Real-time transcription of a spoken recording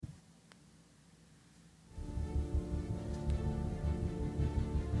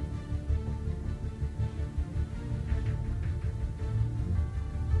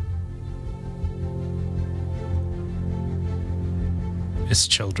As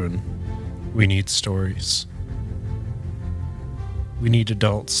children, we need stories. We need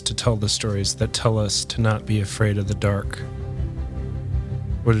adults to tell the stories that tell us to not be afraid of the dark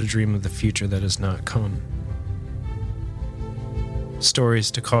or to dream of the future that has not come.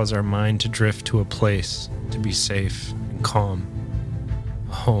 Stories to cause our mind to drift to a place to be safe and calm,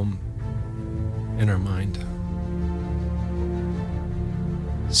 a home in our mind.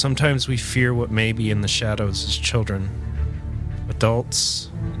 Sometimes we fear what may be in the shadows as children. Adults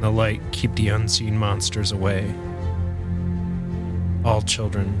and the light keep the unseen monsters away. All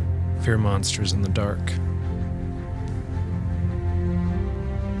children fear monsters in the dark.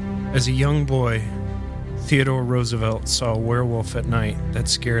 As a young boy, Theodore Roosevelt saw a werewolf at night that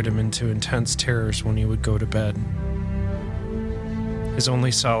scared him into intense terrors when he would go to bed. His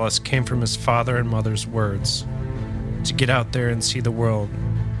only solace came from his father and mother's words: to get out there and see the world,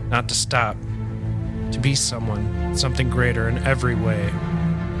 not to stop, to be someone, something greater in every way.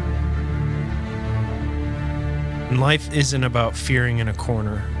 And life isn't about fearing in a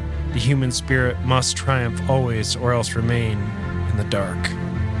corner. The human spirit must triumph always, or else remain in the dark.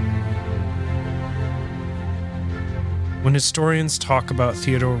 When historians talk about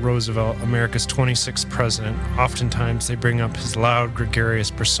Theodore Roosevelt, America's 26th president, oftentimes they bring up his loud,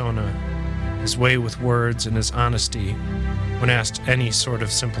 gregarious persona, his way with words, and his honesty when asked any sort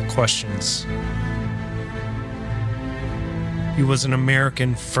of simple questions. He was an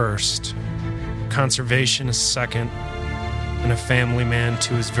American first, conservationist second, and a family man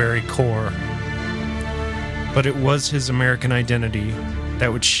to his very core. But it was his American identity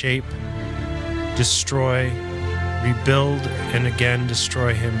that would shape, destroy, rebuild, and again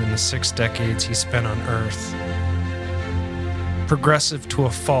destroy him in the 6 decades he spent on Earth. Progressive to a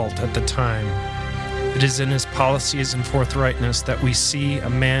fault at the time, it is in his policies and forthrightness that we see a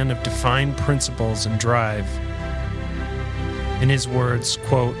man of defined principles and drive. In his words,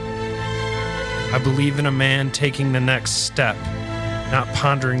 quote, "I believe in a man taking the next step, not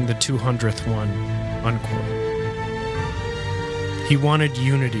pondering the 200th one," unquote. He wanted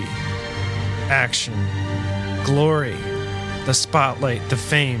unity, action, glory, the spotlight, the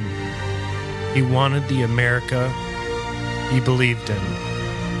fame. He wanted the America he believed in.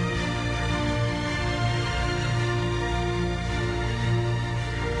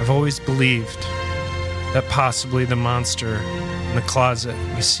 I've always believed that possibly the monster in the closet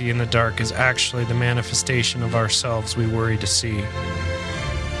we see in the dark is actually the manifestation of ourselves we worry to see.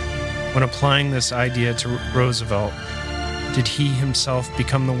 When applying this idea to Roosevelt, did he himself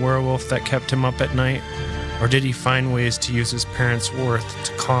become the werewolf that kept him up at night? Or did he find ways to use his parents' worth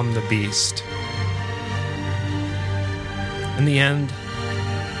to calm the beast? In the end,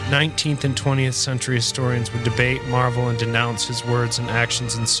 19th and 20th century historians would debate, marvel, and denounce his words and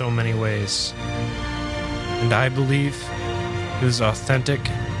actions in so many ways. And I believe he was authentic,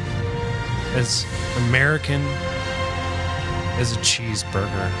 as American as a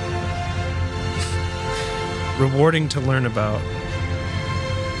cheeseburger. Rewarding to learn about.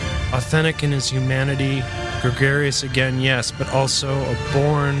 Authentic in his humanity, gregarious again, yes, but also a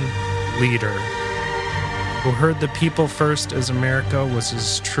born leader who heard the people first, as America was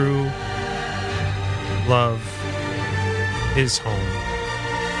his true love, his home.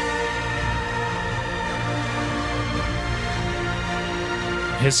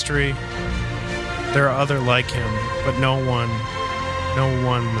 History, there are other like him, but no one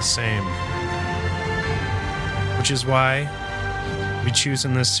the same. Which is why we choose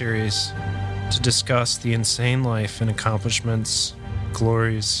in this series to discuss the insane life and accomplishments,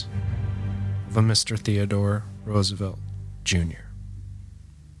 glories of a Mr. Theodore Roosevelt Jr.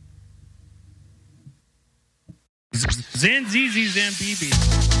 Zanzizi Zambibi.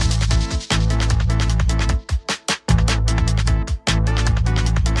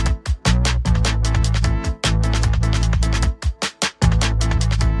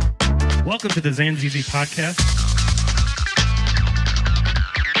 Welcome to the Zanzizi podcast.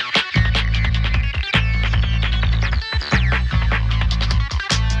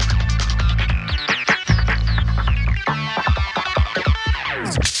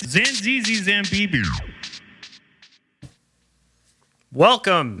 Zanzizi Zambibi.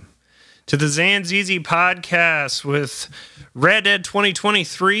 Welcome to the Zanzizi podcast with Red Dead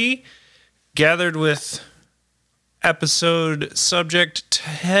 2023, gathered with episode subject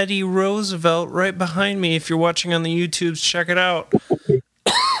Teddy Roosevelt right behind me. If you're watching on the YouTubes, check it out.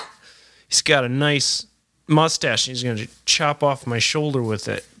 He's got a nice mustache. He's going to chop off my shoulder with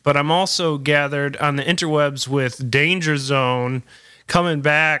it. But I'm also gathered on the interwebs with Danger Zone, coming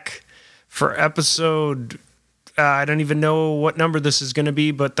back for episode, I don't even know what number this is going to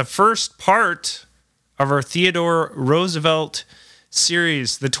be, but the first part of our Theodore Roosevelt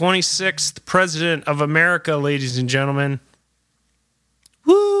series, the 26th President of America, ladies and gentlemen.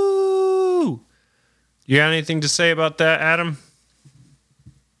 Woo! You got anything to say about that, Adam?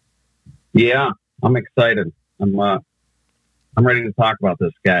 Yeah, I'm excited. I'm ready to talk about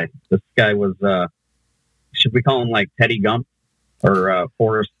this guy. This guy was, should we call him like Teddy Gump or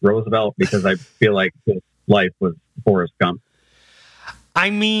Forrest Roosevelt? Because I feel like his life was Forrest Gump. I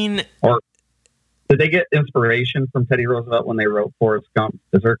mean, or did they get inspiration from Teddy Roosevelt when they wrote Forrest Gump?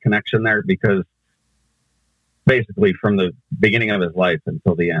 Is there a connection there? Because basically from the beginning of his life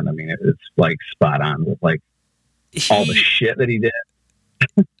until the end, I mean, it's like spot on with like all the shit that he did.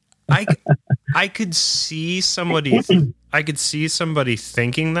 I could see somebody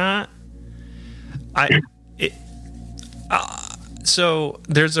thinking that. So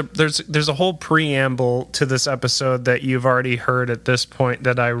there's a whole preamble to this episode that you've already heard at this point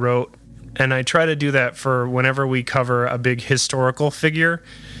that I wrote, and I try to do that for whenever we cover a big historical figure,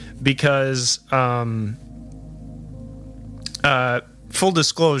 because full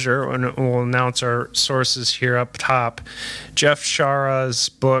disclosure, and we'll announce our sources here up top. Jeff Shara's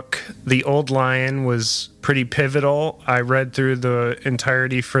book, The Old Lion, was pretty pivotal. I read through the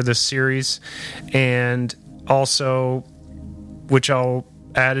entirety for this series, and also, which I'll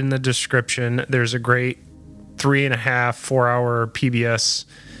add in the description, there's a great 3.5, 4 hour PBS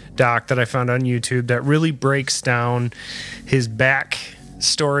doc that I found on YouTube that really breaks down his back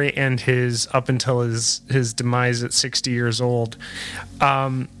story and his up until his demise at 60 years old.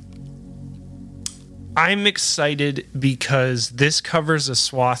 I'm excited because this covers a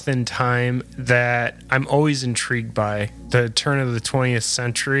swath in time that I'm always intrigued by, the turn of the 20th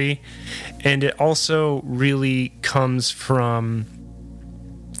century, and it also really comes from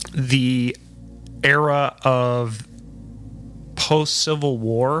the era of post-Civil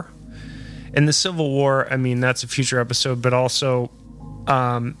War. And the Civil War, I mean, that's a future episode, but also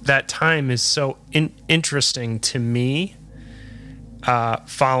that time is so interesting to me,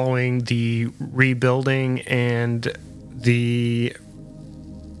 following the rebuilding and the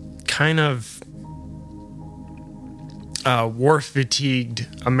kind of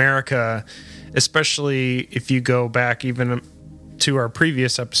war-fatigued America, especially if you go back even to our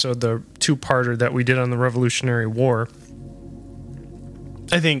previous episode, the two-parter that we did on the Revolutionary War.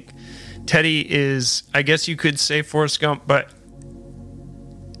 I think Teddy is, I guess you could say Forrest Gump, but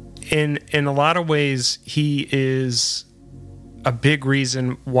in a lot of ways, he is a big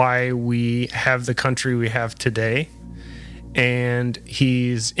reason why we have the country we have today. And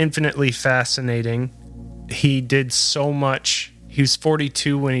he's infinitely fascinating. He did so much. He was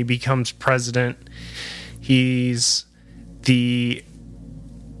 42 when he becomes president. He's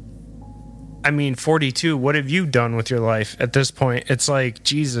 42, what have you done with your life at this point? It's like,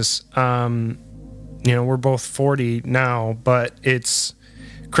 Jesus, we're both 40 now, but it's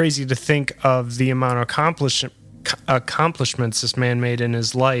crazy to think of the amount of accomplishments this man made in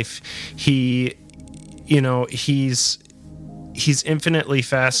his life. He's infinitely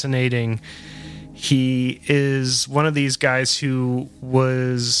fascinating. He is one of these guys who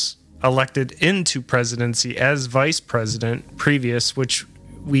was elected into presidency as vice president previous, which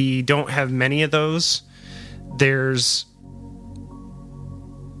we don't have many of those.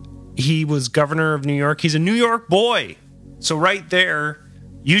 He was governor of New York. He's a New York boy. So right there,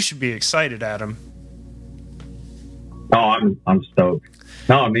 you should be excited, Adam. Oh, I'm stoked.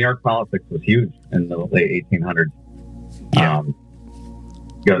 No, New York politics was huge in the late 1800s. Yeah.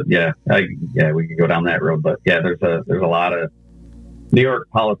 We could go down that road, but yeah, there's a lot of New York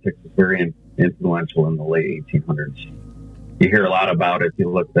politics is very influential in the late 1800s. You hear a lot about it.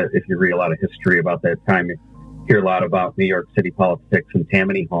 If you read a lot of history about that time, you hear a lot about New York City politics and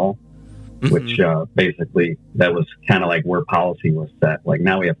Tammany Hall, which basically that was kind of like where policy was set. Like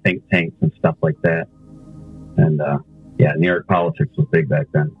now we have think tanks and stuff like that. And New York politics was big back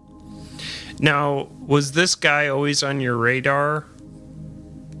then. Now, was this guy always on your radar?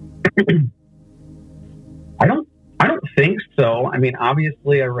 I don't think so. I mean,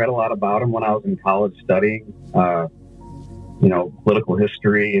 obviously I read a lot about him when I was in college studying, political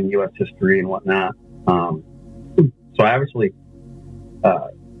history and U.S. history and whatnot. So I obviously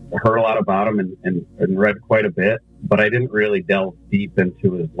heard a lot about him and read quite a bit, but I didn't really delve deep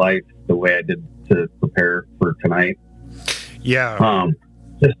into his life the way I did to prepare for tonight. Yeah.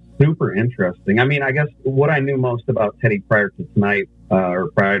 Just super interesting. I mean, I guess what I knew most about Teddy prior to tonight, or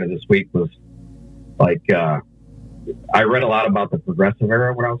prior to this week, was like, I read a lot about the progressive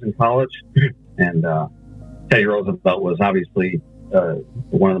era when I was in college, and Teddy Roosevelt was obviously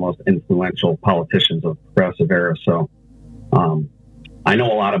one of the most influential politicians of the progressive era. So I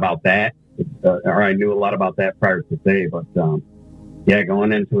know a lot about that, or I knew a lot about that prior to today. But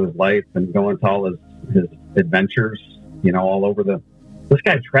going into his life and going to all his adventures, all over this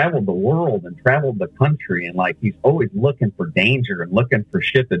guy traveled the world and traveled the country, and like he's always looking for danger and looking for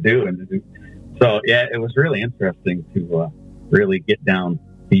shit to do. And so, yeah, it was really interesting to really get down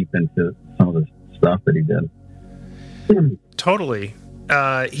deep into some of the stuff that he did. Totally.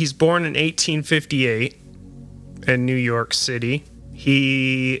 He's born in 1858 in New York City.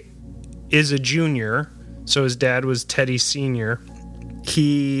 He is a junior, so his dad was Teddy Sr.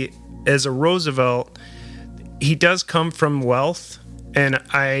 He, as a Roosevelt, he does come from wealth, and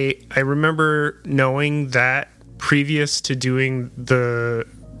I remember knowing that previous to doing the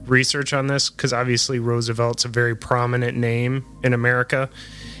research on this, because obviously Roosevelt's a very prominent name in America.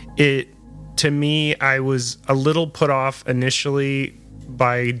 To me, I was a little put off initially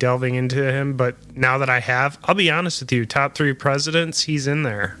by delving into him, but now that I have, I'll be honest with you, top 3 presidents, he's in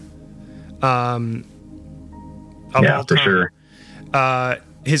there. Of all time. For sure.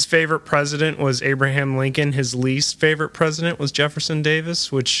 His favorite president was Abraham Lincoln. His least favorite president was Jefferson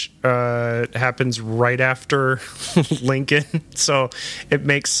Davis, which happens right after Lincoln. So it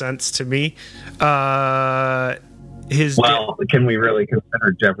makes sense to me. Can we really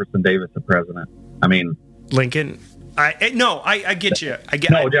consider Jefferson Davis a president? I mean, Lincoln. I get you.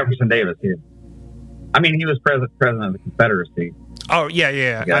 Jefferson Davis. I mean, he was president of the Confederacy. Oh yeah.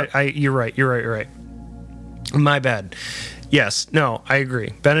 You're right. My bad. Yes, no, I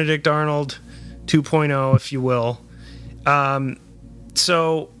agree. Benedict Arnold 2.0, if you will.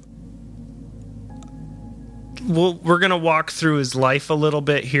 So we're going to walk through his life a little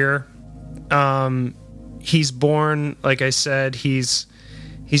bit here. He's born, like I said, he's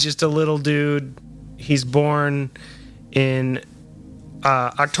just a little dude. He's born in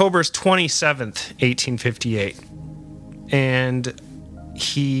October 27th, 1858. And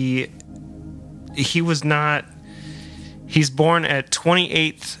he was not... He's born at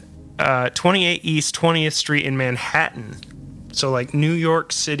 28 East 20th Street in Manhattan. So like New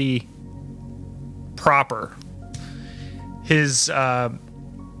York City proper. His,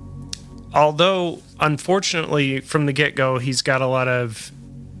 although unfortunately from the get-go, he's got a lot of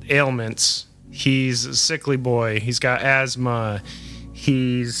ailments. He's a sickly boy. He's got asthma.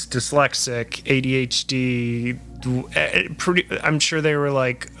 He's dyslexic, ADHD. I'm sure they were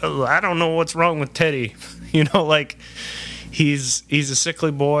like, oh, I don't know what's wrong with Teddy. Like he's a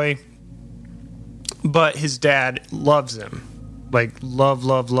sickly boy, but his dad loves him, like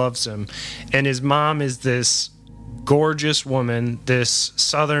loves him. And his mom is this gorgeous woman, this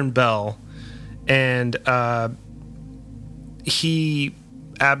Southern belle. And he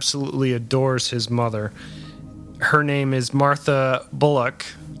absolutely adores his mother. Her name is Martha Bullock,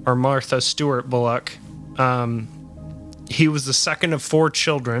 or Martha Stewart Bullock. He was the second of 4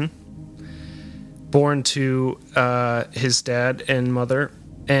 children born to his dad and mother,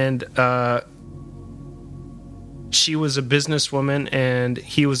 and she was a businesswoman and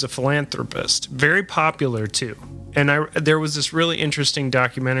he was a philanthropist, very popular too. And there was this really interesting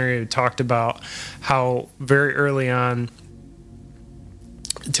documentary that talked about how very early on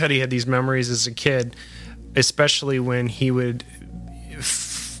Teddy had these memories as a kid, especially when he would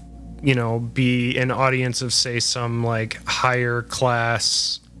be an audience of, say, some like higher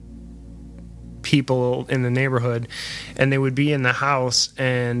class people in the neighborhood, and they would be in the house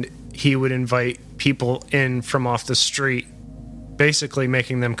and he would invite people in from off the street, basically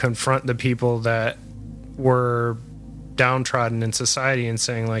making them confront the people that were downtrodden in society and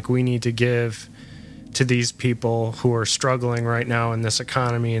saying, like, we need to give to these people who are struggling right now in this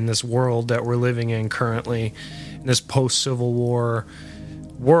economy, in this world that we're living in currently, in this post-Civil War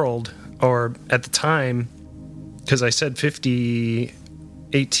world, or at the time, because I said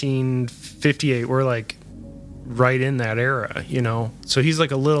 1858, we're like right in that era, So he's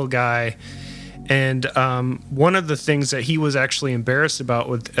like a little guy. And one of the things that he was actually embarrassed about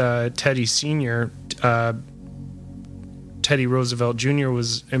with Teddy Sr., Teddy Roosevelt Jr.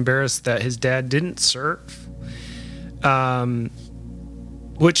 was embarrassed that his dad didn't serve,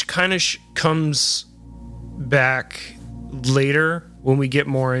 which kind of comes back later when we get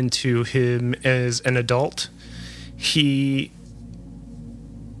more into him as an adult. He,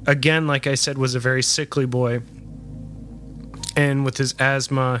 again, like I said, was a very sickly boy. And with his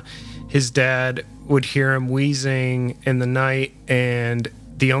asthma, his dad would hear him wheezing in the night, and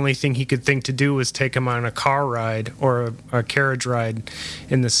the only thing he could think to do was take him on a car ride or a carriage ride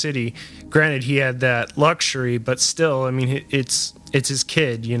in the city. Granted, he had that luxury, but still, I mean, it's his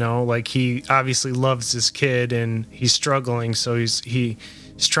kid, like he obviously loves this kid and he's struggling. So he's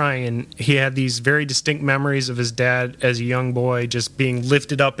trying, and he had these very distinct memories of his dad as a young boy, just being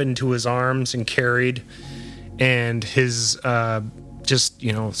lifted up into his arms and carried, and his just,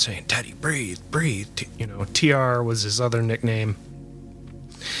 saying, Teddy, breathe, breathe. TR was his other nickname,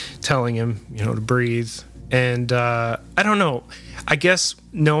 telling him, to breathe. And I don't know. I guess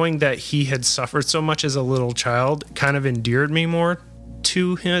knowing that he had suffered so much as a little child kind of endeared me more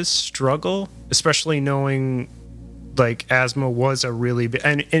to his struggle, especially knowing like asthma was a really big,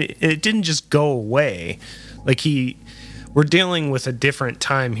 and it didn't just go away. Like we're dealing with a different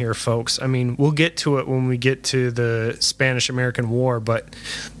time here, folks. I mean, we'll get to it when we get to the Spanish-American War, but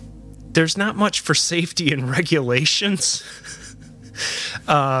there's not much for safety and regulations.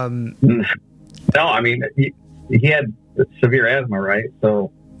 No, I mean, he had severe asthma, right?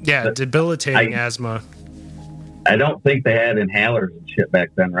 So yeah, debilitating asthma. I don't think they had inhalers and shit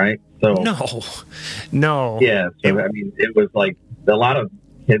back then, right? So no. Yeah, so I mean, it was like a lot of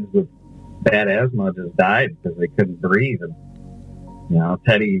kids with bad asthma just died because they couldn't breathe, and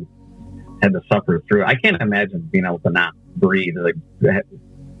Teddy had to suffer through. I can't imagine being able to not breathe, like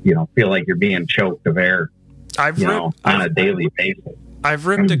feel like you're being choked of air, on a daily basis. I've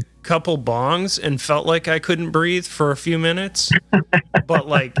ripped a couple bongs and felt like I couldn't breathe for a few minutes, but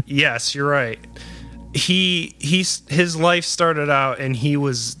like, yes, you're right. His life started out and he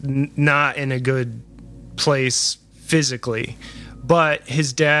was not in a good place physically, but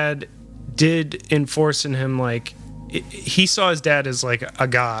his dad did enforce in him, like, he saw his dad as like a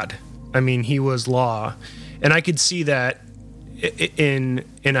god. I mean, he was law, and I could see that in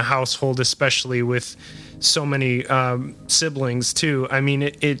a household, especially with so many siblings too. I mean,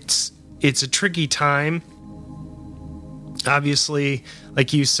 it's a tricky time. Obviously,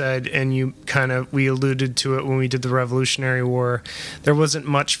 like you said, and we alluded to it when we did the Revolutionary War, there wasn't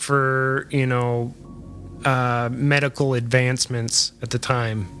much for, medical advancements at the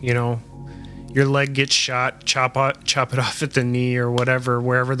time. Your leg gets shot, chop it off at the knee or whatever,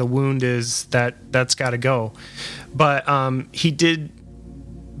 wherever the wound is, that's got to go. But he did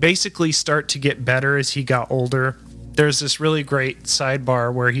basically start to get better as he got older. There's this really great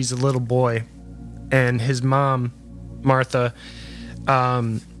sidebar where he's a little boy and his mom, Martha,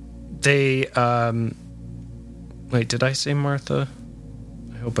 wait, did I say Martha?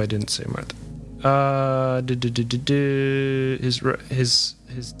 I hope I didn't say Martha.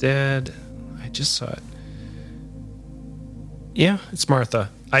 His dad, I just saw it. Yeah, it's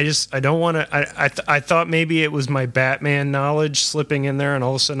Martha. I don't want to, I thought maybe it was my Batman knowledge slipping in there, and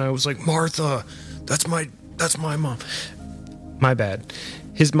all of a sudden I was like, Martha, that's my mom. My bad.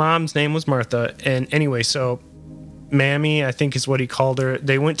 His mom's name was Martha, and anyway, so Mammy, I think is what he called her.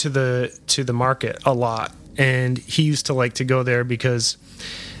 They went to the market a lot, and he used to like to go there because,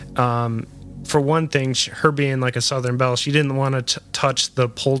 for one thing, her being like a Southern belle, she didn't want to touch the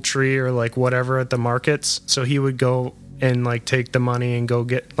poultry or like whatever at the markets, so he would go and like take the money and go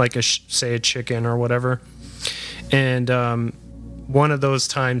get like say a chicken or whatever. And one of those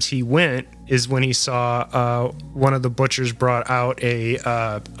times he went is when he saw one of the butchers brought out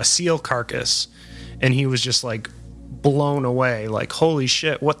a seal carcass, and he was just like blown away, like, holy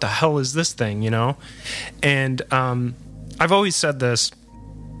shit, what the hell is this thing, And I've always said this,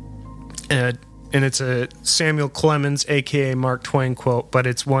 and it's a Samuel Clemens, aka Mark Twain quote, but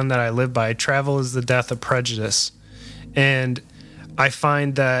it's one that I live by. Travel is the death of prejudice. And I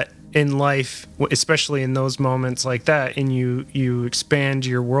find that in life, especially in those moments like that, and you expand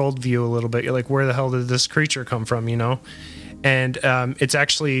your worldview a little bit, you're like, where the hell did this creature come from, And it's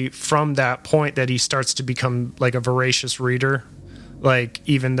actually from that point that he starts to become like a voracious reader. Like,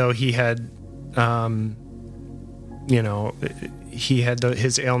 even though he had, he had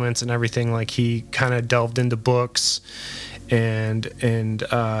his ailments and everything, like he kind of delved into books, and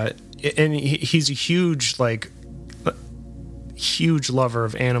he's a huge lover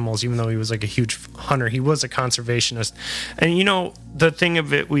of animals, even though he was like a huge hunter. He was a conservationist. And the thing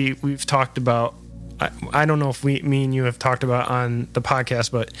of it we've talked about, I don't know if me and you have talked about on the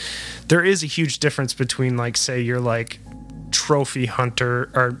podcast, but there is a huge difference between, like, say you're like trophy hunter,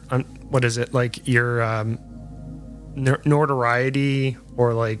 or what is it, like your notoriety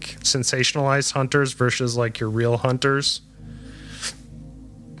or like sensationalized hunters versus like your real hunters.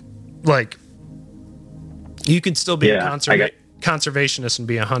 Like, you can still be a conservationist and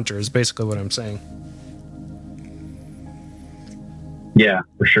be a hunter is basically what I'm saying. Yeah,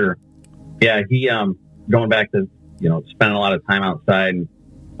 for sure. Yeah, he going back to spending a lot of time outside, and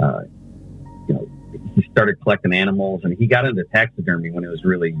he started collecting animals, and he got into taxidermy when he was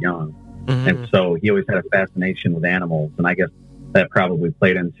really young, and so he always had a fascination with animals, and I guess that probably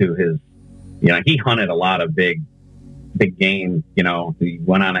played into his. He hunted a lot of big game. He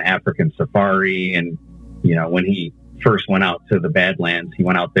went on an African safari, and when he first went out to the Badlands, he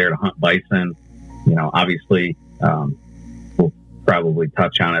went out there to hunt bison. Obviously, probably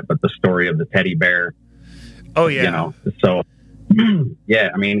touch on it, but the story of the teddy bear. Oh yeah. So yeah,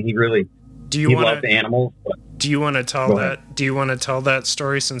 I mean, he loved animals. Do you want to tell that? Do you want to tell that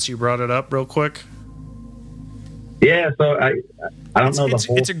story since you brought it up real quick? Yeah. So I don't know the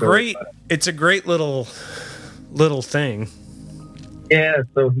whole. It's a great little thing. Yeah.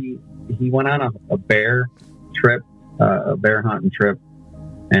 So he went on a bear trip, a bear hunting trip,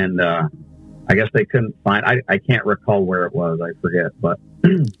 and I guess they couldn't find. I can't recall where it was. I forget, but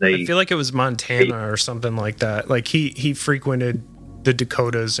I feel like it was Montana or something like that. Like he frequented the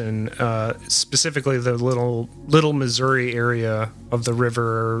Dakotas and specifically the little Missouri area of the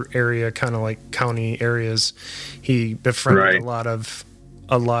river area, kind of like county areas. He befriended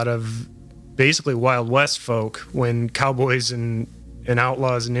a lot of basically Wild West folk when cowboys and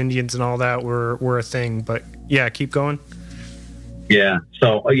outlaws and Indians and all that were a thing. But yeah, keep going. Yeah.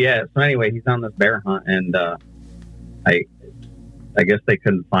 So anyway, he's on this bear hunt, and I guess they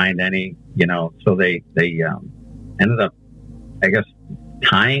couldn't find any, so they ended up, I guess,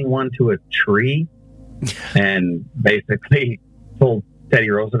 tying one to a tree and basically told Teddy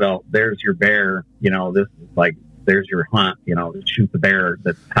Roosevelt, "There's your bear. This is like, there's your hunt. Shoot the bear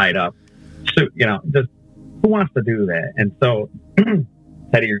that's tied up." So, just who wants to do that? And so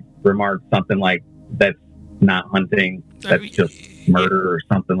Teddy remarked something like, "That's not hunting. That's just murder," or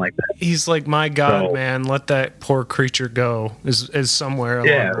something like that. He's like, "My God, man, let that poor creature go." Is somewhere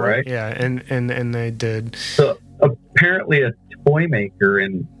along the way. Right. Yeah, and they did. So apparently, a toy maker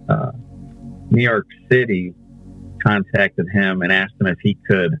in New York City contacted him and asked him if he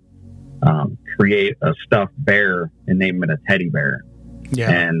could create a stuffed bear and name it a teddy bear. Yeah.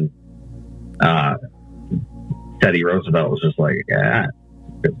 And Teddy Roosevelt was just like, "Yeah,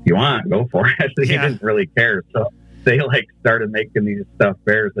 if you want, go for it." He didn't really care. So they started making these stuffed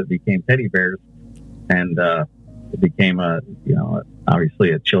bears that became teddy bears, and it became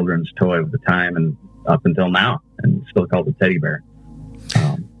obviously a children's toy of the time, and up until now, and still called a teddy bear.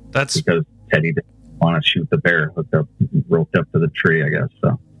 That's because Teddy didn't want to shoot the bear roped up to the tree, I guess.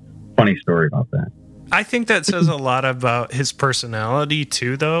 So funny story about that. I think that says a lot about his personality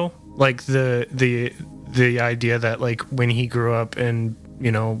too, though. Like the idea that like when he grew up and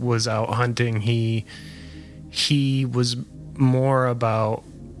was out hunting, he was more about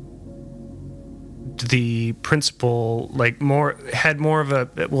the principle, had more of a,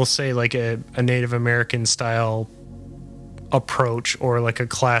 we'll say, like a Native American style approach, or like a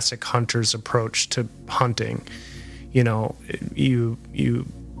classic hunter's approach to hunting. You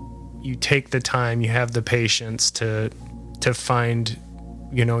take the time, you have the patience to find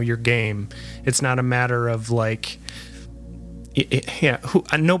your game. It's not a matter of like,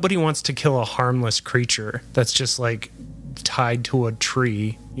 nobody wants to kill a harmless creature that's just like tied to a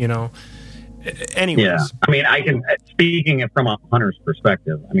tree, Anyways. Yeah, I mean, I can, speaking from a hunter's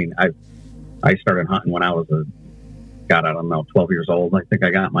perspective, I mean, I started hunting when I was 12 years old. I think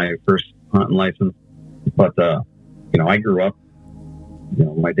I got my first hunting license, but I grew up,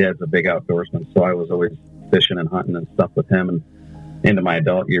 my dad's a big outdoorsman, so I was always fishing and hunting and stuff with him and into my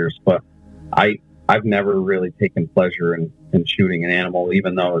adult years. But I've never really taken pleasure in shooting an animal,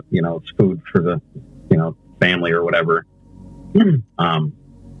 even though it's food for the family or whatever.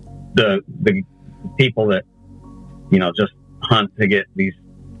 The people that just hunt to get these,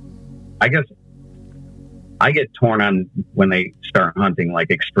 I guess I get torn on when they start hunting like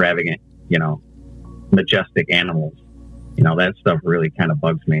extravagant, majestic animals. That stuff really kind of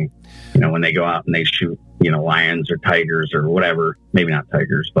bugs me. When they go out and they shoot, lions or tigers or whatever, maybe not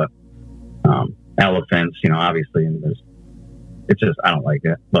tigers, but elephants, obviously, and it's just, I don't like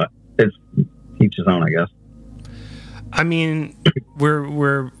it, but it's each his own, I guess. I mean,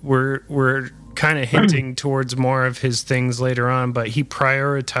 we're kind of hinting towards more of his things later on, but he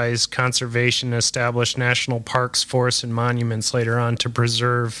prioritized conservation, established national parks, forests, and monuments later on to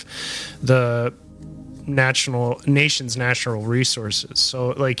preserve the nation's natural resources. So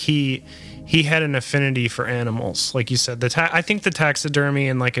like he had an affinity for animals, like you said. I think the taxidermy,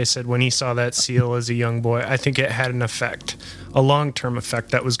 and like I said, when he saw that seal as a young boy, I think it had an effect, a long-term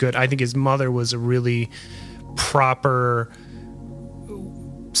effect that was good. I think his mother was a really proper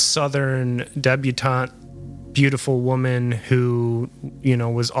Southern debutante, beautiful woman who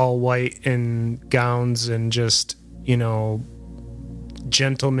was all white in gowns and just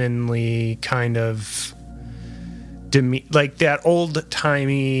gentlemanly kind of like that old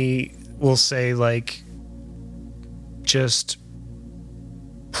timey, we'll say, like just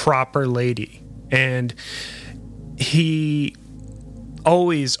proper lady. And he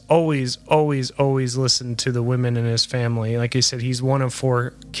always listened to the women in his family. Like I said, he's one of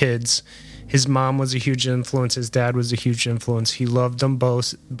 4 kids. His mom was a huge influence. His dad was a huge influence. He loved them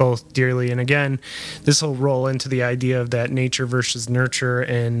both dearly. And again, this will roll into the idea of that nature versus nurture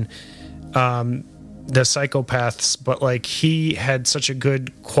and the psychopaths. But like, he had such a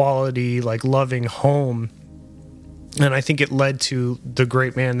good quality, like loving home. And I think it led to the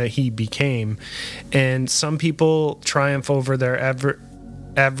great man that he became. And some people triumph over their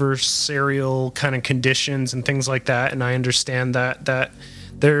adversarial kind of conditions and things like that. And I understand that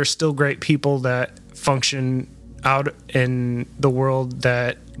there are still great people that function out in the world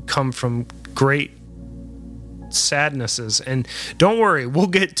that come from great sadnesses. And don't worry, we'll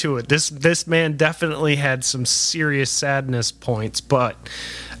get to it. This man definitely had some serious sadness points, but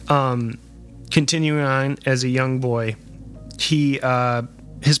continuing on, as a young boy,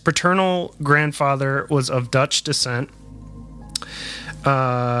 his paternal grandfather was of Dutch descent.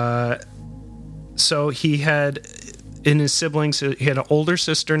 So he had, in his siblings, he had an older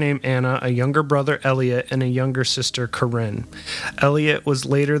sister named Anna, a younger brother, Elliot, and a younger sister, Corinne. Elliot was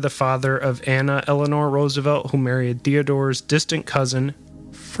later the father of Anna Eleanor Roosevelt, who married Theodore's distant cousin,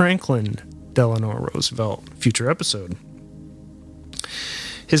 Franklin Delano Roosevelt. Future episode.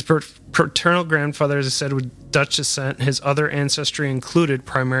 His paternal grandfather, as I said, was Dutch descent. His other ancestry included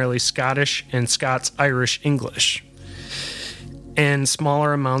primarily Scottish and Scots-Irish English, and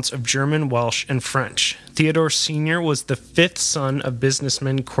smaller amounts of German, Welsh, and French. Theodore Sr. was the fifth son of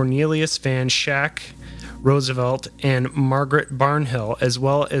businessmen Cornelius Van Schack Roosevelt and Margaret Barnhill, as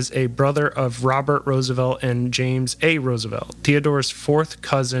well as a brother of Robert Roosevelt and James A. Roosevelt. Theodore's fourth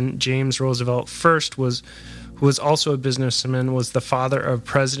cousin, James Roosevelt I, who was also a businessman, was the father of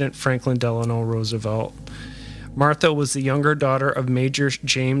President Franklin Delano Roosevelt. Martha was the younger daughter of Major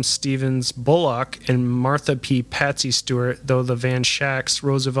James Stevens Bullock and Martha P. Patsy Stewart, though the Van Schacks,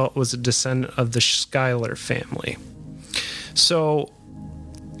 Roosevelt was a descendant of the Schuyler family. So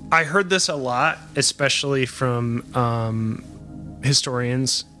I heard this a lot, especially from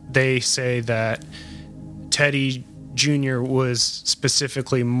historians. They say that Teddy Jr. was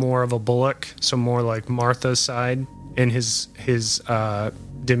specifically more of a Bullock, so more like Martha's side in his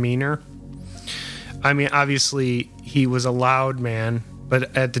demeanor. I mean, obviously, he was a loud man,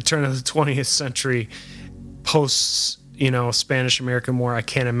 but at the turn of the 20th century, post, Spanish-American War, I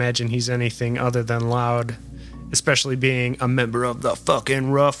can't imagine he's anything other than loud, especially being a member of the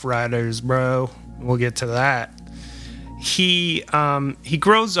fucking Rough Riders, bro. We'll get to that. He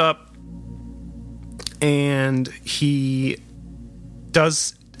grows up, and he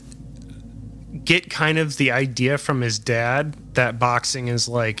does get kind of the idea from his dad that boxing is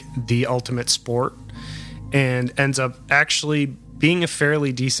like the ultimate sport, and ends up actually being a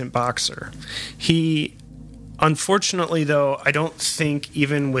fairly decent boxer. He, unfortunately, though, I don't think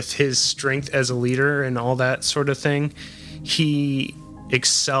even with his strength as a leader and all that sort of thing, he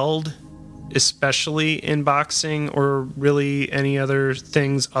excelled, especially in boxing or really any other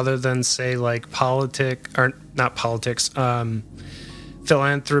things other than, say, like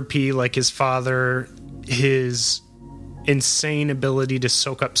philanthropy, like his father, his insane ability to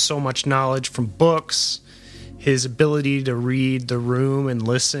soak up so much knowledge from books, his ability to read the room and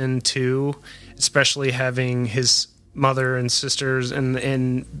listen to, especially having his mother and sisters,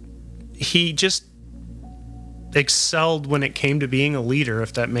 and he just excelled when it came to being a leader,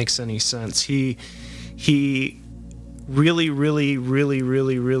 if that makes any sense. He really, really, really,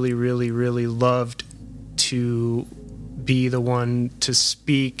 really, really, really, really loved to be the one to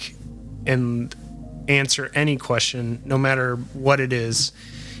speak and answer any question, no matter what it is.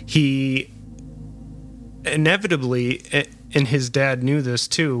 He inevitably, and his dad knew this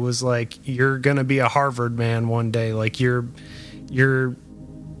too, was like, you're gonna be a Harvard man one day. Like you're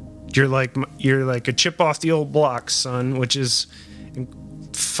like a chip off the old block, son, which is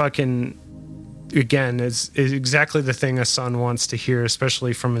fucking, again, is exactly the thing a son wants to hear,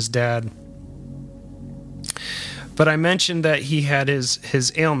 especially from his dad. But I mentioned that he had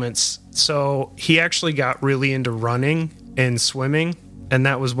his ailments, so he actually got really into running and swimming, and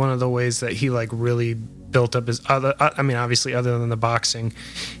that was one of the ways that he like really built up his other. I mean, obviously, other than the boxing,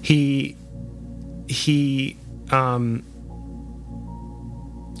 he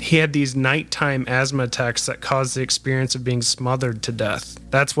had these nighttime asthma attacks that caused the experience of being smothered to death.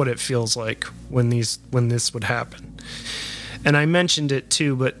 That's what it feels like when this would happen. And I mentioned it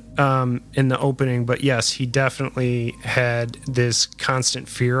too, but in the opening. But yes, he definitely had this constant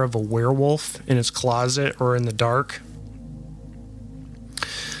fear of a werewolf in his closet or in the dark.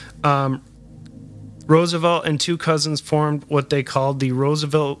 Roosevelt and two cousins formed what they called the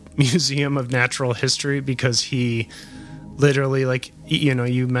Roosevelt Museum of Natural History, because he literally, like,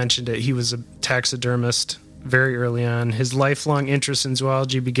 you mentioned it, he was a taxidermist very early on. His lifelong interest in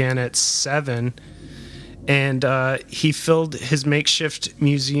zoology began at 7, and he filled his makeshift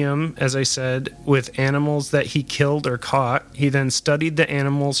museum, as I said, with animals that he killed or caught. He then studied the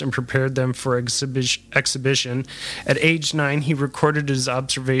animals and prepared them for exhibition. At age 9, he recorded his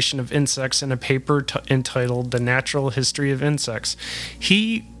observation of insects in a paper entitled The Natural History of Insects.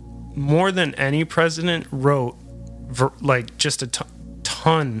 He, more than any president, wrote just a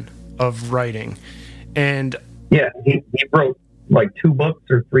ton of writing. And yeah, he wrote like 2 books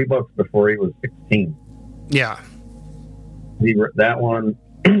or 3 books before he was 16. Yeah. He wrote that one,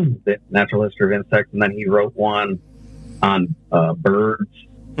 The Natural History of Insects, and then he wrote one on birds,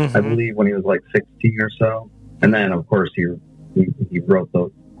 I believe, when he was like 16 or so. And then, of course, he wrote the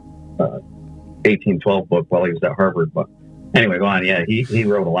 1812 book while he was at Harvard. But anyway, go on. Yeah, he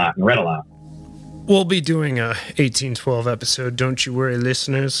wrote a lot and read a lot. We'll be doing a 1812 episode, don't you worry,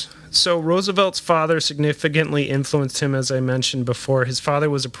 listeners. So Roosevelt's father significantly influenced him, as I mentioned before. His father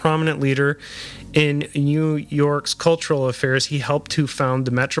was a prominent leader in New York's cultural affairs. He helped to found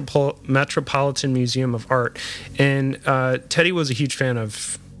the Metropolitan Museum of Art. And Teddy was a huge fan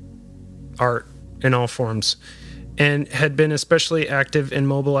of art in all forms, and had been especially active in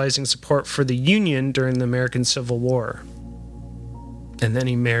mobilizing support for the Union during the American Civil War. And then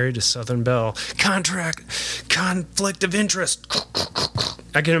he married a Southern belle. Conflict of interest.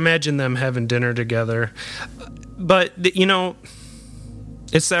 I can imagine them having dinner together. But, you know,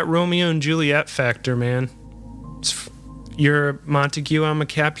 it's that Romeo and Juliet factor, man. You're Montague, I'm a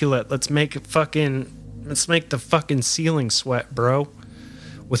Capulet. Let's make the fucking ceiling sweat, bro.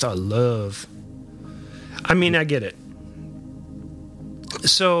 With our love. I mean, I get it.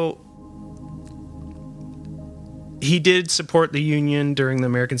 So he did support the Union during the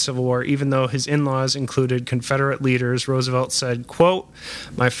American Civil War, even though his in-laws included Confederate leaders. Roosevelt said, quote,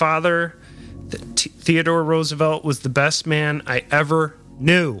 "My father, Theodore Roosevelt, was the best man I ever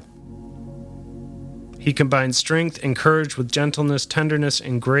knew. He combined strength and courage with gentleness, tenderness,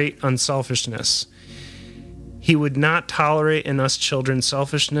 and great unselfishness. He would not tolerate in us children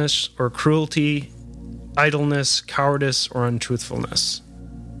selfishness or cruelty, idleness, cowardice, or untruthfulness."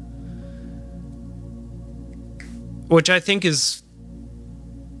 Which I think is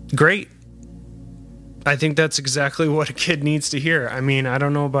great. I think that's exactly what a kid needs to hear. I mean, I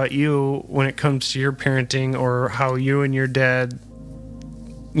don't know about you when it comes to your parenting or how you and your dad,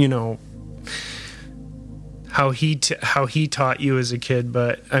 you know, how he taught you as a kid.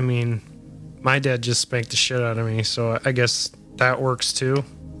 But I mean, my dad just spanked the shit out of me, so I guess that works too.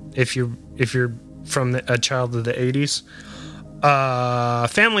 If you're from a child of the 80s.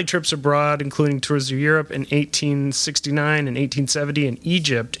 Family trips abroad, including tours of Europe in 1869 and 1870, and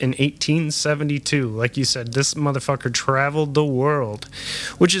Egypt in 1872. Like you said, this motherfucker traveled the world,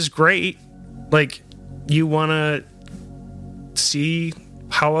 which is great. Like, you want to see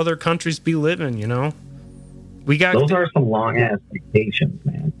how other countries be living, you know? Those are some long-ass vacations,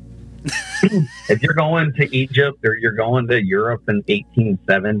 man. If you're going to Egypt or you're going to Europe in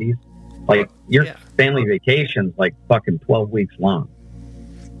 1870s, like, your family vacation's like fucking 12 weeks long.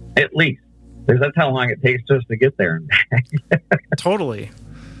 At least. Because that's how long it takes just to get there. Totally.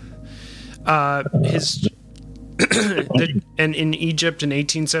 And in Egypt in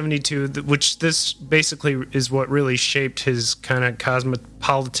 1872, which this basically is what really shaped his kind of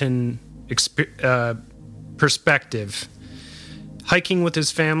cosmopolitan perspective. Hiking with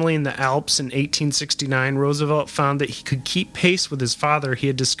his family in the Alps in 1869, Roosevelt found that he could keep pace with his father. He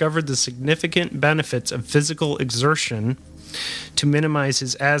had discovered the significant benefits of physical exertion to minimize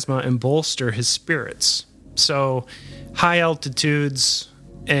his asthma and bolster his spirits. So, high altitudes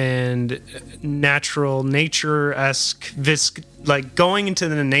and natural nature-esque, like going into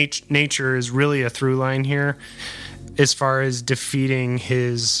the nature is really a through line here as far as defeating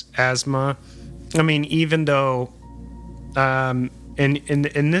his asthma. I mean, even though in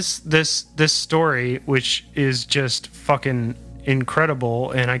this story, which is just fucking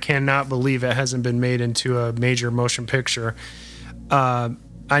incredible, and I cannot believe it hasn't been made into a major motion picture.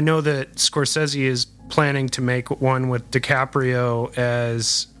 I know that Scorsese is planning to make one with DiCaprio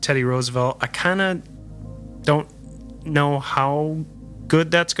as Teddy Roosevelt. I kind of don't know how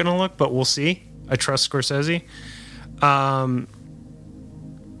good that's going to look, but we'll see. I trust Scorsese.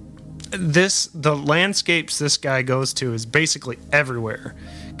 The landscapes this guy goes to is basically everywhere,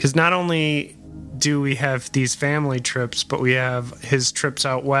 because not only do we have these family trips, but we have his trips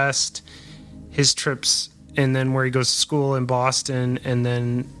out west, his trips, and then where he goes to school in Boston, and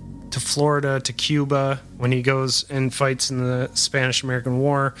then to Florida, to Cuba, when he goes and fights in the Spanish-American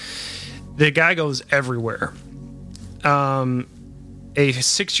War. The guy goes everywhere. a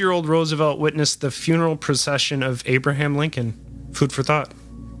 6-year-old Roosevelt witnessed the funeral procession of Abraham Lincoln. Food for thought.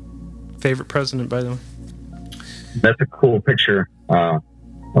 Favorite president, by the way. That's a cool picture of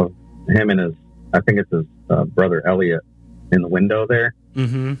him and I think it's his brother Elliot in the window there.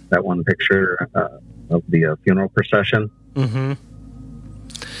 Mm-hmm. That one picture of the funeral procession. Mm-hmm.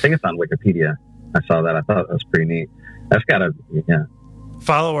 I think it's on Wikipedia. I saw that. I thought that was pretty neat. That's got to, yeah.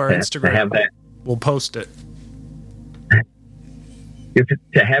 Follow our Instagram. To have that. We'll post it. To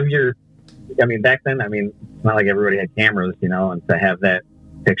have back then, it's not like everybody had cameras, and to have that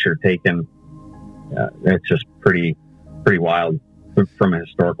picture taken, it's just pretty wild from a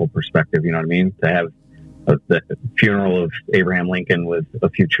historical perspective. You know what I mean? To have the funeral of Abraham Lincoln with a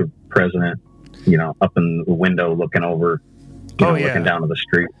future president, up in the window looking over, looking down to the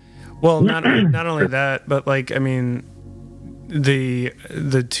street. Well, not only that, but the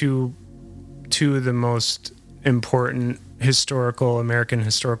two of the most important American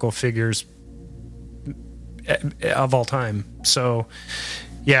historical figures of all time. So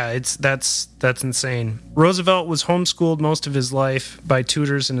yeah, that's insane. Roosevelt was homeschooled most of his life by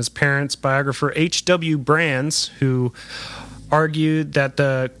tutors and his parents. Biographer H.W. Brands, who argued that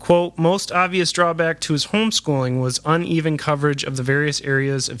the, quote, most obvious drawback to his homeschooling was uneven coverage of the various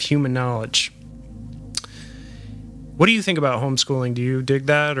areas of human knowledge. What do you think about homeschooling? Do you dig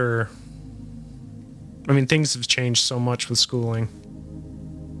that, or... things have changed so much with schooling.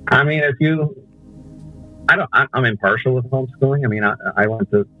 I'm impartial with homeschooling. I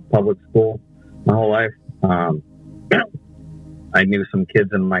went to public school my whole life. I knew some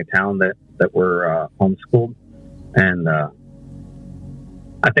kids in my town that were homeschooled. And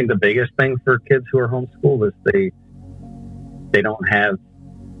I think the biggest thing for kids who are homeschooled is they don't have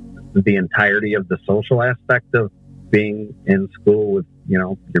the entirety of the social aspect of being in school with,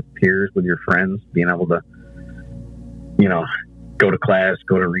 your peers, with your friends, being able to, go to class,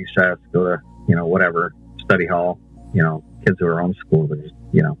 go to recess, go to, whatever, study hall, kids who are homeschooled,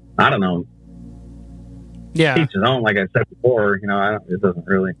 I don't know. Yeah. Teach his own, like I said before, it doesn't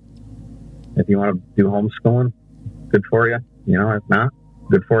really, if you want to do homeschooling, good for you. If not,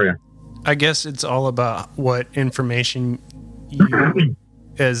 good for you. I guess it's all about what information you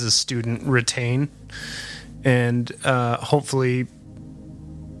as a student retain. And hopefully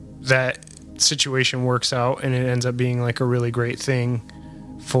that situation works out and it ends up being like a really great thing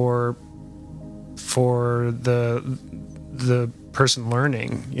for the person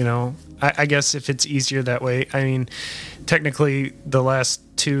learning, I guess if it's easier that way. Technically the last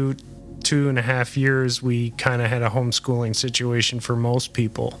two and a half years, we kind of had a homeschooling situation for most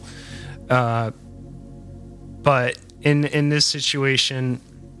people. But in this situation,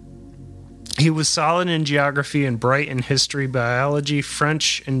 he was solid in geography and bright in history, biology,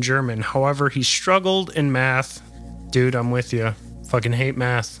 French, and German. However, he struggled in math. Dude, I'm with you. Fucking hate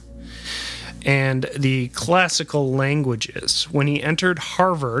math. And the classical languages. When he entered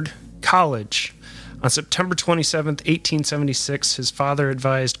Harvard College on September 27th, 1876, his father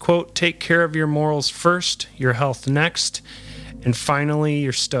advised, quote, take care of your morals first, your health next, and finally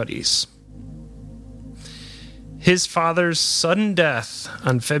your studies. His father's sudden death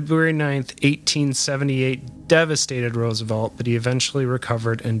on February 9th, 1878 devastated Roosevelt, but he eventually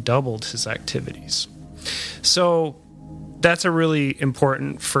recovered and doubled his activities. So that's a really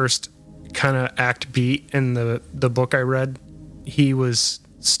important first kind of act beat in the book I read. He was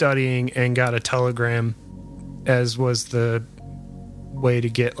studying and got a telegram, as was the way to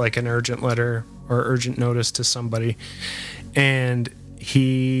get like an urgent letter or urgent notice to somebody. And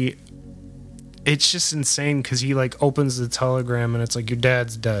it's just insane because he like opens the telegram and it's like, your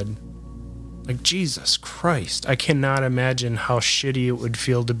dad's dead. Like, Jesus Christ. I cannot imagine how shitty it would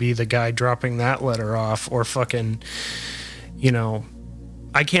feel to be the guy dropping that letter off, or fucking,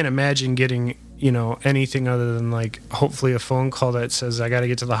 I can't imagine getting, anything other than like hopefully a phone call that says I got to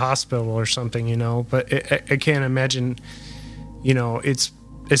get to the hospital or something, but I can't imagine, it's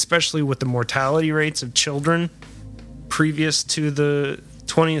especially with the mortality rates of children previous to the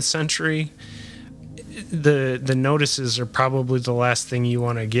 20th century. The notices are probably the last thing you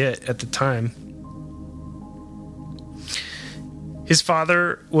want to get at the time. His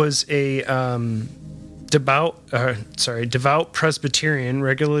father was a devout Presbyterian,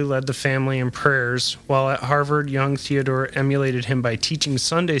 regularly led the family in prayers. While at Harvard, young Theodore emulated him by teaching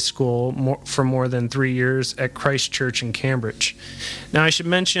Sunday school for more than 3 years at Christ Church in Cambridge. Now, I should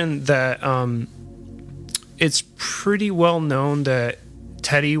mention that it's pretty well known that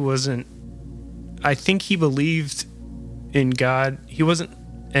Teddy wasn't, I think he believed in God. He wasn't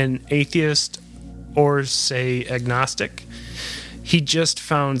an atheist or, say, agnostic. He just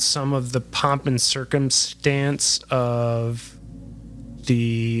found some of the pomp and circumstance of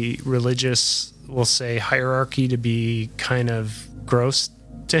the religious, we'll say, hierarchy to be kind of gross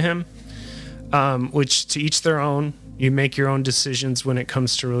to him, which to each their own. You make your own decisions when it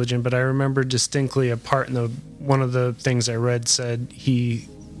comes to religion. But I remember distinctly a part in one of the things I read said he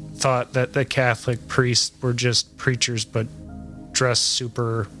thought that the Catholic priests were just preachers, but dressed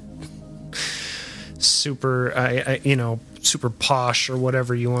super posh or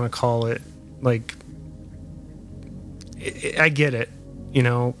whatever you want to call it. Like, I get it. You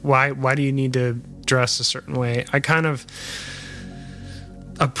know, why do you need to dress a certain way? I kind of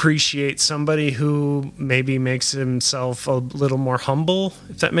appreciate somebody who maybe makes himself a little more humble,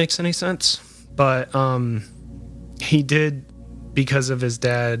 if that makes any sense. But he did, because of his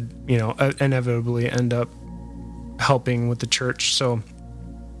dad, you know, inevitably end up helping with the church. So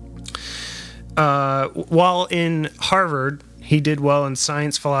while in Harvard, he did well in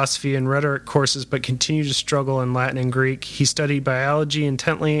science, philosophy, and rhetoric courses, but continued to struggle in Latin and Greek. He studied biology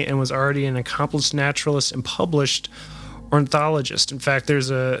intently and was already an accomplished naturalist and published ornithologist. In fact,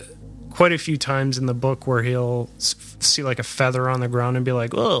 there's quite a few times in the book where he'll see like a feather on the ground and be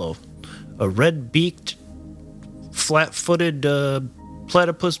like, "Oh, a red-beaked, flat-footed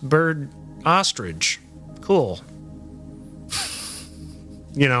platypus bird ostrich. Cool."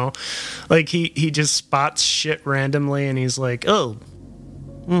 You know, like he just spots shit randomly and he's like, "Oh,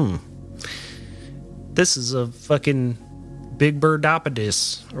 this is a fucking big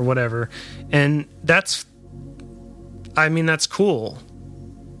birdopodus or whatever." And that's cool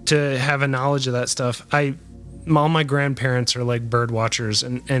to have a knowledge of that stuff. All my grandparents are like bird watchers,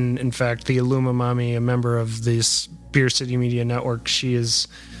 and in fact, the Illuma Mommy, a member of this Beer City Media Network, she is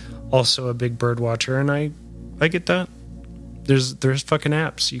also a big bird watcher, and I get that. There's fucking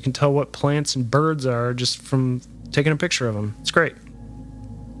apps. You can tell what plants and birds are just from taking a picture of them. It's great.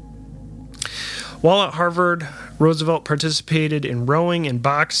 While at Harvard, Roosevelt participated in rowing and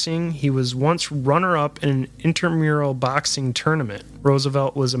boxing. He was once runner-up in an intramural boxing tournament.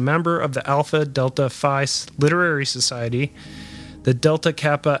 Roosevelt was a member of the Alpha Delta Phi Literary Society, the Delta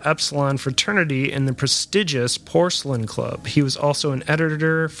Kappa Epsilon fraternity, and the prestigious Porcelain Club. He was also an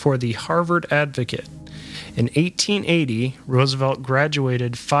editor for the Harvard Advocate. In 1880, Roosevelt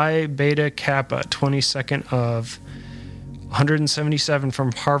graduated Phi Beta Kappa 22nd of 177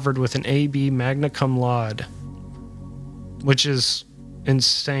 from Harvard with an A.B. magna cum laude, which is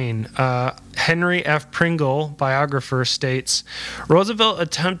insane. Henry F. Pringle, biographer, states, Roosevelt,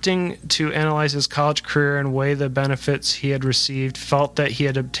 attempting to analyze his college career and weigh the benefits he had received, felt that he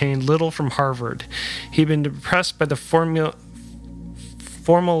had obtained little from Harvard. He'd been depressed by the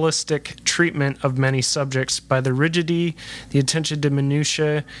formalistic treatment of many subjects, by the rigidity, the attention to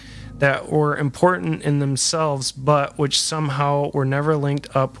minutiae that were important in themselves, but which somehow were never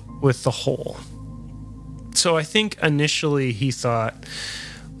linked up with the whole. So I think initially he thought,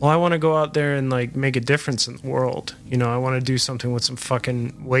 well, I want to go out there and like make a difference in the world. You know, I want to do something with some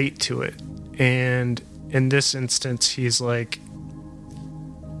fucking weight to it. And in this instance, he's like,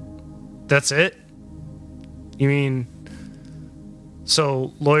 that's it? You mean,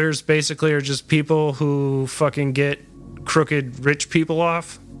 so lawyers basically are just people who fucking get crooked rich people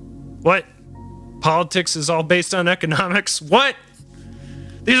off? What? Politics is all based on economics? What?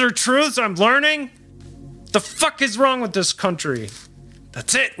 These are truths I'm learning? The fuck is wrong with this country?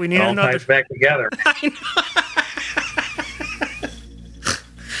 That's it. We need all another. Ties back together.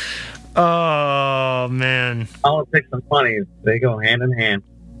 Oh man. Politics and money, they go hand in hand.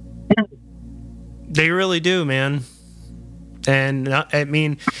 They really do, man. And I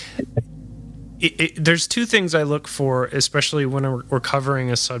mean, there's two things I look for, especially when we're covering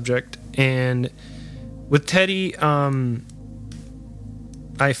a subject. And with Teddy,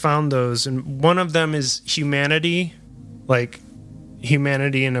 I found those, and one of them is humanity, like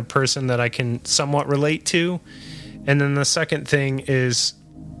humanity in a person that I can somewhat relate to. And then the second thing is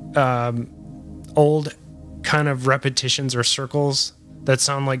old kind of repetitions or circles that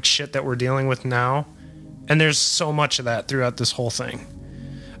sound like shit that we're dealing with now. And there's so much of that throughout this whole thing.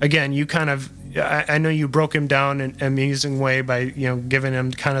 Again, you kind of, I know you broke him down in an amusing way by, you know, giving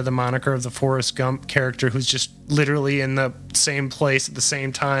him kind of the moniker of the Forrest Gump character who's just literally in the same place at the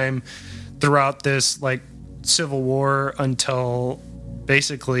same time throughout this, like, Civil War until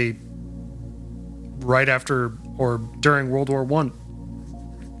basically right after or during World War I.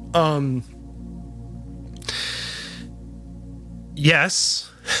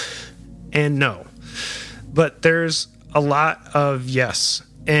 Yes and no. But there's a lot of yes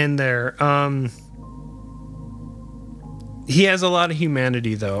in there. He has a lot of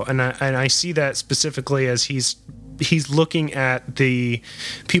humanity, though, and I see that specifically as he's looking at the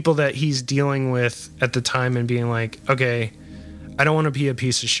people that he's dealing with at the time and being like, okay, I don't want to be a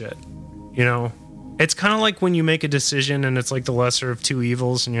piece of shit. You know, it's kind of like when you make a decision and it's like the lesser of two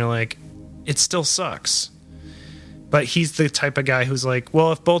evils and you're like, it still sucks. But he's the type of guy who's like,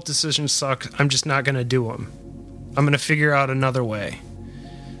 well, if both decisions suck, I'm just not going to do them. I'm going to figure out another way.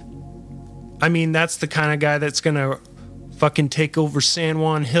 I mean, that's the kind of guy that's going to fucking take over San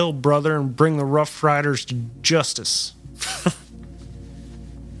Juan Hill, brother, and bring the Rough Riders to justice.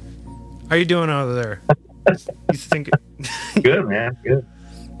 How you doing over there? You think Good, man. Good.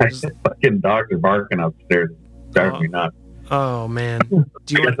 Fucking dogs are barking upstairs. Driving me nuts. Oh man. Do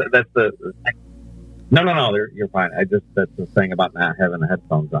you want... That's the No. You're fine. That's the thing about not having the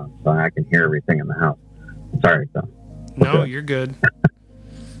headphones on, so I can hear everything in the house. Sorry, so. No, you're good.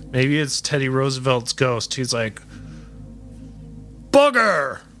 Maybe it's Teddy Roosevelt's ghost. He's like,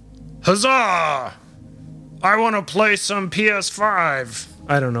 booger! Huzzah! I want to play some PS5.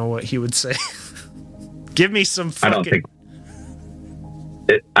 I don't know what he would say. Give me some fucking... I don't think...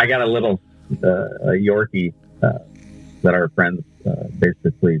 I got a little a Yorkie that our friends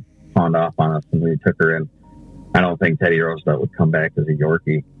basically pawned off on us when we took her in. I don't think Teddy Roosevelt would come back as a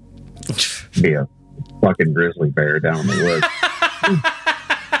Yorkie. Be a fucking grizzly bear down in the woods.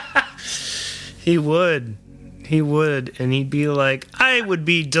 He would. And he'd be like, I would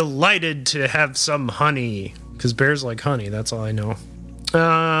be delighted to have some honey. Because bears like honey, that's all I know.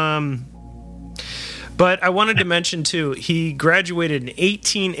 But I wanted to mention, too, he graduated in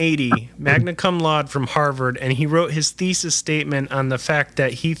 1880, magna cum laude from Harvard, and he wrote his thesis statement on the fact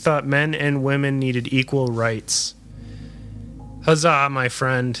that he thought men and women needed equal rights. Huzzah, my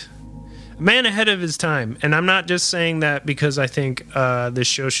friend. A man ahead of his time. And I'm not just saying that because I think this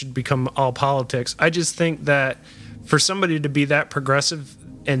show should become all politics. I just think that for somebody to be that progressive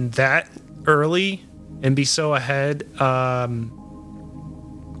and that early and be so ahead...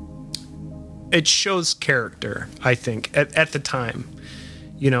 it shows character, I think, at the time,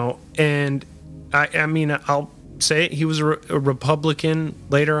 you know. And I mean, I'll say it, he was a Republican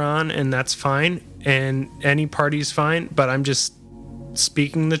later on, and that's fine, and any party's fine, but I'm just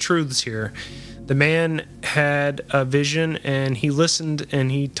speaking the truths here. The man had a vision, and he listened, and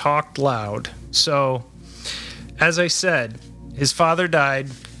he talked loud. So, as I said, his father died,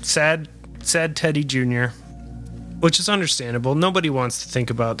 sad Teddy Jr., which is understandable. Nobody wants to think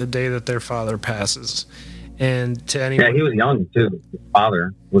about the day that their father passes. And to anyone... Yeah, he was young, too. His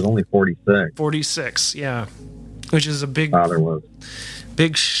father was only 46. 46, yeah. Which is a big... Father was.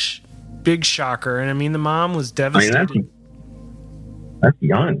 Big shocker. And, I mean, the mom was devastated. I mean, that's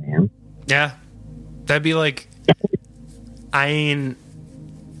young, man. Yeah. That'd be like... I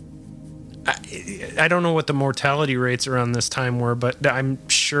don't know what the mortality rates around this time were, but I'm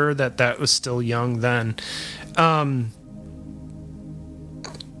sure that was still young then.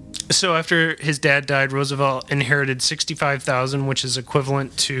 So after his dad died, Roosevelt inherited $65,000, which is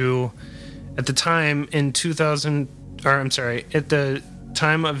equivalent to, at the time in 2000, or I'm sorry, at the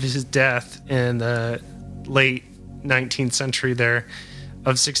time of his death in the late 19th century there,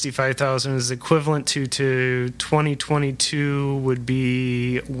 of 65,000 is equivalent to 2022 would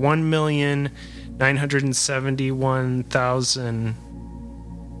be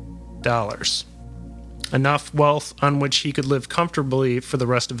 $1,971,000. Enough wealth on which he could live comfortably for the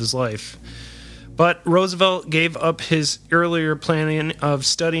rest of his life. But Roosevelt gave up his earlier planning of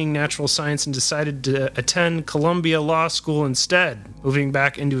studying natural science and decided to attend Columbia Law School instead, moving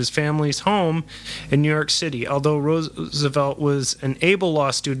back into his family's home in New York City. Although Roosevelt was an able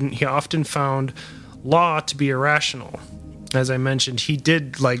law student, he often found law to be irrational. As I mentioned, he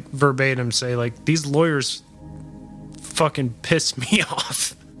did, like, verbatim say, like, these lawyers fucking piss me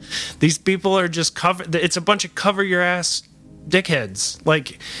off. These people are just it's a bunch of cover your ass dickheads.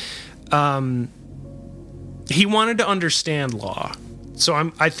 Like, he wanted to understand law.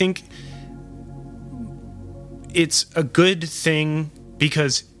 So I think it's a good thing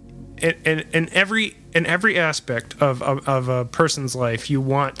because in every aspect of a person's life, you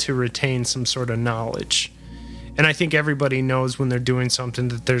want to retain some sort of knowledge. And I think everybody knows when they're doing something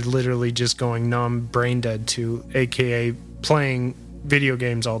that they're literally just going numb, brain dead to, aka playing video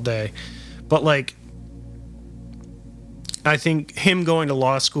games all day. But, like, I think him going to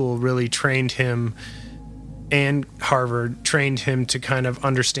law school really trained him, and Harvard trained him to kind of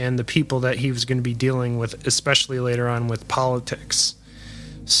understand the people that he was going to be dealing with, especially later on with politics.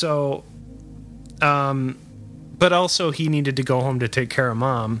 So, but also he needed to go home to take care of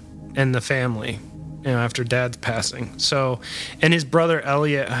mom and the family, you know, after dad's passing. So, and his brother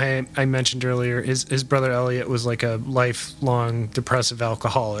Elliot, I mentioned earlier, his brother Elliot was like a lifelong depressive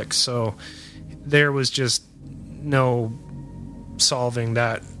alcoholic. So there was just no solving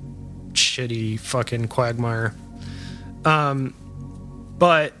that shitty fucking quagmire.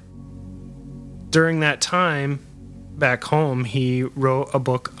 But during that time, back home, he wrote a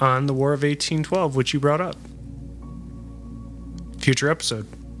book on the War of 1812, which you brought up. Future episode.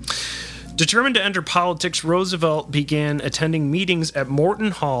 Determined to enter politics, Roosevelt began attending meetings at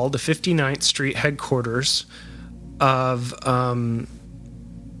Morton Hall, the 59th Street headquarters of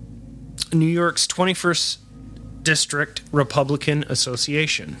New York's 21st District Republican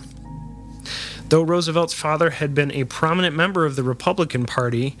Association. Though Roosevelt's father had been a prominent member of the Republican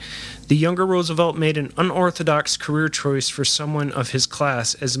Party, the younger Roosevelt made an unorthodox career choice for someone of his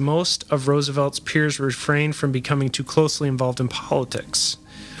class, as most of Roosevelt's peers refrained from becoming too closely involved in politics.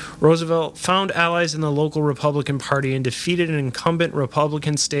 Roosevelt found allies in the local Republican Party and defeated an incumbent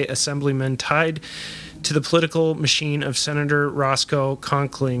Republican state assemblyman tied to the political machine of Senator Roscoe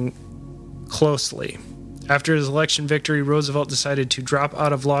Conkling closely. After his election victory, Roosevelt decided to drop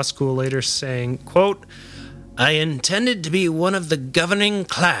out of law school, later saying, quote, "I intended to be one of the governing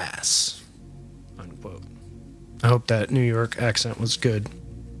class," unquote. I hope that New York accent was good.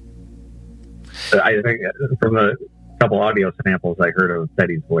 I think from the couple audio samples I heard of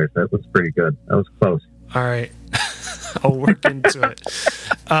Teddy's voice, that was pretty good. That was close. All right. I'll work into it.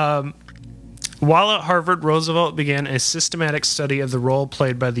 While at Harvard, Roosevelt began a systematic study of the role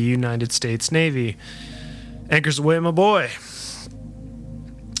played by the United States Navy. Anchors away, my boy.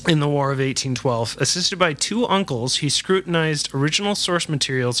 In the War of 1812, assisted by two uncles, he scrutinized original source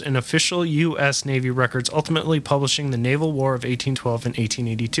materials and official U.S. Navy records, ultimately publishing the Naval War of 1812 in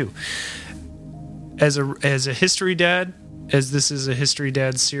 1882. As a history dad, as this is a History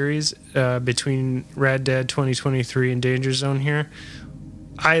Dad series between Rad Dad 2023 and Danger Zone here,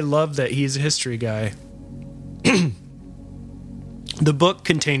 I love that he's a history guy. The book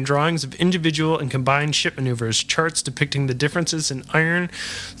contained drawings of individual and combined ship maneuvers, charts depicting the differences in iron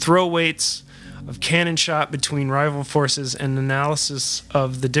throw weights of cannon shot between rival forces, and analysis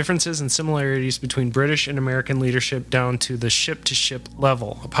of the differences and similarities between British and American leadership down to the ship-to-ship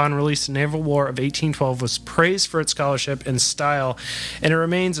level. Upon release, the Naval War of 1812 was praised for its scholarship and style, and it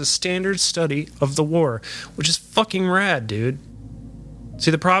remains a standard study of the war, which is fucking rad, dude. See,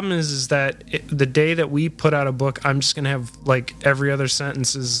 the problem is that the day that we put out a book, I'm just going to have, like, every other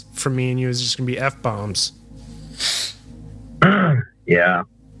sentence is, for me and you, is just going to be F-bombs. Yeah.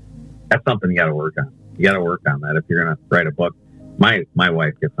 That's something you got to work on. You got to work on that if you're going to write a book. My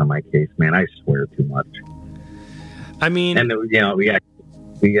wife gets on my case, man. I swear too much. I mean... And, you know, we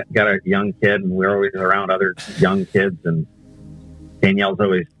got a young kid, and we're always around other young kids, and Danielle's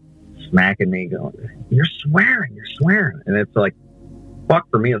always smacking me, going, you're swearing. And it's like, fuck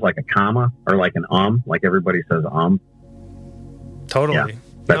for me is like a comma or like an like everybody says Totally.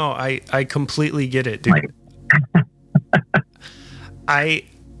 Yeah, no, I completely get it, dude. Like,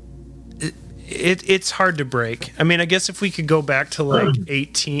 it's hard to break. I mean, I guess if we could go back to like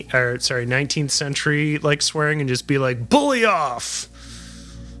 19th century like swearing and just be like bully off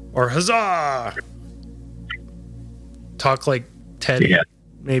or huzzah, talk like Teddy. Yeah.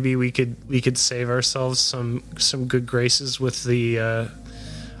 Maybe we could save ourselves some good graces with the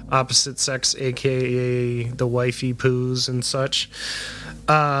opposite sex, aka the wifey poos and such.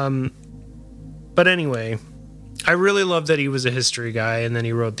 But anyway, I really love that he was a history guy, and then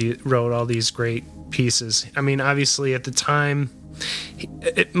he wrote all these great pieces. I mean, obviously at the time,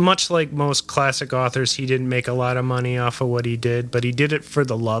 much like most classic authors, he didn't make a lot of money off of what he did, but he did it for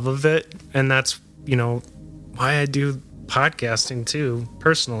the love of it, and that's, you know, why I do podcasting too,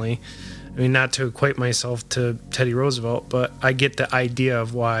 personally. I mean, not to equate myself to Teddy Roosevelt, but I get the idea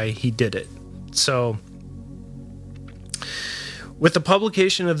of why he did it. So, with the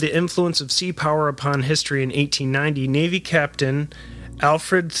publication of The Influence of Sea Power Upon History in 1890, Navy Captain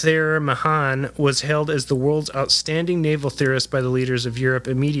Alfred Thayer Mahan was hailed as the world's outstanding naval theorist by the leaders of Europe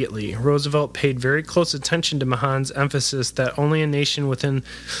immediately. Roosevelt paid very close attention to Mahan's emphasis that only a nation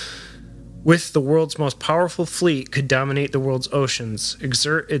with the world's most powerful fleet could dominate the world's oceans,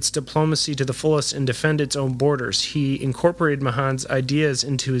 exert its diplomacy to the fullest, and defend its own borders. He incorporated Mahan's ideas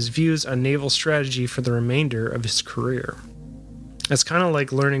into his views on naval strategy for the remainder of his career. It's kind of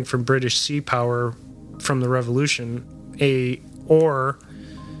like learning from British sea power from the Revolution, or,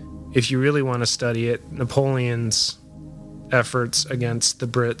 if you really want to study it, Napoleon's efforts against the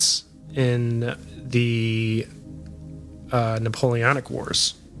Brits in the Napoleonic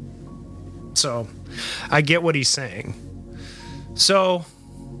Wars. So, I get what he's saying. So,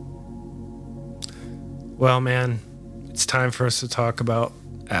 well, man, it's time for us to talk about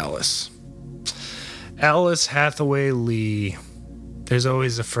Alice. Alice Hathaway Lee. There's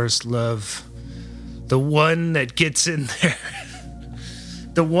always a first love. The one that gets in there.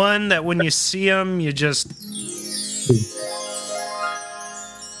 The one that when you see him, you just...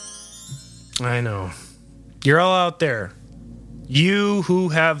 I know. You're all out there. You who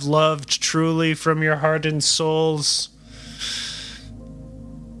have loved truly from your heart and souls.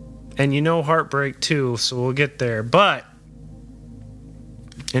 And you know heartbreak too, so we'll get there. But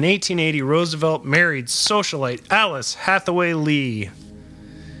in 1880, Roosevelt married socialite Alice Hathaway Lee.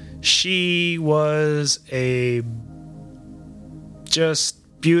 She was a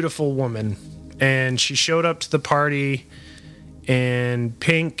just beautiful woman. And she showed up to the party in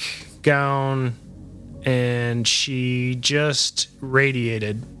pink gown, and she just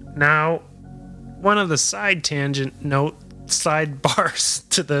radiated. Now, one of the sidebars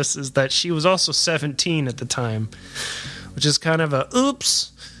to this is that she was also 17 at the time, which is kind of a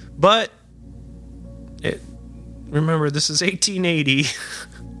oops. But remember, this is 1880.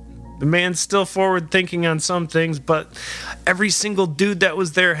 The man's still forward thinking on some things, but every single dude that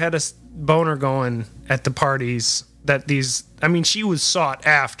was there had a boner going at the parties. She was sought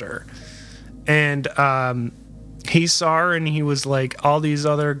after. And he saw her and he was like, all these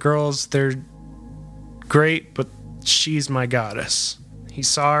other girls, they're great, but she's my goddess. He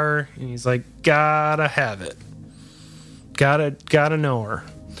saw her and he's like, gotta have it. Gotta know her.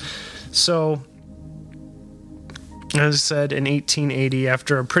 So, as I said, in 1880,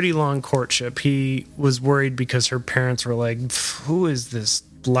 after a pretty long courtship, he was worried because her parents were like, who is this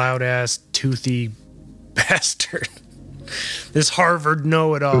loud-ass, toothy bastard? This Harvard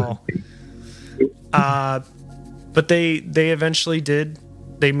know-it-all. But they eventually did.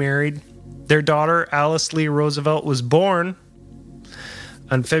 They married. Their daughter, Alice Lee Roosevelt, was born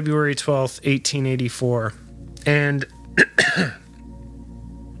on February 12th, 1884. And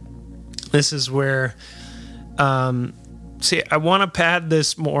this is where... I want to pad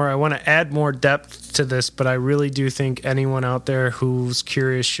this more. I want to add more depth to this, but I really do think anyone out there who's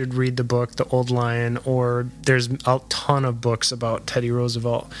curious should read the book, The Old Lion, or there's a ton of books about Teddy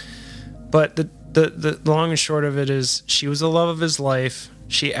Roosevelt. But the long and short of it is she was the love of his life.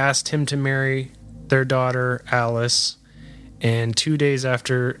 She asked him to marry their daughter, Alice, and 2 days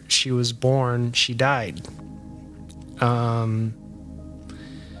after she was born, she died.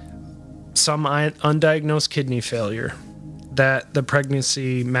 Some undiagnosed kidney failure that the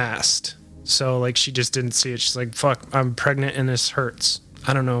pregnancy masked. So, like, she just didn't see it. She's like, fuck, I'm pregnant and this hurts.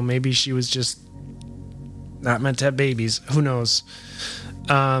 I don't know. Maybe she was just not meant to have babies. Who knows?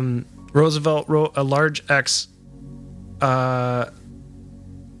 Roosevelt wrote a large X on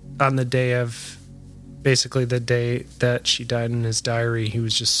the day of, basically the day that she died in his diary. He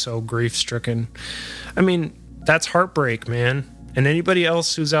was just so grief-stricken. I mean, that's heartbreak, man. And anybody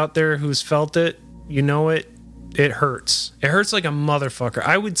else who's out there who's felt it, you know it hurts. It hurts like a motherfucker.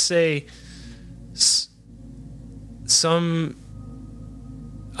 I would say some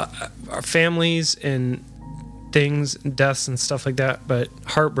families and things, deaths and stuff like that, but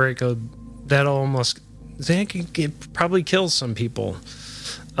heartbreak, that can probably kill some people.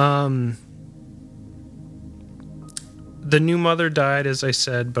 The new mother died, as I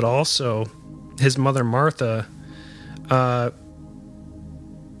said, but also his mother, Martha,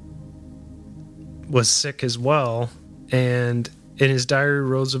 was sick as well. And in his diary,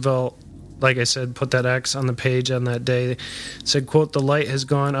 Roosevelt, like I said, put that X on the page on that day, said, quote, "The light has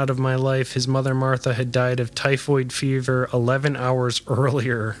gone out of my life. His mother, Martha, had died of typhoid fever 11 hours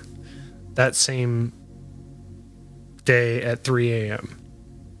earlier that same day at 3 a.m.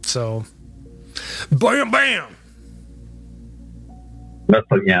 So, bam, bam. That's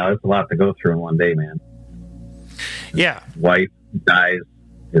a lot to go through in one day, man. Yeah. His wife dies,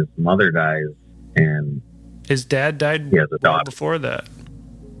 his mother dies, and his dad died well before that.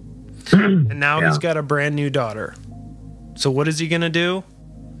 And now he's got a brand new daughter. So what is he going to do?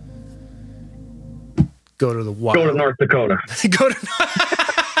 Go to the wild. Go to North Dakota.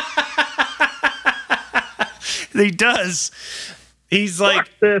 He does. He's like, fuck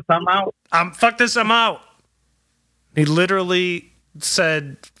this, I'm out. Fuck this, I'm out. He literally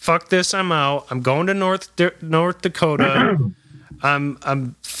said, fuck this, I'm out. I'm going to North Dakota.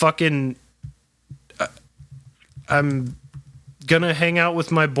 I'm fucking... I'm gonna hang out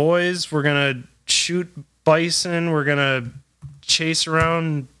with my boys. We're gonna shoot bison. We're gonna chase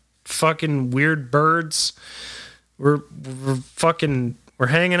around fucking weird birds. We're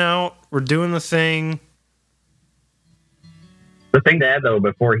hanging out. We're doing the thing. The thing to add, though,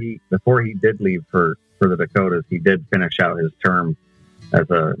 before he did leave for the Dakotas, he did finish out his term as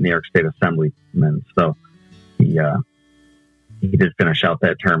a New York State Assemblyman. So he did finish out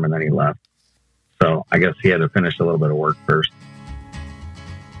that term, and then he left. So I guess he had to finish a little bit of work first.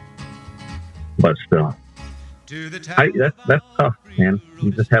 But still, that's tough, man.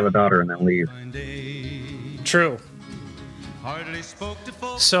 You just have a daughter and then leave. True. Hardly spoke to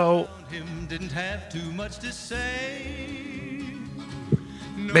folks So around him, didn't have too much to say.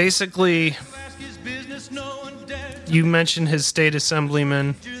 basically, Ask his business, no one dared you mentioned his state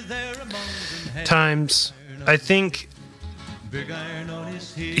assemblyman to there among them. Had times. I think big iron on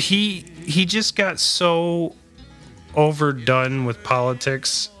his head. he just got so overdone with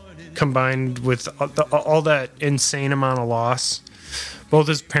politics, combined with all that insane amount of loss. Both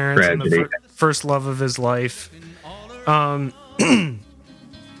his parents and the Tragedy. first love of his life. Well,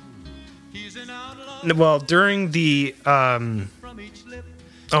 during the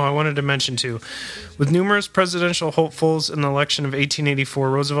I wanted to mention too, with numerous presidential hopefuls in the election of 1884,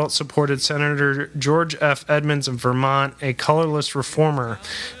 Roosevelt supported Senator George F. Edmunds of Vermont, a colorless reformer.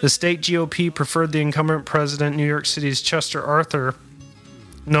 The state GOP preferred the incumbent president, New York City's Chester Arthur,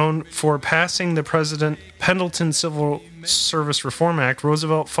 known for passing the President Pendleton Civil Service Reform Act.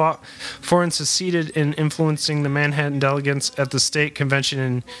 Roosevelt fought for and succeeded in influencing the Manhattan delegates at the state convention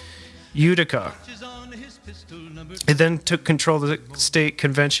in Utica. He then took control of the state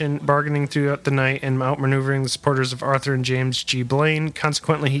convention, bargaining throughout the night and outmaneuvering the supporters of Arthur and James G. Blaine.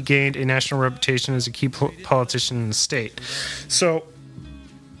 Consequently, he gained a national reputation as a key politician in the state. So,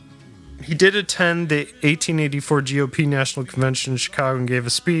 he did attend the 1884 GOP National Convention in Chicago and gave a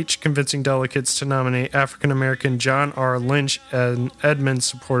speech convincing delegates to nominate African-American John R. Lynch, an Edmunds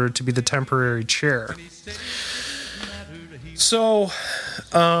supporter, to be the temporary chair. So,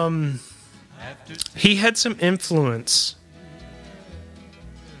 he had some influence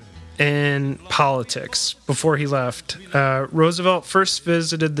in politics before he left. Roosevelt first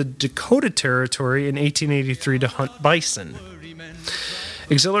visited the Dakota Territory in 1883 to hunt bison.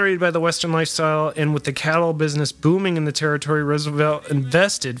 Exhilarated by the Western lifestyle and with the cattle business booming in the territory, Roosevelt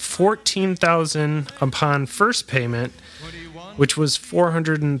invested $14,000 upon first payment, which was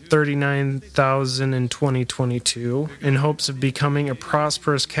 $439,000 in 2022, in hopes of becoming a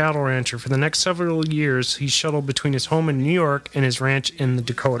prosperous cattle rancher. For the next several years, he shuttled between his home in New York and his ranch in the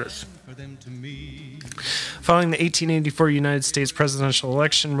Dakotas. Following the 1884 United States presidential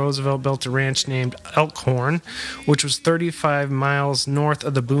election, Roosevelt built a ranch named Elkhorn, which was 35 miles north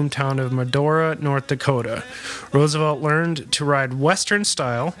of the boomtown of Medora, North Dakota. Roosevelt learned to ride Western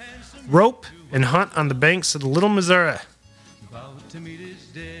style, rope, and hunt on the banks of the Little Missouri,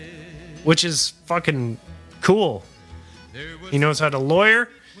 which is fucking cool. He knows how to lawyer.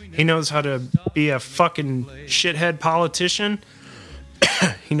 He knows how to be a fucking shithead politician.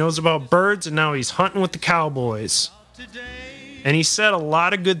 He knows about birds, and now he's hunting with the cowboys. And he said a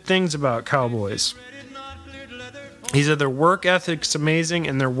lot of good things about cowboys. He said their work ethic's amazing,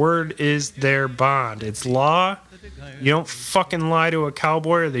 and their word is their bond. It's law. You don't fucking lie to a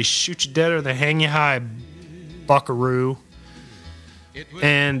cowboy, or they shoot you dead, or they hang you high, buckaroo.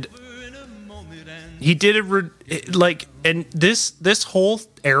 And he did it like, and this whole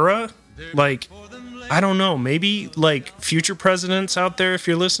era, like, I don't know, maybe like future presidents out there, if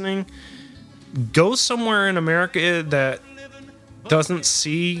you're listening, go somewhere in America that doesn't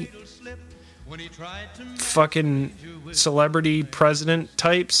see fucking celebrity president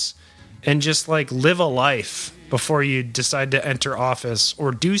types and just like live a life before you decide to enter office,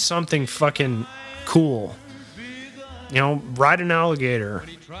 or do something fucking cool. You know, ride an alligator,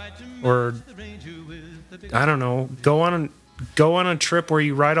 or I don't know, go on a trip where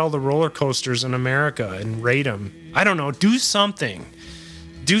you ride all the roller coasters in America and rate them. I don't know, do something.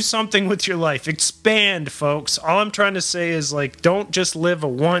 Do something with your life. Expand, folks. All I'm trying to say is, like, don't just live a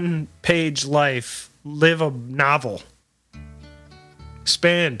one-page life. Live a novel.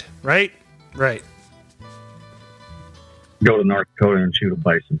 Expand, right? Right. Go to North Dakota and shoot a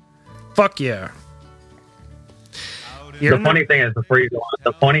bison. Fuck yeah. The funny thing is, before you go on,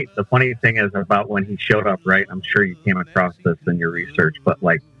 the funny thing is about when he showed up, right? I'm sure you came across this in your research, but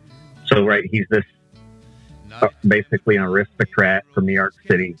like, so right, he's this basically an aristocrat from New York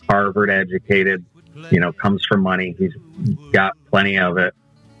City, Harvard educated, you know, comes from money. He's got plenty of it.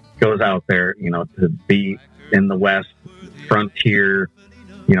 Goes out there, you know, to be in the West, frontier,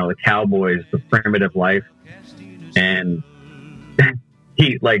 you know, the cowboys, the primitive life, and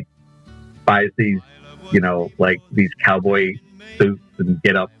he like buys these, you know, like these cowboy suits and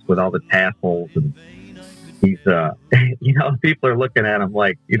get-ups with all the tassels, and he's, you know, people are looking at him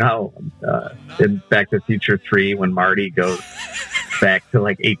like, you know, in Back to the Future 3, when Marty goes back to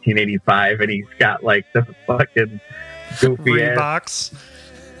like 1885, and he's got like the fucking goofy Reeboks.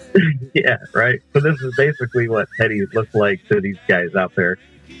 Yeah, right. So this is basically what Teddy looked like to these guys out there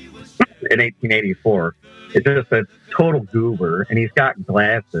in 1884. It's just a total goober, and he's got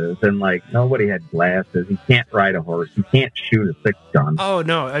glasses, and like nobody had glasses. He can't ride a horse. He can't shoot a 6-gun. Oh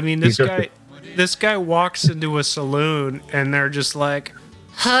no! I mean, this guy, this guy walks into a saloon and they're just like,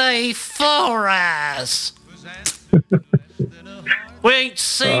 "Hey, Forrest, we ain't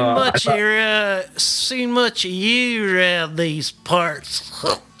seen much of you around these parts."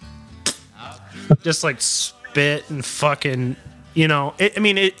 Just like spit and fucking,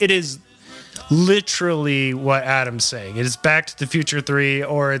 it is literally what Adam's saying. It is Back to the Future 3,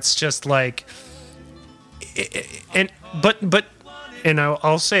 or it's just like, I'll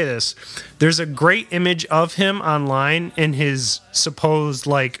say this: there's a great image of him online in his supposed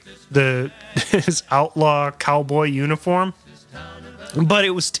his outlaw cowboy uniform, but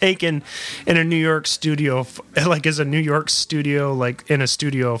it was taken in a New York studio, as a New York studio, in a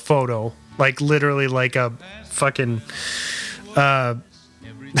studio photo, literally like a fucking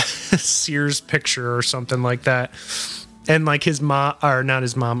Sears picture or something like that. And his mom, or not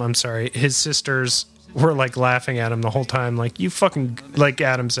his mom, I'm sorry, his sisters were laughing at him the whole time, you fucking, like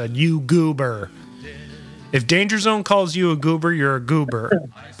Adam said, you goober. If Danger Zone calls you a goober, you're a goober.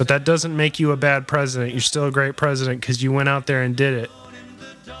 But that doesn't make you a bad president. You're still a great president because you went out there and did it.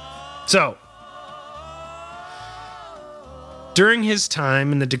 So, during his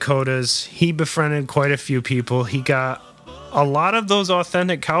time in the Dakotas, he befriended quite a few people. He got a lot of those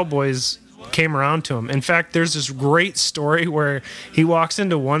authentic cowboys came around to him. In fact, there's this great story where he walks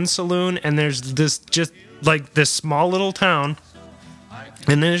into one saloon and there's this small little town,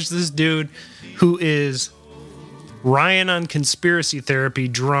 and there's this dude who is Ryan on conspiracy therapy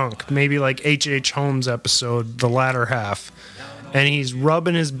drunk, maybe like H.H. Holmes episode, the latter half, and he's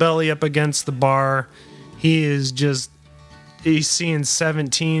rubbing his belly up against the bar. He's seeing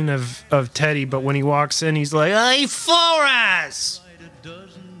 17 of Teddy, but when he walks in, he's like, "Hey, Forrest,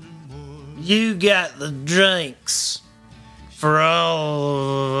 you got the drinks for all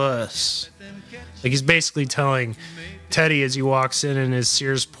of us." He's basically telling Teddy as he walks in his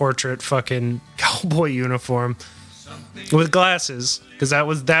Sears portrait fucking cowboy uniform with glasses, because that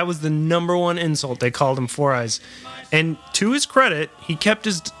was the number one insult. They called him Four Eyes. And to his credit, he kept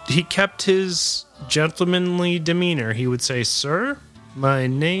his gentlemanly demeanor. He would say, "Sir, my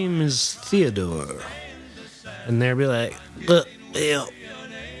name is Theodore." And they'd be like, "Look, Theo,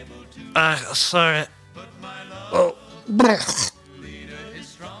 sorry. Oh."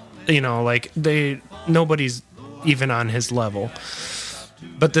 Nobody's even on his level.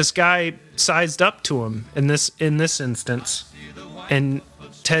 But this guy sized up to him in this instance. And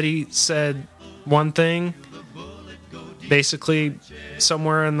Teddy said one thing, basically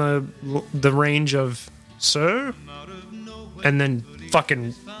somewhere in the range of, "Sir," and then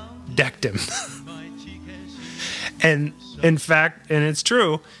fucking decked him. And in fact, and it's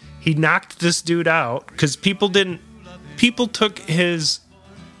true, he knocked this dude out because people took his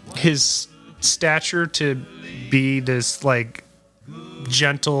stature to be this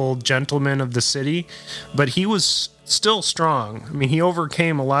gentle gentleman of the city, but he was still strong. I mean, he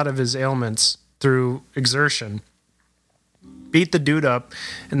overcame a lot of his ailments through exertion. Beat the dude up,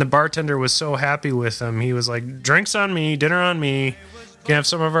 and the bartender was so happy with him. He was like, "Drinks on me, dinner on me. You can have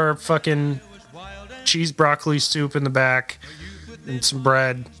some of our fucking cheese broccoli soup in the back and some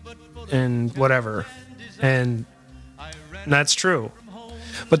bread and whatever." And that's true.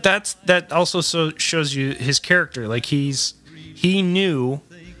 But that also shows you his character. He knew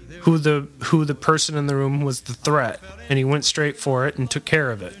who the person in the room was the threat, and he went straight for it and took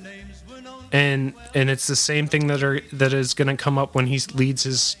care of it. And it's the same thing that is going to come up when he leads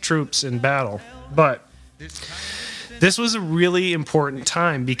his troops in battle. But this was a really important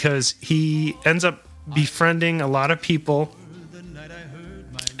time because he ends up befriending a lot of people.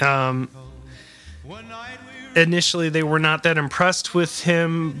 Initially, they were not that impressed with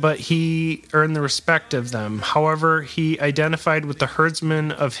him, but he earned the respect of them. However, he identified with the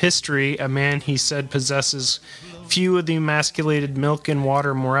herdsman of history, a man he said possesses few of the emasculated milk and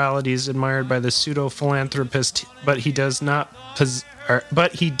water moralities admired by the pseudo-philanthropist, but he does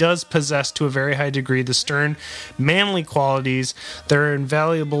possess to a very high degree the stern, manly qualities that are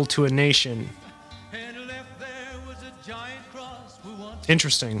invaluable to a nation.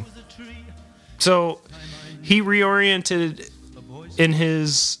 Interesting. So he reoriented in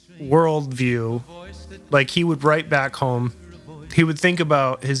his worldview. He would write back home. He would think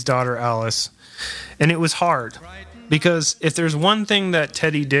about his daughter Alice. And it was hard. Because if there's one thing that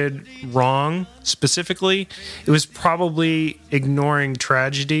Teddy did wrong, specifically, it was probably ignoring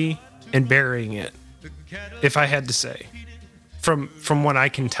tragedy and burying it. If I had to say. From what I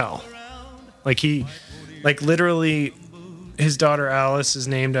can tell. Literally, his daughter Alice is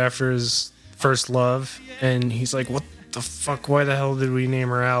named after his first love, and he's like, "What the fuck? Why the hell did we name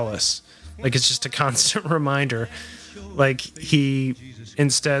her Alice?" It's just a constant reminder. Like, he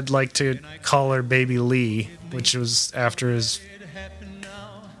instead liked to call her Baby Lee, which was after his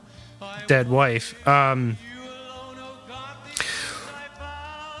dead wife.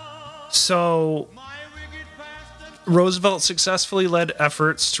 So Roosevelt successfully led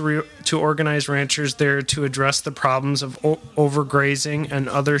efforts to organize ranchers there to address the problems of overgrazing and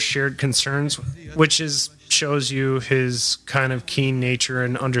other shared concerns, which shows you his kind of keen nature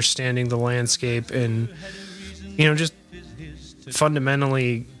and understanding the landscape and, just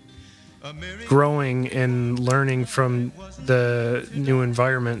fundamentally growing and learning from the new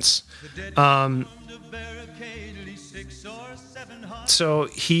environments. So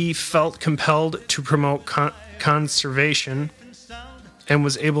he felt compelled to promote conservation and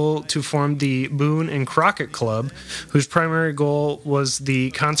was able to form the Boone and Crockett Club, whose primary goal was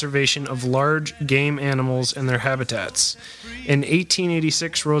the conservation of large game animals and their habitats. In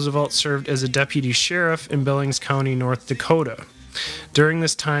 1886, Roosevelt served as a deputy sheriff in Billings County, North Dakota. During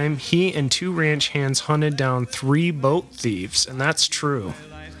this time, he and 2 ranch hands hunted down 3 boat thieves, and that's true.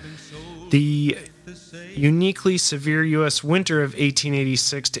 The uniquely severe U.S. winter of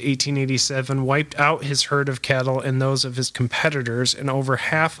 1886 to 1887 wiped out his herd of cattle and those of his competitors and over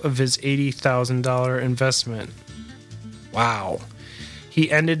half of his $80,000 investment. Wow.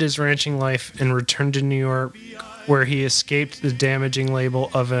 He ended his ranching life and returned to New York, where he escaped the damaging label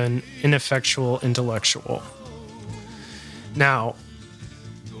of an ineffectual intellectual. Now,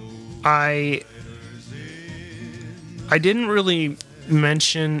 I didn't really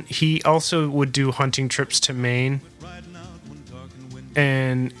mention he also would do hunting trips to Maine,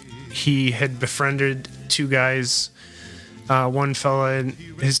 and he had befriended 2 guys, one fella in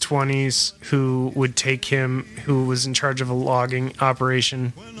his 20s who would take him, who was in charge of a logging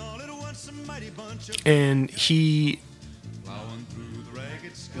operation, and he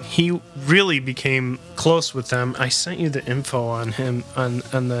really became close with them. I sent you the info on him, on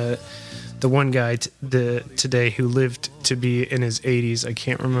the one guy today who lived to be in his 80s. I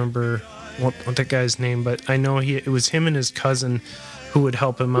can't remember what that guy's name, but I know it was him and his cousin who would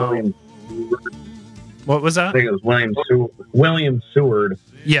help him out. What was that? I think it was William Seward.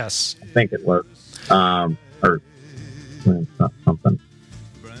 Yes. I think it was. Or something.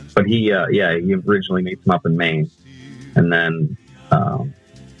 But he originally meets him up in Maine. And then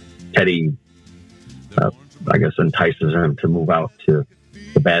Teddy, I guess, entices him to move out to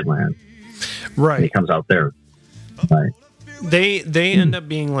the Badlands. Right. And he comes out there. Right. They end up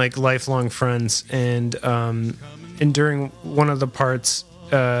being like lifelong friends, and during one of the parts,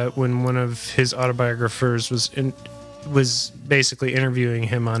 when one of his autobiographers was basically interviewing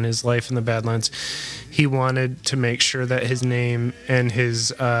him on his life in the Badlands, he wanted to make sure that his name and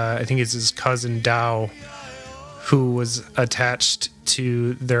his I think it's his cousin Dow, who was attached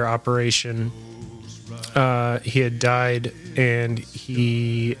to their operation, he had died, and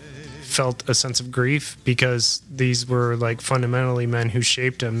he felt a sense of grief because these were like fundamentally men who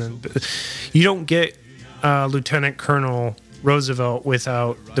shaped him. And you don't get Lieutenant Colonel Roosevelt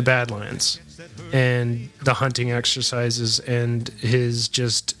without the Badlands and the hunting exercises and his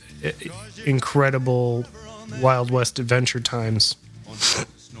just incredible Wild West adventure times.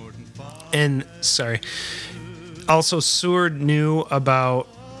 And also Seward knew about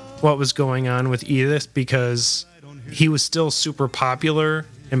what was going on with Edith because he was still super popular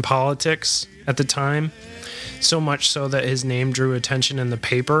in politics at the time, so much so that his name drew attention in the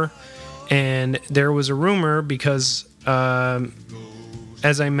paper. And there was a rumor because,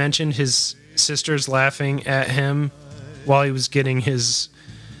 as I mentioned, his sister's laughing at him while he was getting his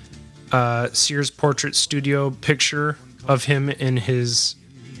Sears Portrait Studio picture of him in his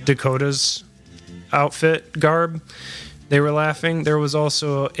Dakota's outfit garb. They were laughing. There was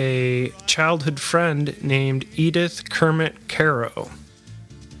also a childhood friend named Edith Kermit Caro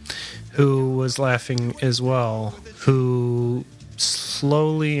who was laughing as well, who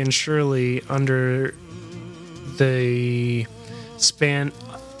slowly and surely underneath the span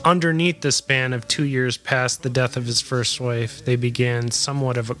of 2 years past the death of his first wife, they began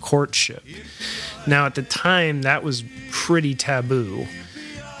somewhat of a courtship. Now, at the time, that was pretty taboo,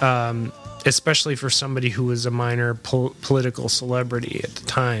 especially for somebody who was a minor political celebrity at the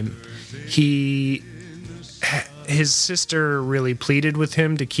time. His sister really pleaded with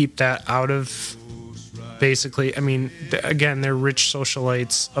him to keep that out of, basically, I mean, again, they're rich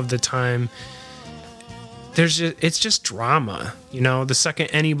socialites of the time. It's just drama, the second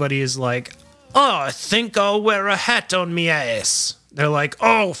anybody is like, oh, I think I'll wear a hat on me ass, they're like,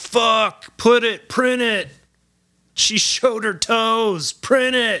 oh, fuck, print it. She showed her toes,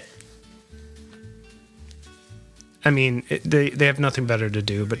 print it. I mean, they have nothing better to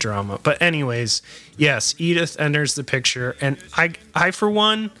do but drama. But anyways, yes, Edith enters the picture, and I for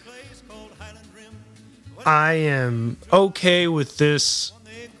one, I am okay with this.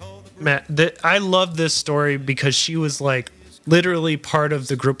 I love this story because she was like literally part of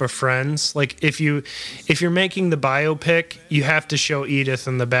the group of friends. Like if you're making the biopic, you have to show Edith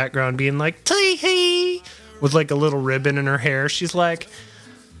in the background being like tee-hee with like a little ribbon in her hair. She's like,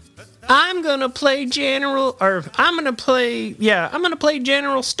 I'm gonna play General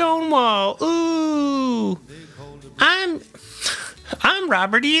Stonewall. Ooh, I'm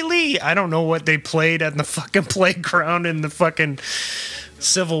Robert E. Lee. I don't know what they played at the fucking playground in the fucking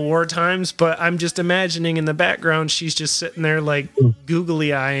Civil War times, but I'm just imagining in the background she's just sitting there like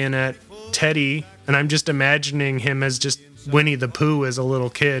googly eyeing at Teddy, and I'm just imagining him as just Winnie the Pooh as a little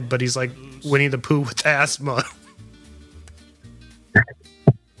kid, but he's like Winnie the Pooh with asthma.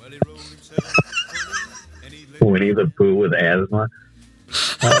 Winnie the Pooh with asthma.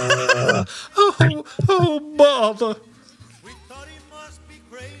 Oh, bother.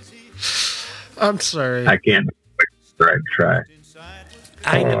 I'm sorry. I can't try.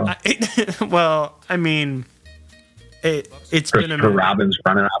 Well, I mean, it's been a Christopher Robin's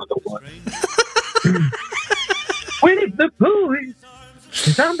running out of the woods. Winnie the Pooh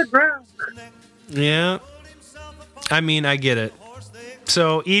is on the ground. Yeah. I mean, I get it.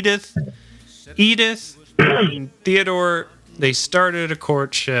 So Edith and Theodore, they started a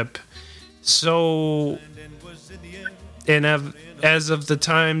courtship. So, and as of the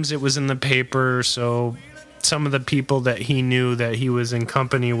times, it was in the paper. So some of the people that he knew that he was in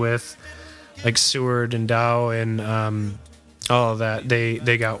company with, like Seward and Dow and all of that,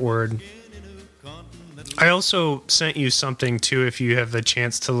 they got word. I also sent you something too, if you have the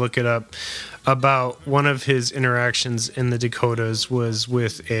chance to look it up, about one of his interactions in the Dakotas was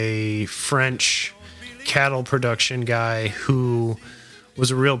with a French cattle production guy who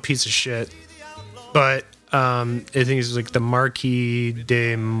was a real piece of shit. But I think it was like the Marquis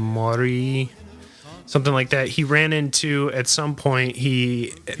de Maury, something like that. He ran into, at some point,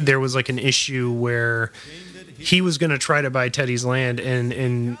 there was like an issue where he was going to try to buy Teddy's land,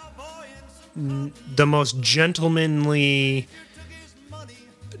 and the most gentlemanly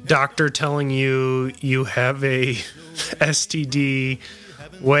doctor telling you have a STD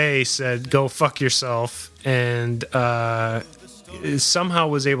way said, go fuck yourself, and somehow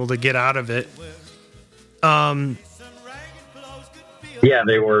was able to get out of it. Yeah,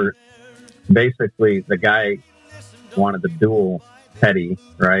 they were basically, the guy wanted to duel Teddy,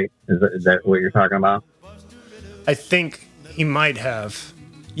 right? Is that what you're talking about? I think he might have.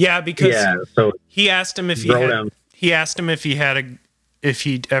 Yeah, because so he asked him if he'd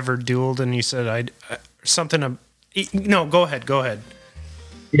ever dueled, and he said no, go ahead.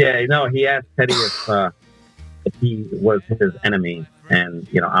 Yeah, no, he asked Teddy if he was his enemy, and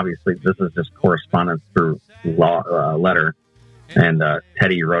obviously this is just correspondence through letter, and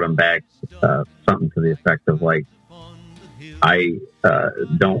Teddy wrote him back something to the effect of like, I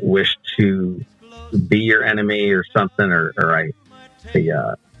don't wish to be your enemy or something, or I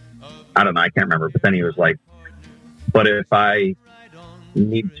don't know, I can't remember, but then he was like, but if I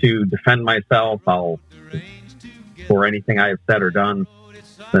need to defend myself, for anything I have said or done,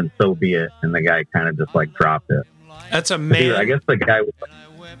 then so be it. And the guy kind of just like dropped it. That's a man. I guess the guy was like,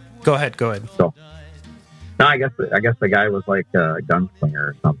 Go ahead. So, no, I guess the guy was like a gunslinger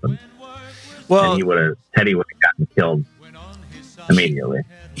or something. Well, and Teddy would have gotten killed immediately.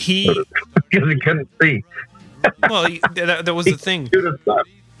 Because he couldn't see. Well, that was the thing.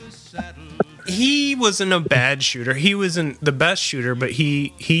 He wasn't a bad shooter. He wasn't the best shooter, but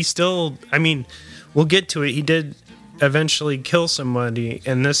he still, I mean, we'll get to it. He did eventually kill somebody,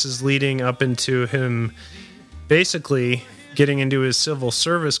 and this is leading up into him basically getting into his civil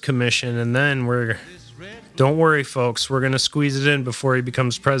service commission, and then don't worry, folks, we're going to squeeze it in before he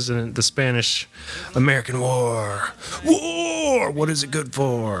becomes president. The Spanish-American War. What is it good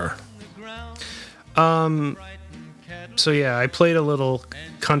for? So yeah, I played a little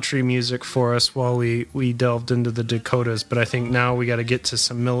country music for us while we delved into the Dakotas, but I think now we got to get to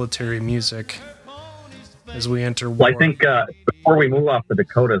some military music as we enter war. Well, I think before we move off the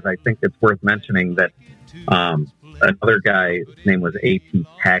Dakotas, I think it's worth mentioning that another guy, his name was A.T.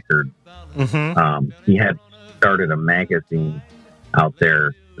 Packard. Mm-hmm. He had started a magazine out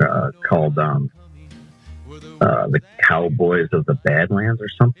there called The Cowboys of the Badlands or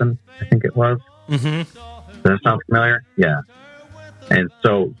something, I think it was. Mm-hmm. Does that sound familiar? Yeah. And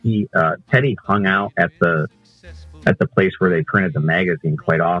so Teddy hung out at the place where they printed the magazine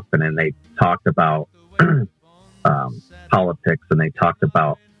quite often, and they talked about politics, and they talked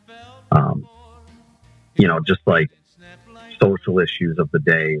about just like social issues of the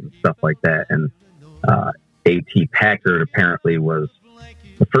day and stuff like that. And A.T. Packard apparently was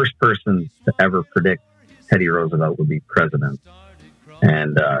the first person to ever predict Teddy Roosevelt would be president.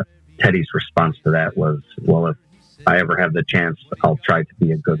 And Teddy's response to that was, well, if I ever have the chance, I'll try to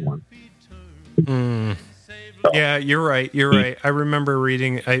be a good one. So, yeah, you're right. I remember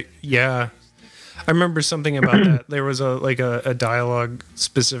reading. I remember something about that. There was a dialogue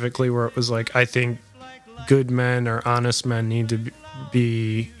specifically where it was like, I think good men or honest men need to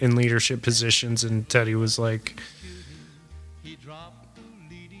be in leadership positions, and Teddy was like,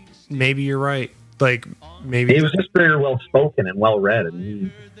 maybe you're right. Like, maybe he was just very well spoken and well read,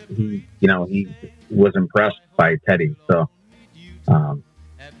 and he was impressed by Teddy. So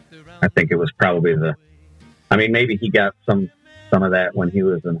I think it was probably maybe he got some of that when he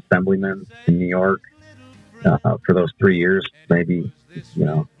was an assemblyman in New York for those 3 years. Maybe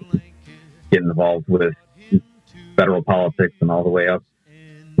getting involved with federal politics and all the way up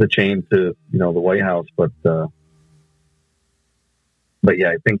the chain to the White House. But yeah,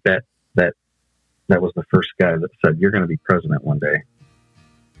 I think that was the first guy that said, "You're going to be president one day."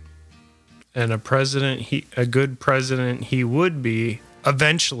 And a good president he would be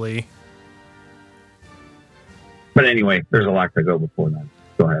eventually. But anyway, there's a lot to go before that.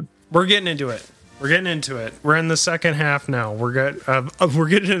 Go ahead. We're getting into it. We're in the second half now. We're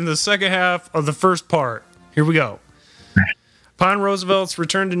getting into the second half of the first part. Here we go. Upon Roosevelt's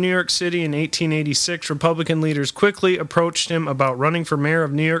return to New York City in 1886, Republican leaders quickly approached him about running for mayor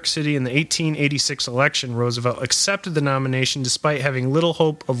of New York City in the 1886 election. Roosevelt accepted the nomination despite having little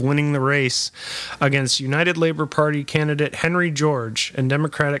hope of winning the race against United Labor Party candidate Henry George and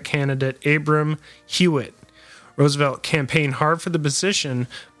Democratic candidate Abram Hewitt. Roosevelt campaigned hard for the position,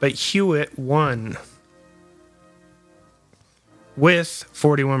 but Hewitt won with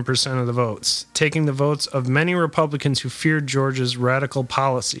 41% of the votes, taking the votes of many Republicans who feared George's radical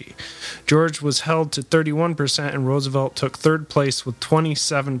policy. George was held to 31%, and Roosevelt took third place with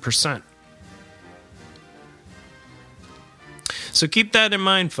 27%. So keep that in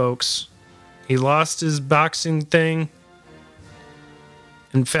mind, folks. He lost his boxing thing.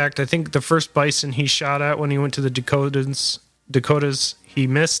 In fact, I think the first bison he shot at when he went to the Dakotas, he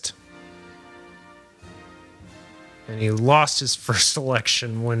missed. And he lost his first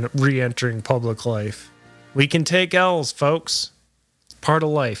election when re-entering public life. We can take L's, folks. It's part of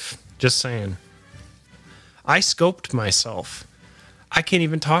life. Just saying. I scoped myself. I can't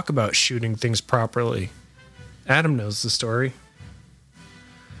even talk about shooting things properly. Adam knows the story.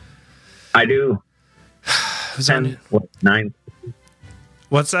 I do. 9.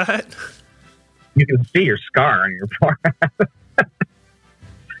 What's that? You can see your scar on your forehead.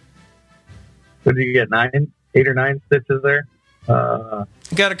 What did you get? 8 or 9 stitches there? Got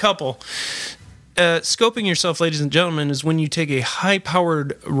a couple. Scoping yourself, ladies and gentlemen, is when you take a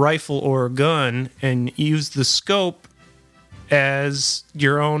high-powered rifle or a gun and use the scope as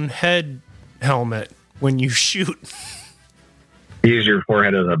your own head helmet when you shoot. Use your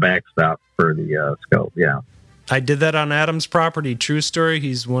forehead as a backstop for the scope, yeah. I did that on Adam's property. True story.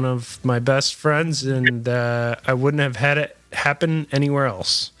 He's one of my best friends, and I wouldn't have had it happen anywhere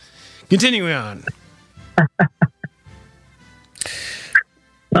else. Continuing on.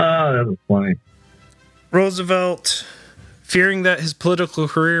 Oh, that was funny. Roosevelt, fearing that his political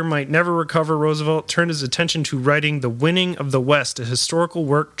career might never recover, Roosevelt turned his attention to writing The Winning of the West, a historical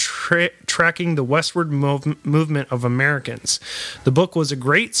work tracking the westward movement of Americans. The book was a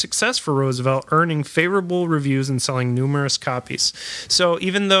great success for Roosevelt, earning favorable reviews and selling numerous copies. So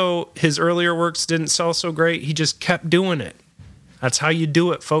even though his earlier works didn't sell so great, he just kept doing it. That's how you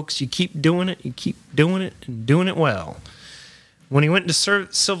do it, folks. You keep doing it, and doing it well. When he went into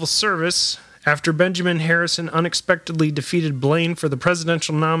civil service, after Benjamin Harrison unexpectedly defeated Blaine for the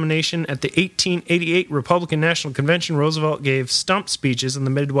presidential nomination at the 1888 Republican National Convention, Roosevelt gave stump speeches in the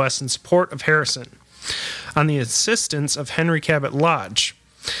Midwest in support of Harrison, on the assistance of Henry Cabot Lodge.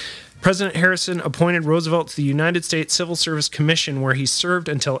 President Harrison appointed Roosevelt to the United States Civil Service Commission, where he served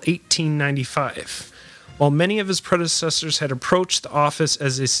until 1895. While many of his predecessors had approached the office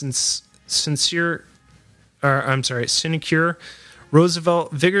as a sinecure,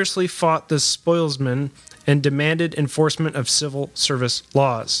 Roosevelt vigorously fought the spoilsmen and demanded enforcement of civil service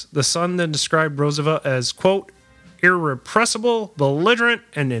laws. The Sun then described Roosevelt as, quote, irrepressible, belligerent,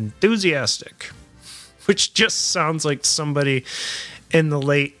 and enthusiastic, which just sounds like somebody in the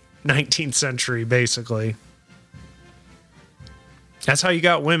late 19th century, basically. That's how you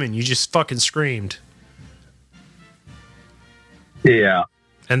got women. You just fucking screamed. Yeah.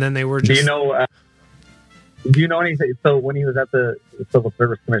 And then they were just... Do you know anything? So when he was at the Civil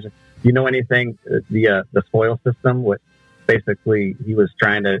Service Commission, you know anything, the spoil system, what basically he was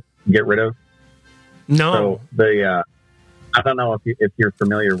trying to get rid of? No. So I don't know if you're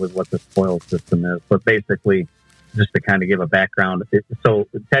familiar with what the spoil system is, but basically, just to kind of give a background, so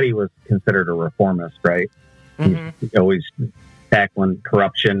Teddy was considered a reformist, right? Mm-hmm. He's always tackling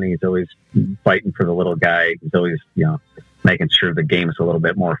corruption. He's always fighting for the little guy. He's always, making sure the game's a little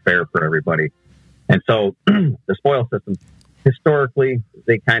bit more fair for everybody. And so the spoil system, historically,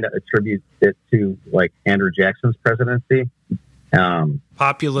 they kind of attribute it to like Andrew Jackson's presidency.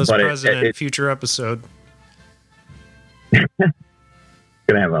 Populist but president, future episode.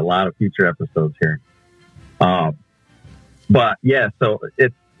 Gonna have a lot of future episodes here. But yeah, so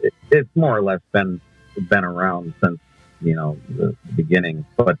it's more or less been around since, the beginning.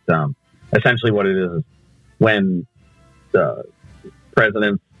 But essentially what it is when the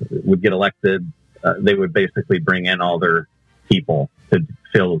presidents would get elected, they would basically bring in all their people to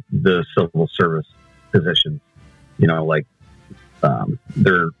fill the civil service positions, like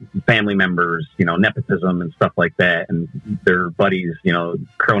their family members, nepotism and stuff like that, and their buddies,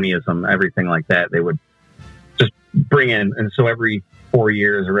 cronyism, everything like that. They would just bring in. And so every 4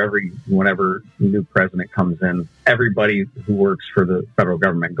 years or whenever new president comes in, everybody who works for the federal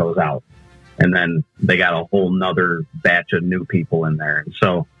government goes out. And then they got a whole nother batch of new people in there. And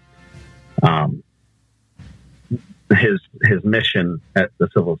so his mission at the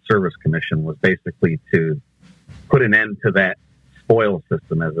Civil Service Commission was basically to put an end to that spoil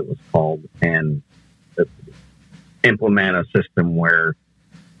system, as it was called, and implement a system where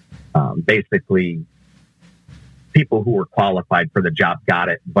basically people who were qualified for the job got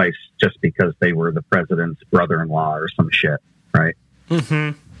it just because they were the president's brother-in-law or some shit, right?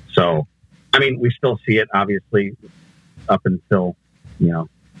 Mm-hmm. So, I mean, we still see it, obviously, up until,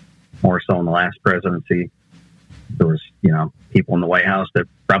 more so in the last presidency. There was, people in the White House that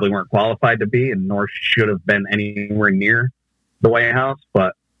probably weren't qualified to be, and nor should have been anywhere near the White House.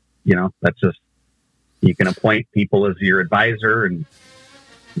 But, that's just, you can appoint people as your advisor, and,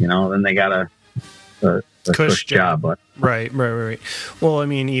 then they got a cush job. But Right. Well, I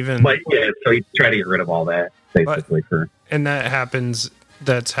mean, But yeah, so you try to get rid of all that, basically. And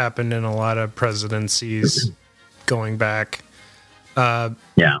that's happened in a lot of presidencies going back.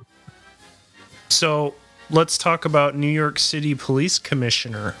 Yeah. So let's talk about New York City Police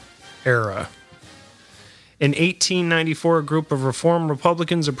Commissioner era. In 1894, a group of reform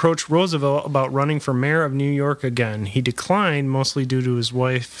Republicans approached Roosevelt about running for mayor of New York again. He declined, mostly due to his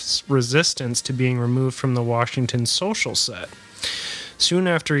wife's resistance to being removed from the Washington social set. Soon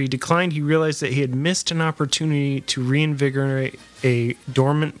after he declined, he realized that he had missed an opportunity to reinvigorate a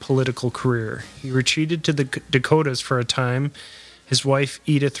dormant political career. He retreated to the Dakotas for a time. His wife,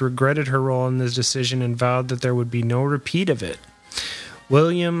 Edith, regretted her role in this decision and vowed that there would be no repeat of it.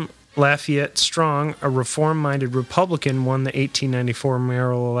 William Lafayette Strong, a reform-minded Republican, won the 1894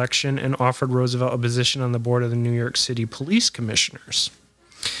 mayoral election and offered Roosevelt a position on the board of the New York City Police Commissioners.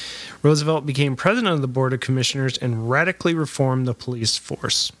 Roosevelt became president of the Board of Commissioners and radically reformed the police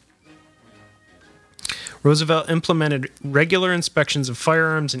force. Roosevelt implemented regular inspections of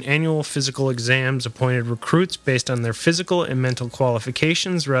firearms and annual physical exams, appointed recruits based on their physical and mental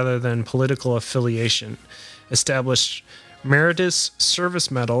qualifications rather than political affiliation, established meritorious service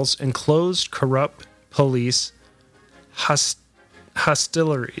medals, and closed corrupt police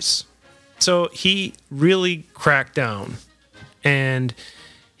hostilities. So he really cracked down, and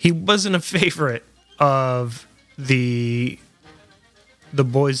he wasn't a favorite of the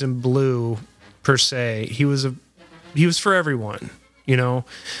boys in blue per se. He was for everyone,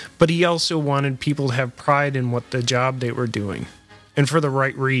 but he also wanted people to have pride in what the job they were doing, and for the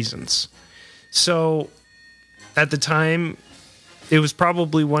right reasons. So at the time, it was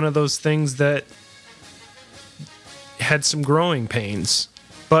probably one of those things that had some growing pains.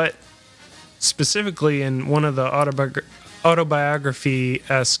 But specifically in one of the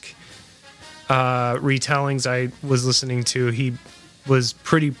autobiography-esque retellings I was listening to, he was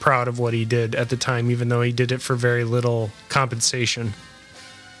pretty proud of what he did at the time, even though he did it for very little compensation.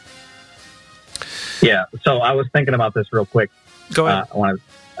 Yeah, so I was thinking about this real quick. Go ahead.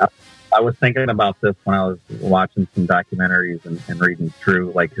 I was thinking about this when I was watching some documentaries and reading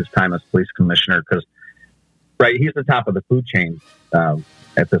through like his time as police commissioner, because he's the top of the food chain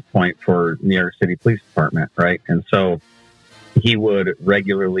at this point for New York City Police Department, right? And so he would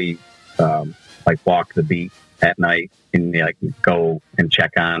regularly walk the beat at night and go and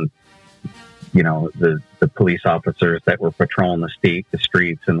check on the police officers that were patrolling the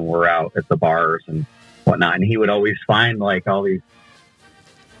streets and were out at the bars and whatnot. And he would always find all these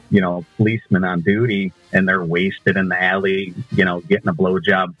policemen on duty, and they're wasted in the alley, getting a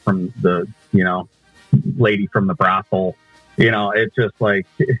blowjob from the, lady from the brothel. It's just like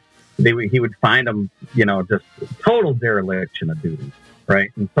he would find them, just total dereliction of duty,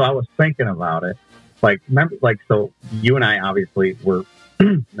 right? And so I was thinking about it, so you and I obviously were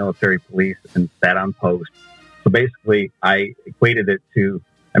military police and sat on post. So basically, I equated it to,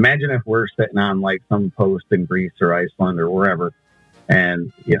 imagine if we're sitting on like some post in Greece or Iceland or wherever,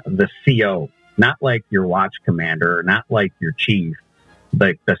 and the CO, not like your watch commander, not like your chief,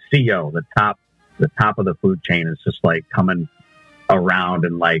 like the CO, the top of the food chain is just like coming around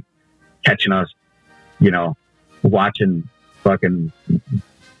and like catching us, watching fucking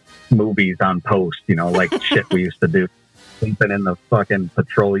movies on post, like shit we used to do, sleeping in the fucking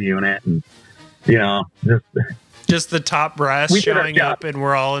patrol unit, and just the top brass showing up, and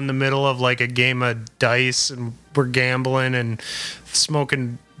we're all in the middle of like a game of dice, and we're gambling and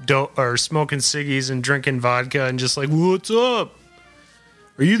smoking ciggies and drinking vodka, and just like, what's up?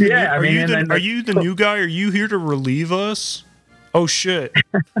 Are you the new guy? Are you here to relieve us? Oh shit.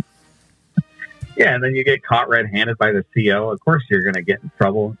 Yeah, and then you get caught red-handed by the CO. Of course, you're going to get in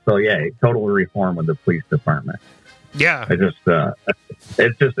trouble. So yeah, total reform with the police department. Yeah,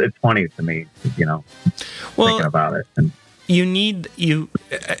 it's funny to me, thinking about it. And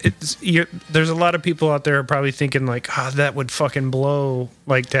there's a lot of people out there probably thinking like, that would fucking blow,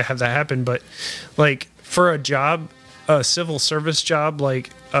 like to have that happen. But like for a job, a civil service job, like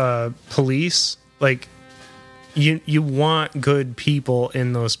police, like you want good people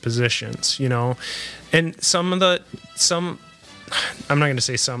in those positions, and I'm not going to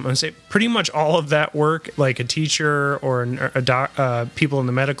say some. I'm going to say pretty much all of that work, like a teacher or people in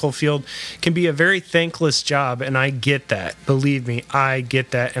the medical field, can be a very thankless job, and I get that. Believe me, I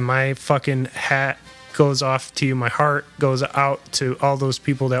get that, and my fucking hat goes off to you. My heart goes out to all those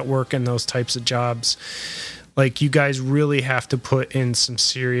people that work in those types of jobs. Like, you guys really have to put in some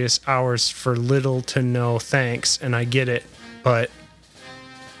serious hours for little to no thanks, and I get it, but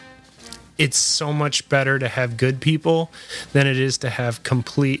it's so much better to have good people than it is to have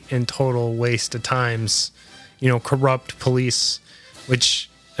complete and total waste of times, corrupt police, which,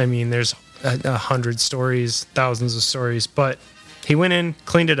 I mean, there's 100 stories, thousands of stories, but he went in,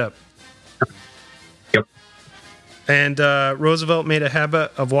 cleaned it up. Yep. And Roosevelt made a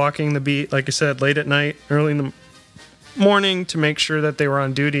habit of walking the beat, like I said, late at night, early in the morning, to make sure that they were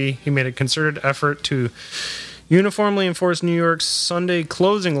on duty. He made a concerted effort to uniformly enforced New York's Sunday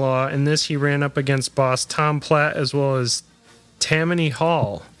closing law. In this, he ran up against boss Tom Platt as well as Tammany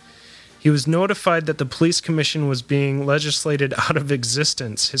Hall. He was notified that the police commission was being legislated out of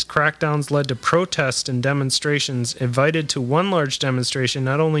existence. His crackdowns led to protests and demonstrations. Invited to one large demonstration,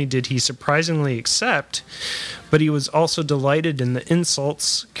 not only did he surprisingly accept, but he was also delighted in the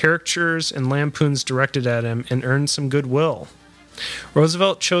insults, caricatures, and lampoons directed at him, and earned some goodwill.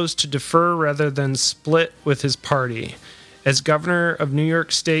 Roosevelt chose to defer rather than split with his party. As governor of New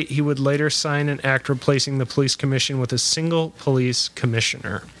York State, he would later sign an act replacing the police commission with a single police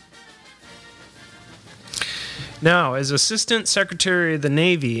commissioner. Now, as Assistant Secretary of the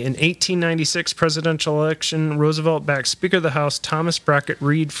Navy in 1896 presidential election, Roosevelt backed Speaker of the House Thomas Brackett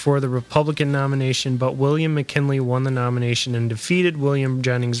Reed for the Republican nomination, but William McKinley won the nomination and defeated William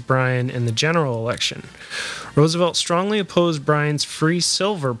Jennings Bryan in the general election. Roosevelt strongly opposed Bryan's free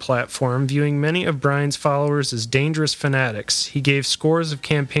silver platform, viewing many of Bryan's followers as dangerous fanatics. He gave scores of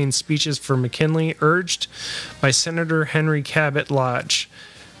campaign speeches for McKinley, urged by Senator Henry Cabot Lodge.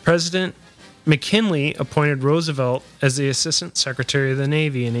 President McKinley appointed Roosevelt as the Assistant Secretary of the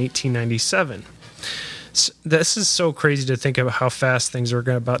Navy in 1897. This is so crazy to think about how fast things are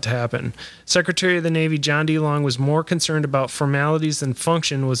about to happen. Secretary of the Navy John D. Long was more concerned about formalities than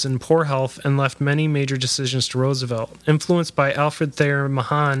function, was in poor health, and left many major decisions to Roosevelt. Influenced by Alfred Thayer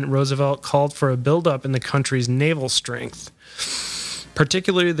Mahan, Roosevelt called for a buildup in the country's naval strength,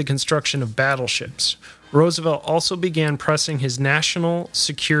 particularly the construction of battleships. Roosevelt also began pressing his national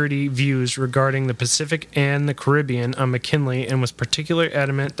security views regarding the Pacific and the Caribbean on McKinley, and was particularly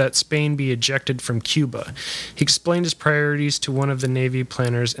adamant that Spain be ejected from Cuba. He explained his priorities to one of the Navy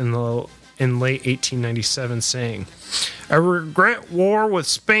planners in late 1897, saying, "I regret war with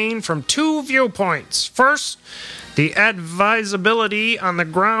Spain from two viewpoints. First, the advisability on the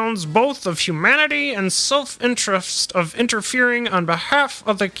grounds both of humanity and self-interest of interfering on behalf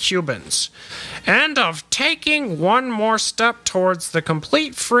of the Cubans, and of taking one more step towards the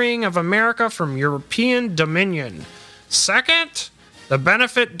complete freeing of America from European dominion. Second, The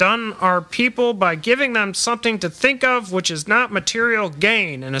benefit done our people by giving them something to think of which is not material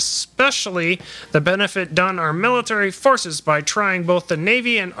gain, and especially the benefit done our military forces by trying both the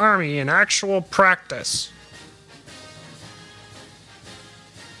Navy and Army in actual practice.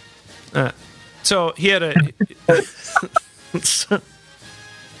 So he had a...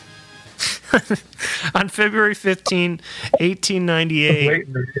 on February 15, 1898,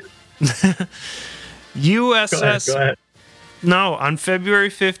 USS... Go ahead. No, on February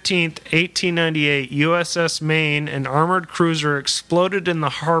 15th, 1898, USS Maine, an armored cruiser, exploded in the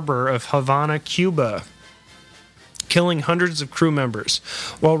harbor of Havana, Cuba, killing hundreds of crew members.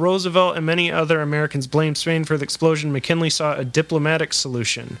 While Roosevelt and many other Americans blamed Spain for the explosion, McKinley sought a diplomatic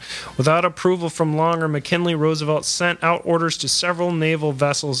solution. Without approval from Long or McKinley, Roosevelt sent out orders to several naval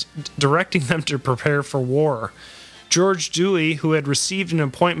vessels directing them to prepare for war. George Dewey, who had received an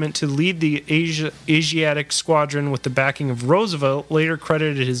appointment to lead the Asiatic Squadron with the backing of Roosevelt, later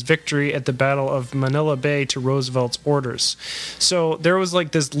credited his victory at the Battle of Manila Bay to Roosevelt's orders. So there was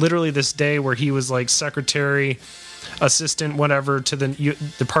like literally this day where he was like secretary, assistant, whatever, to the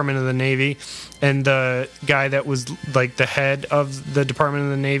Department of the Navy, and the guy that was like the head of the Department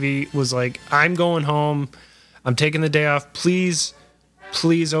of the Navy was like, I'm going home, I'm taking the day off, please,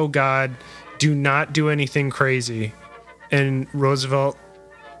 oh God, do not do anything crazy. And Roosevelt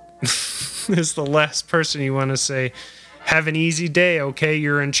is the last person you want to say, have an easy day, okay,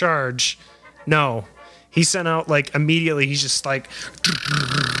 you're in charge. No. He sent out, like, immediately, he's just like,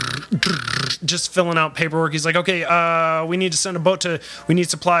 just filling out paperwork. He's like, okay, we need to send a boat we need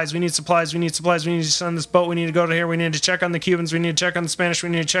supplies, we need to send this boat, we need to go to here, we need to check on the Cubans, we need to check on the Spanish, we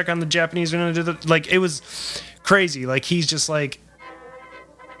need to check on the Japanese, we need to do it was crazy. Like, he's just, like,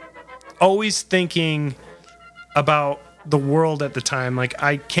 always thinking about the world at the time. Like,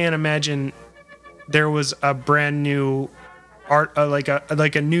 I can't imagine there was a brand new like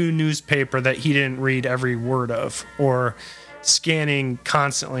a new newspaper that he didn't read every word of, or scanning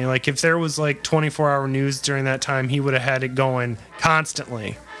constantly. Like, if there was like 24-hour news during that time, he would have had it going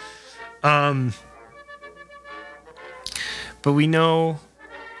constantly. But we know,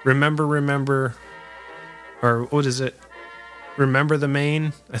 remember, or what is it? Remember the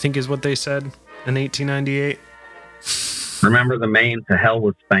Maine, I think is what they said in 1898. Remember the Maine, to hell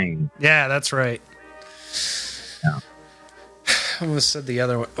with Spain. Yeah, that's right. Yeah. I almost said the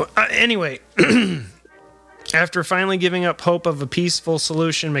other one. Anyway, after finally giving up hope of a peaceful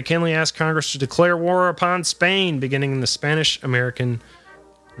solution, McKinley asked Congress to declare war upon Spain, beginning the Spanish-American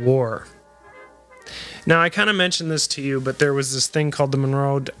War. Now, I kind of mentioned this to you, but there was this thing called the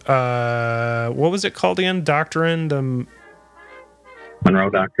Monroe... what was it called again? Doctrine? The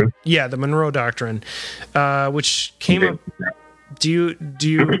Monroe Doctrine? Yeah, the Monroe Doctrine, which came up... Do you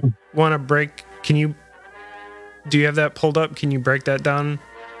want to break... Do you have that pulled up? Can you break that down?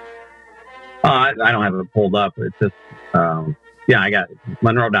 I don't have it pulled up. It's just... I got...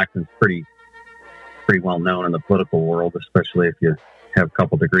 Monroe Doctrine's pretty well known in the political world, especially if you have a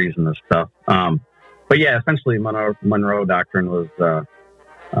couple degrees in this stuff. But yeah, essentially, Monroe Doctrine was...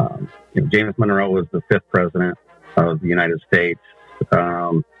 James Monroe was the 5th president of the United States. He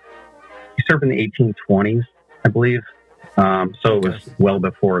served in the 1820s, I believe. So it was well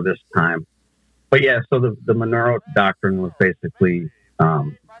before this time. But yeah, so the Monroe Doctrine was basically a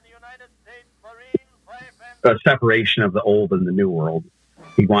separation of the old and the new world.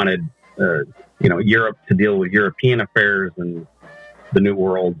 He wanted, Europe to deal with European affairs, and the new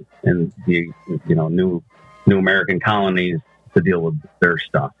world and the, new American colonies to deal with their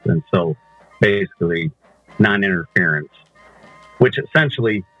stuff. And so basically non-interference, which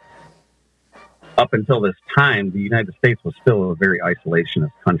essentially, up until this time, the United States was still a very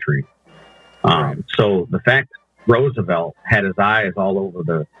isolationist country. So the fact Roosevelt had his eyes all over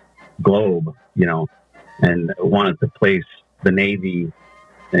the globe, and wanted to place the Navy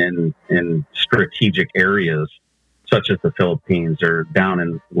in strategic areas, such as the Philippines or down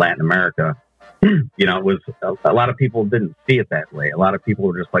in Latin America, it was a lot of people didn't see it that way. A lot of people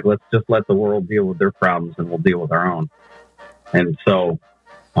were just like, let's just let the world deal with their problems and we'll deal with our own. And so,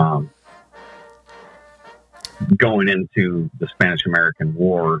 going into the Spanish-American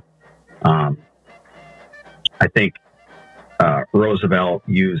War, I think Roosevelt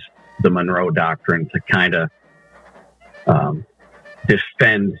used the Monroe Doctrine to kind of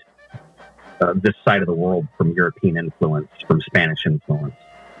defend this side of the world from European influence, from Spanish influence,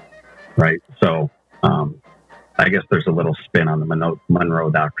 right? So I guess there's a little spin on the Monroe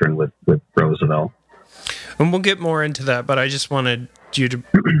Doctrine with Roosevelt. And we'll get more into that, but I just wanted you to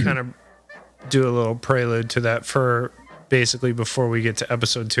kind of do a little prelude to that for basically before we get to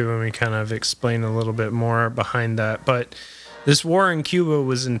episode 2, and we kind of explain a little bit more behind that. But This war in Cuba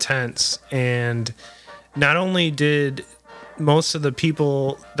was intense, and not only did most of the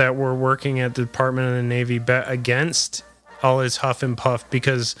people that were working at the Department of the Navy bet against all his huff and puff,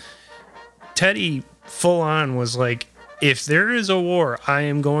 because Teddy full on was like, if there is a war, I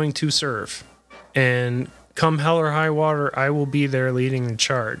am going to serve. And come hell or high water, I will be there leading the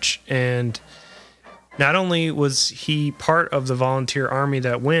charge. And not only was he part of the volunteer army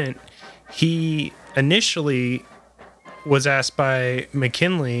that went, he initially was asked by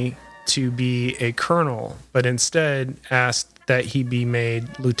McKinley to be a colonel, but instead asked that he be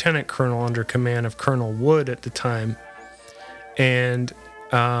made lieutenant colonel under command of Colonel Wood at the time. And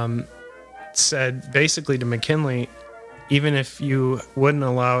said basically to McKinley, even if you wouldn't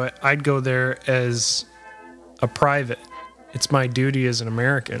allow it, I'd go there as a private. It's my duty as an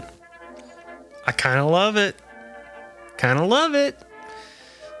American. I kind of love it.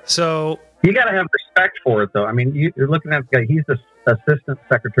 So you got to have respect for it, though. I mean, you're looking at the guy. He's the Assistant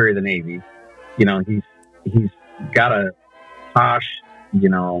Secretary of the Navy. You know, he's got a posh,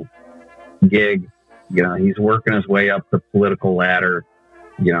 gig. You know, he's working his way up the political ladder.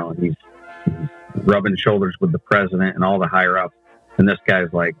 You know, he's rubbing shoulders with the president and all the higher ups. And this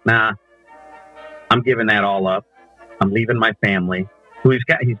guy's like, nah, I'm giving that all up. I'm leaving my family. Who he's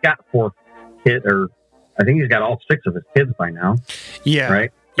got 4 kids, or I think he's got all 6 of his kids by now. Yeah.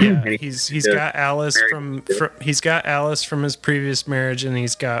 Right. Yeah. He's got Alice he's got Alice from his previous marriage, and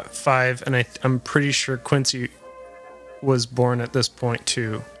he's got 5. And I'm pretty sure Quincy was born at this point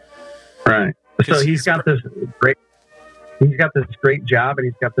too. Right. So he's got this great job, and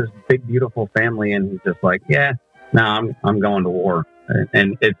he's got this big, beautiful family, and he's just like, yeah, no, I'm going to war.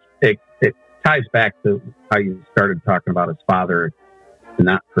 And it ties back to how you started talking about his father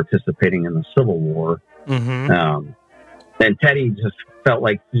not participating in the Civil War. Mm-hmm. And Teddy just felt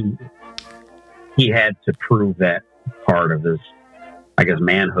like he had to prove that part of his, I guess,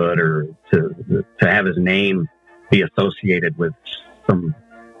 manhood, or to have his name be associated with some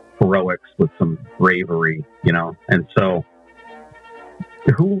heroics, with some bravery, and so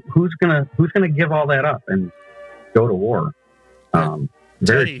who's gonna give all that up and go to war?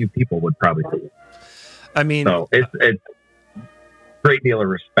 Very few people would probably do it. I mean, so it's a great deal of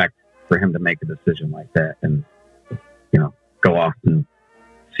respect for him to make a decision like that, and go off and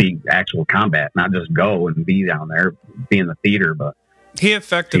see actual combat, not just go and be down there, be in the theater, but he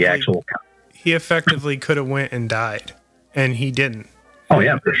effectively could have went and died, and he didn't. Oh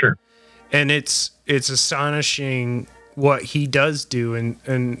yeah, for sure. And it's astonishing what he does do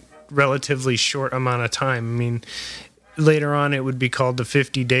in relatively short amount of time. I mean, later on it would be called the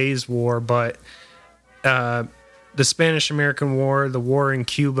 50 Days War, but the Spanish-American War, the war in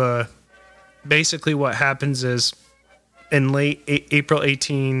Cuba, basically what happens is in late April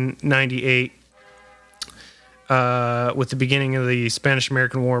 1898, with the beginning of the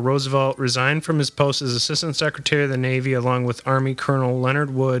Spanish-American War, Roosevelt resigned from his post as Assistant Secretary of the Navy along with Army Colonel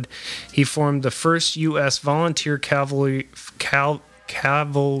Leonard Wood. He formed the first U.S. Volunteer Cavalry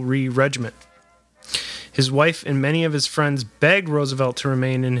Regiment. His wife and many of his friends begged Roosevelt to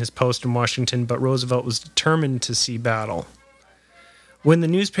remain in his post in Washington, but Roosevelt was determined to see battle. When the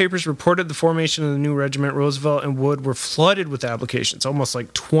newspapers reported the formation of the new regiment, Roosevelt and Wood were flooded with applications, almost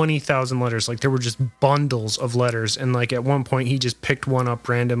like 20,000 letters. Like, there were just bundles of letters. And, like, at one point, he just picked one up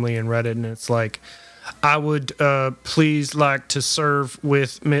randomly and read it. And it's like, I would please like to serve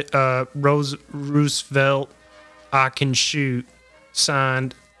with Roosevelt. I can shoot.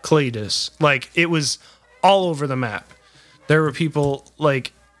 Signed, Cletus. Like, it was all over the map. There were people,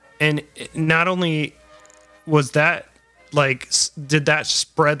 like, and not only was that, like, did that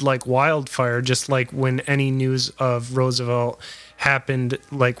spread like wildfire, just like when any news of Roosevelt happened,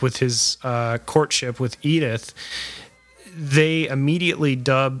 like with his courtship with Edith, they immediately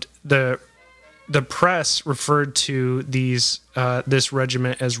dubbed the press referred to this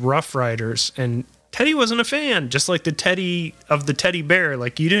regiment as Rough Riders, and Teddy wasn't a fan, just like the Teddy of the teddy bear.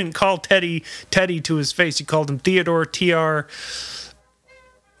 Like, you didn't call Teddy to his face, you called him Theodore, TR.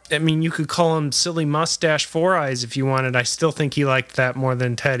 I mean, you could call him Silly Mustache Four Eyes if you wanted. I still think he liked that more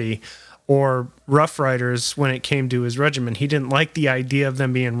than Teddy. Or Rough Riders when it came to his regiment. He didn't like the idea of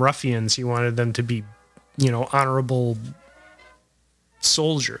them being ruffians. He wanted them to be, honorable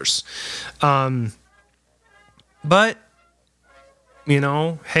soldiers. But,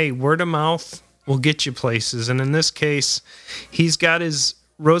 hey, word of mouth will get you places. And in this case, he's got his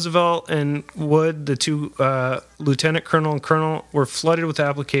Roosevelt and Wood, the two lieutenant colonel and colonel, were flooded with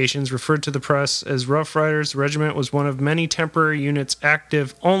applications, referred to the press as Rough Riders. The regiment was one of many temporary units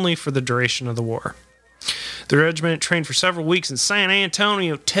active only for the duration of the war. The regiment trained for several weeks in San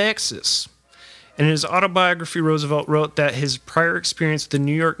Antonio, Texas, In his autobiography, Roosevelt wrote that his prior experience with the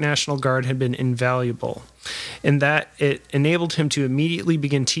New York National Guard had been invaluable, and that it enabled him to immediately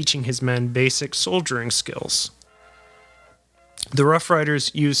begin teaching his men basic soldiering skills. The Rough Riders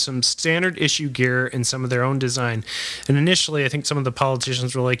used some standard issue gear and some of their own design. And initially, I think some of the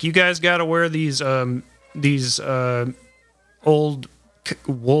politicians were like, "You guys got to wear these old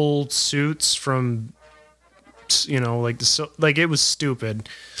wool suits from, like it was stupid."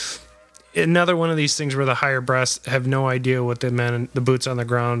 Another one of these things where the higher brass have no idea what the men, the boots on the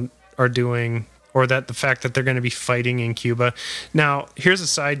ground, are doing, or that the fact that they're going to be fighting in Cuba. Now, here's a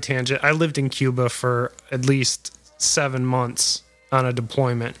side tangent. I lived in Cuba for at least 7 months on a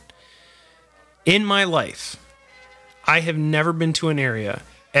deployment. In my life, I have never been to an area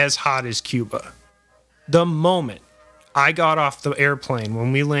as hot as Cuba. The moment I got off the airplane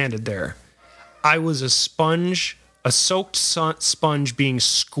when we landed there, I was a soaked sponge being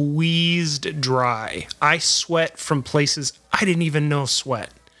squeezed dry. I sweat from places I didn't even know sweat.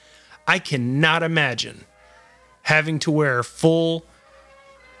 I cannot imagine having to wear full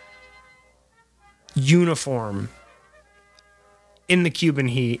uniform in the Cuban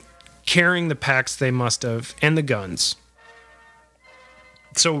heat, carrying the packs they must have, and the guns.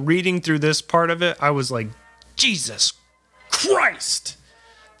 So reading through this part of it, I was like, Jesus Christ!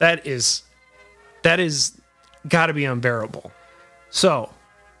 That is got to be unbearable. So,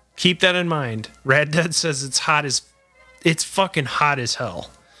 keep that in mind. Red Dead says it's fucking hot as hell.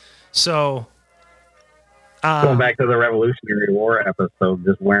 So, going back to the Revolutionary War episode,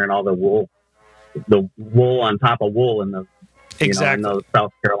 just wearing all the wool on top of wool in the exactly. In those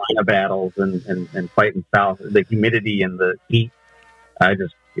South Carolina battles and fighting south, the humidity and the heat. And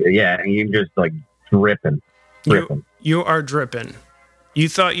you just like dripping. You are dripping. You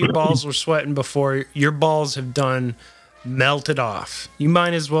thought your balls were sweating before. Your balls have done melted off. You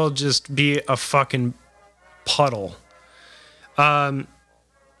might as well just be a fucking puddle.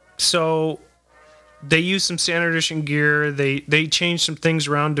 So they used some standard edition gear. They changed some things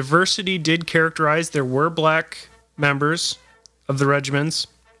around. Diversity did characterize. There were black members of the regiments.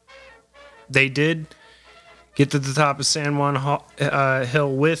 They did get to the top of San Juan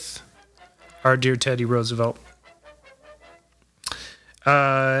Hill with our dear Teddy Roosevelt.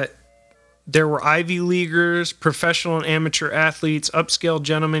 There were Ivy Leaguers, professional and amateur athletes, upscale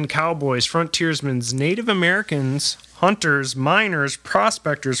gentlemen, cowboys, frontiersmen, Native Americans, hunters, miners,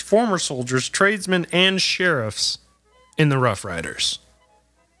 prospectors, former soldiers, tradesmen, and sheriffs in the Rough Riders.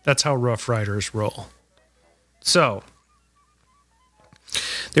 That's how Rough Riders roll. So,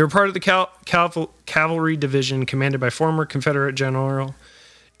 they were part of the cavalry division commanded by former Confederate General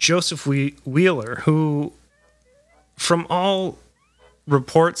Joseph Wheeler, who, from all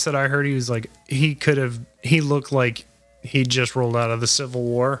reports that I heard, he looked like he just rolled out of the Civil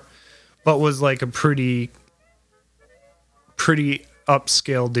War, but was like a pretty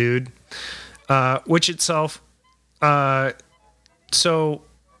upscale dude, which itself, it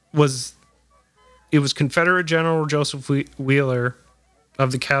was Confederate General Joseph Wheeler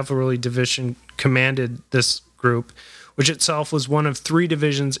of the Cavalry Division commanded this group, which itself was one of 3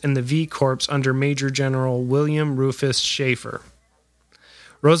 divisions in the V Corps under Major General William Rufus Schaefer.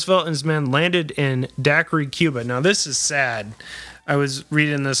 Roosevelt and his men landed in Daiquiri, Cuba. Now, this is sad. I was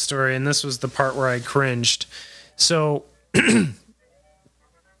reading this story, and this was the part where I cringed. So, I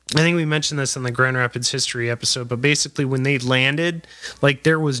think we mentioned this in the Grand Rapids history episode, but basically when they landed, like,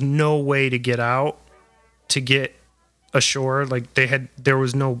 there was no way to get out, to get ashore. Like, there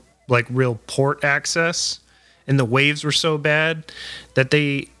was no, like, real port access, and the waves were so bad that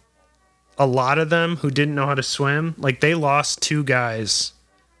a lot of them who didn't know how to swim, like, they lost 2 guys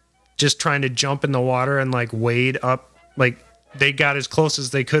just trying to jump in the water and like wade up. Like, they got as close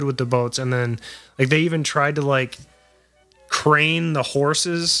as they could with the boats, and then like they even tried to like crane the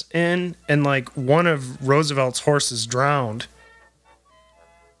horses in, and like one of Roosevelt's horses drowned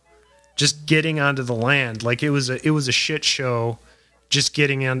just getting onto the land. Like, it was a shit show just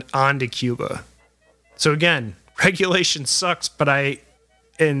getting onto Cuba. So again, regulation sucks, but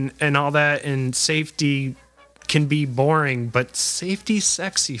and all that, and safety can be boring, but safety's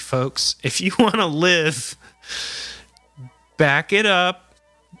sexy, folks. If you want to live, back it up,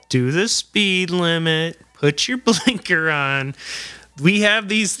 do the speed limit, put your blinker on. We have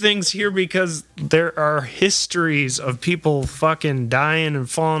these things here because there are histories of people fucking dying and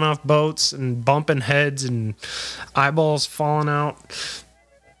falling off boats and bumping heads and eyeballs falling out.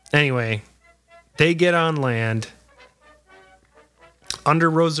 Anyway, they get on land under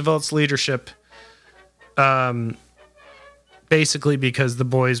Roosevelt's leadership, basically because the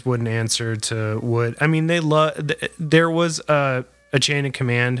boys wouldn't answer to wood. I mean, there was a a chain of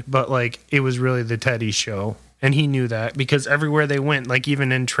command, but like it was really the Teddy show. And he knew that because everywhere they went, like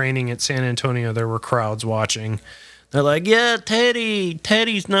even in training at San Antonio, there were crowds watching. They're like, yeah,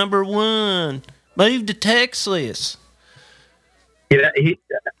 Teddy's number one. Move to Texas.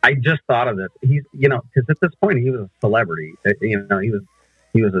 I just thought of this. He's, because at this point he was a celebrity. He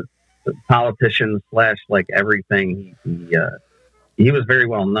was a politician / like everything. He was very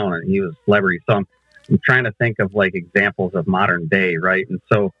well known and he was a celebrity. So I'm trying to think of like examples of modern day, right? And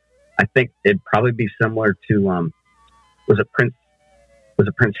so I think it'd probably be similar to was it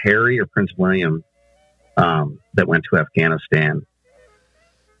Prince Harry or Prince William that went to Afghanistan?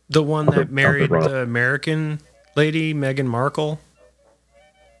 The one that married the American lady, Meghan Markle.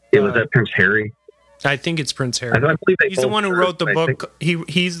 It was Prince Harry. I think it's Prince Harry. I believe he's the one who wrote the book.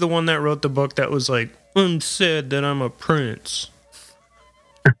 He's the one that wrote the book that was like, unsaid that I'm a prince.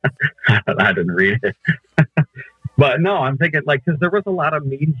 I didn't read it. But no, I'm thinking like, because there was a lot of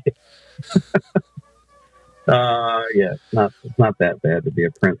media. Yeah, it's not that bad to be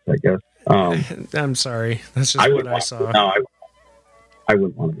a prince, I guess. I'm sorry. That's just what I saw. No, I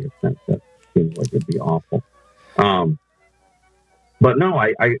wouldn't want to be a prince. That seems like it'd be awful. But no,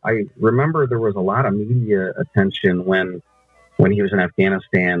 I remember there was a lot of media attention when he was in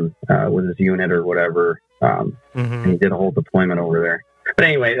Afghanistan with his unit or whatever. And he did a whole deployment over there. But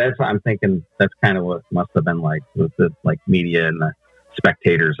anyway, that's what I'm thinking. That's kind of what must have been like with the like media and the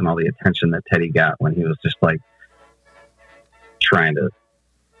spectators and all the attention that Teddy got when he was just like trying to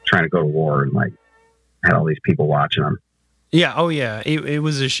go to war and like had all these people watching him. Yeah. Oh yeah. It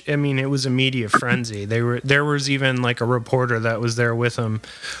was it was a media frenzy. There was even like a reporter that was there with him.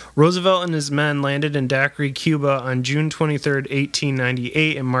 Roosevelt and his men landed in Daiquiri, Cuba on June 23rd,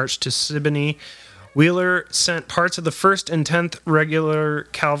 1898 and marched to Siboney. Wheeler sent parts of the 1st and 10th Regular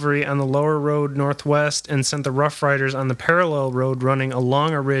Cavalry on the lower road northwest and sent the Rough Riders on the parallel road running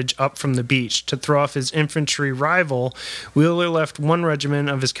along a ridge up from the beach. To throw off his infantry rival, Wheeler left one regiment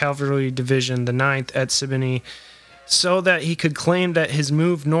of his cavalry division, the 9th, at Siboney, so that he could claim that his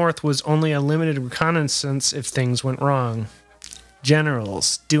move north was only a limited reconnaissance if things went wrong.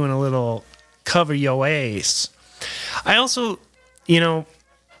 Generals doing a little cover your ace. I also,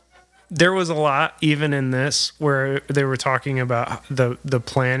 there was a lot even in this where they were talking about the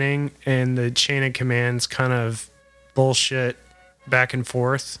planning and the chain of commands kind of bullshit back and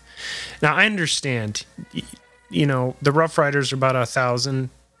forth. Now I understand, the Rough Riders are about 1,000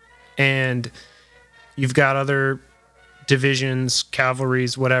 and you've got other divisions,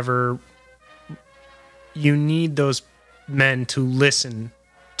 cavalries, whatever. You need those men to listen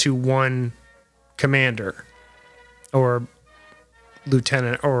to one commander or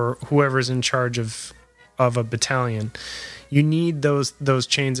lieutenant or whoever's in charge of a battalion. You need those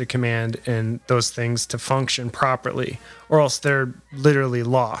chains of command and those things to function properly, or else they're literally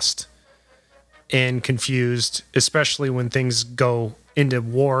lost and confused, especially when things go into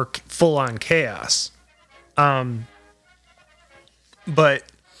war, full on chaos. But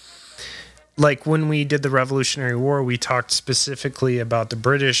like when we did the Revolutionary War, we talked specifically about the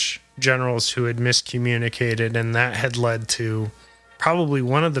British generals who had miscommunicated, and that had led to probably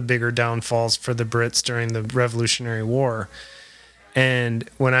one of the bigger downfalls for the Brits during the Revolutionary War. And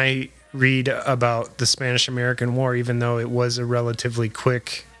when I read about the Spanish-American War, even though it was a relatively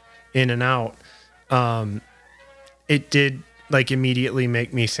quick in and out, it did like immediately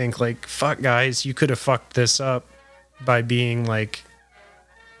make me think like, fuck guys, you could have fucked this up by being like,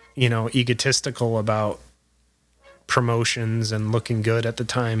 egotistical about promotions and looking good at the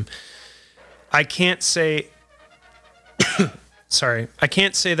time. I can't say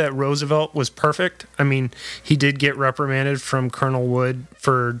that Roosevelt was perfect. I mean, he did get reprimanded from Colonel Wood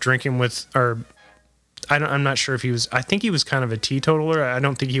for drinking with, I'm not sure if he was, I think he was kind of a teetotaler. I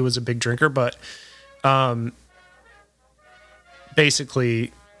don't think he was a big drinker, but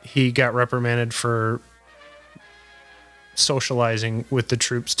basically he got reprimanded for socializing with the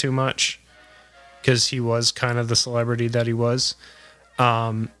troops too much because he was kind of the celebrity that he was.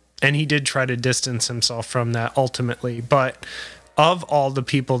 And he did try to distance himself from that ultimately. But of all the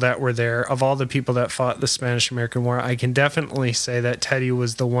people that were there, of all the people that fought the Spanish-American War, I can definitely say that Teddy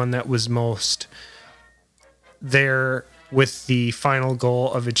was the one that was most there with the final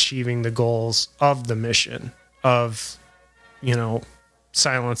goal of achieving the goals of the mission of,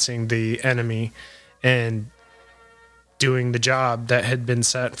 silencing the enemy and doing the job that had been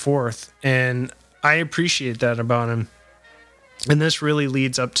set forth. And I appreciate that about him. And this really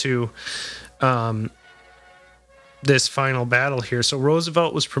leads up to this final battle here. So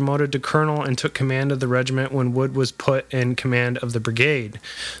Roosevelt was promoted to colonel and took command of the regiment when Wood was put in command of the brigade.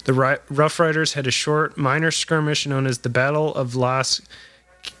 The Rough Riders had a short, minor skirmish known as the Battle of Las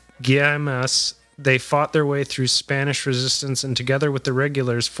Guaymas. They fought their way through Spanish resistance and together with the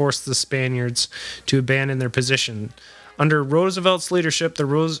regulars forced the Spaniards to abandon their position. Under Roosevelt's leadership, the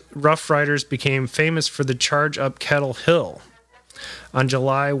Rough Riders became famous for the charge up Kettle Hill on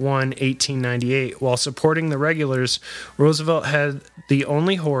July 1, 1898. While supporting the regulars, Roosevelt had the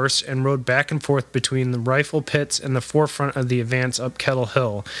only horse and rode back and forth between the rifle pits and the forefront of the advance up Kettle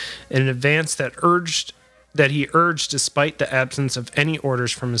Hill, an advance that he urged despite the absence of any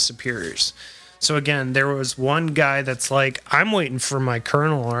orders from his superiors. So again, there was one guy that's like, I'm waiting for my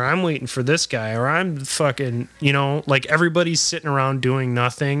colonel, or I'm waiting for this guy, or I'm fucking, like everybody's sitting around doing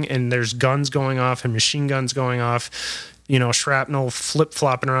nothing, and there's guns going off and machine guns going off, shrapnel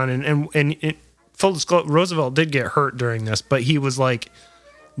flip-flopping around. And full disclosure, Roosevelt did get hurt during this, but he was like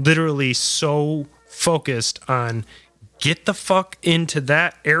literally so focused on get the fuck into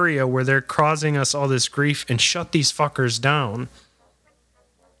that area where they're causing us all this grief and shut these fuckers down.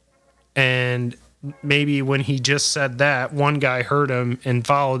 And maybe when he just said that, one guy heard him and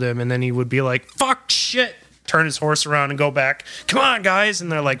followed him, and then he would be like, fuck shit, turn his horse around and go back. Come on, guys.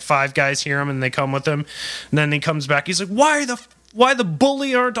 And they're like 5 guys hear him and they come with him. And then he comes back. He's like, why the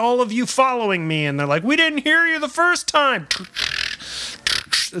bully aren't all of you following me? And they're like, we didn't hear you the first time.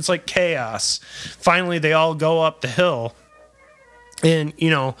 It's like chaos. Finally, they all go up the hill. And,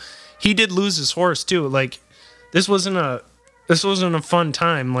 he did lose his horse too. Like, this wasn't a fun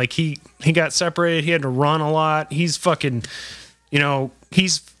time. Like, he got separated. He had to run a lot. He's fucking,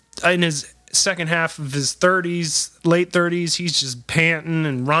 he's in his second half of his 30s, late 30s. He's just panting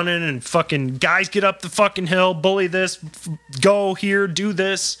and running and fucking guys get up the fucking hill, bully this, go here, do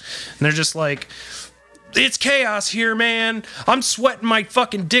this. And they're just like, it's chaos here, man. I'm sweating my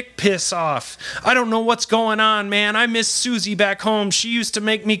fucking dick piss off. I don't know what's going on, man. I miss Susie back home. She used to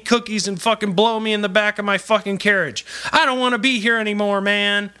make me cookies and fucking blow me in the back of my fucking carriage. I don't want to be here anymore,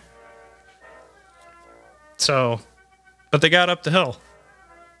 man. So, but they got up the hill.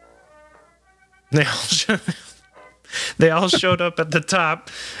 They all showed up at the top,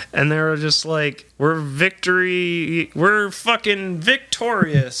 and they were just like, we're fucking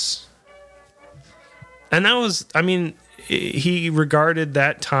victorious. And that was, he regarded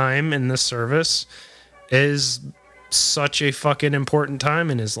that time in the service as such a fucking important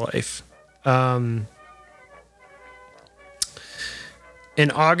time in his life. In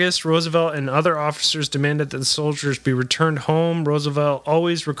August, Roosevelt and other officers demanded that the soldiers be returned home. Roosevelt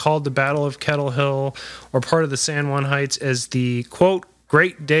always recalled the Battle of Kettle Hill, or part of the San Juan Heights, as the, quote,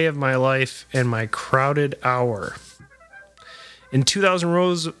 great day of my life and my crowded hour. In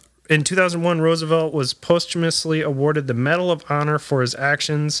 2001, Roosevelt was posthumously awarded the Medal of Honor for his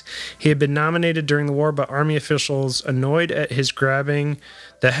actions. He had been nominated during the war, but Army officials, annoyed at his grabbing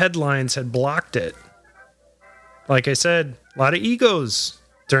the headlines, had blocked it. Like I said, a lot of egos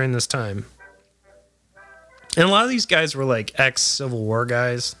during this time. And a lot of these guys were like ex-Civil War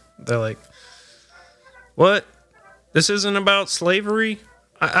guys. They're like, what? This isn't about slavery?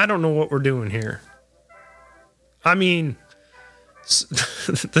 I don't know what we're doing here. The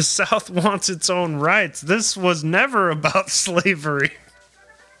South wants its own rights. This was never about slavery.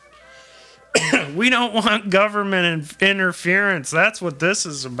 We don't want government interference. That's what this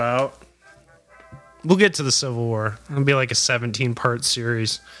is about. We'll get to the Civil War. It'll be like a 17-part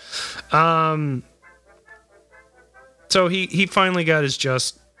series. So he finally got his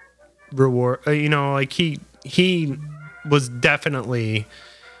just reward. He was definitely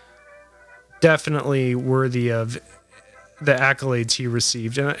worthy of the accolades he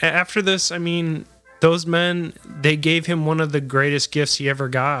received. And after this, those men, they gave him one of the greatest gifts he ever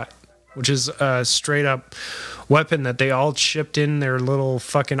got, which is a straight up weapon that they all chipped in their little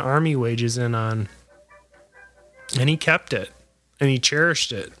fucking army wages in on. And he kept it and he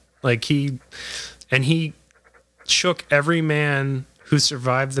cherished it. He shook every man who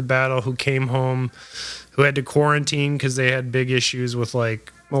survived the battle, who came home, who had to quarantine because they had big issues with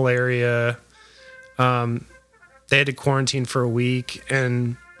like malaria. They had to quarantine for a week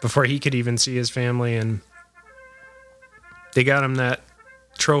and before he could even see his family, and they got him that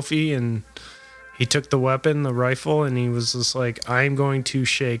trophy, and he took the weapon, the rifle, and he was just like, I'm going to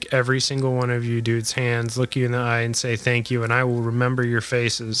shake every single one of you dudes' hands, look you in the eye and say thank you, and I will remember your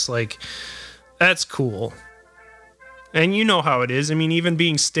faces. Like, that's cool. And you know how it is. Even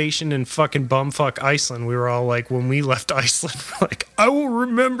being stationed in fucking bumfuck Iceland, we were all like, when we left Iceland, we're like, I will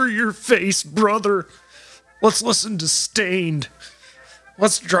remember your face, brother. Let's listen to Stained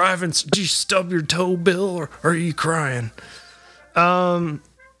What's driving? Do you stub your toe, Bill, or are you crying? Don't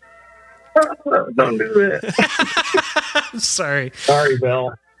do that. I'm sorry. Sorry,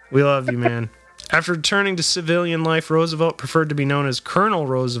 Bill. We love you, man. After returning to civilian life, Roosevelt preferred to be known as Colonel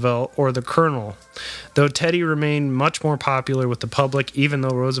Roosevelt or the Colonel, though Teddy remained much more popular with the public, even though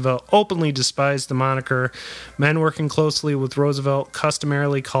Roosevelt openly despised the moniker. Men working closely with Roosevelt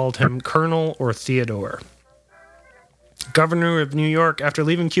customarily called him Colonel or Theodore. Governor of New York, after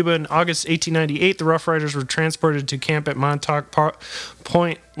leaving Cuba in August 1898, the Rough Riders were transported to camp at Montauk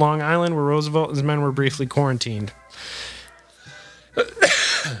Point, Long Island, where Roosevelt and his men were briefly quarantined.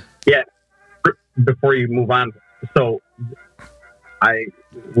 Yeah. Before you move on, so I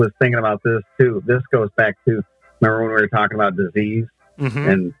was thinking about this too. This goes back to, remember when we were talking about disease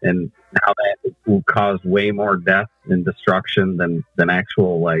and how that will cause way more death and destruction than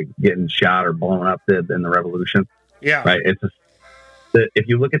actual like getting shot or blown up did in the Revolution. Yeah. Right. It's just, if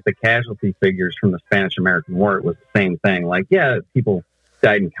you look at the casualty figures from the Spanish-American War, it was the same thing. Like, yeah, people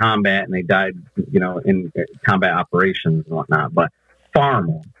died in combat and they died, in combat operations and whatnot, but far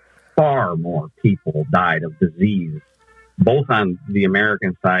more people died of disease, both on the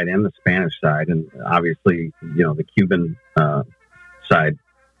American side and the Spanish side, and obviously, the Cuban side.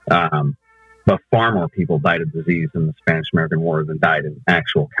 But far more people died of disease in the Spanish-American War than died in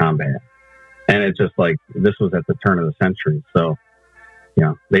actual combat. And it's just like, this was at the turn of the century. So,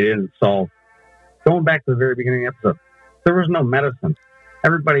 they didn't solve, going back to the very beginning of the episode, there was no medicine.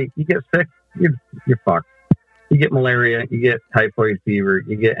 Everybody, you get sick, you're fucked. You get malaria, you get typhoid fever,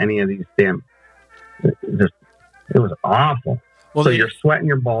 you get any of these it was awful. Well, so you're sweating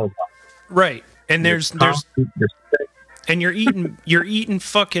your balls off. Right. And there's and you're eating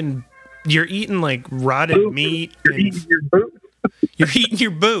like rotted meat. You're eating your boot. You're eating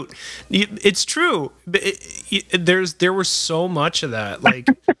your boot. It's true. There was so much of that. Like,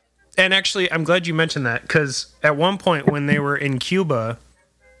 and actually, I'm glad you mentioned that, because at one point when they were in Cuba,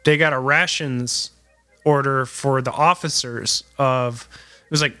 they got a rations order for the officers of,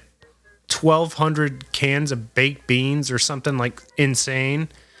 it was like 1,200 cans of baked beans or something like insane,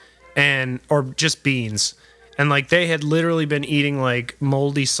 or just beans. And like they had literally been eating like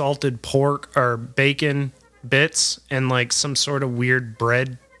moldy salted pork or bacon bits and like some sort of weird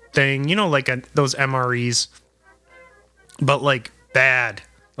bread thing, like those MREs, but like bad,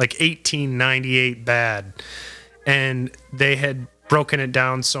 like 1898 bad. And they had broken it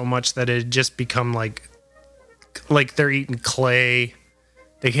down so much that it had just become like they're eating clay.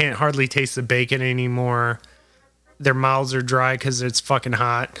 They can't hardly taste the bacon anymore. Their mouths are dry because it's fucking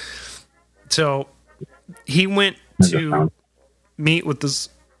hot. So he went to meet with this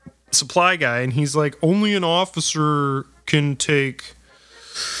supply guy, and he's like, only an officer can take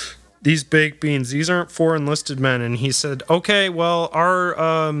these baked beans. These aren't for enlisted men. And he said, okay, well,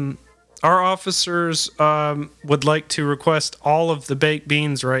 our officers would like to request all of the baked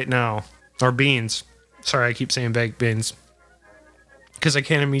beans right now. Or beans. Sorry, I keep saying baked beans. Because I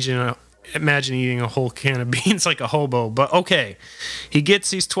can't imagine eating a whole can of beans like a hobo. But okay, he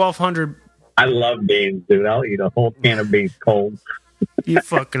gets these 1,200. I love beans, dude. I'll eat a whole can of beans cold. You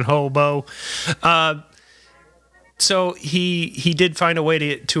fucking hobo. So he did find a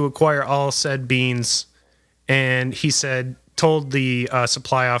way to acquire all said beans, and he told the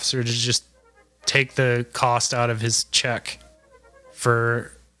supply officer to just take the cost out of his check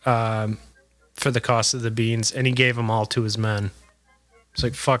for the cost of the beans, and he gave them all to his men. It's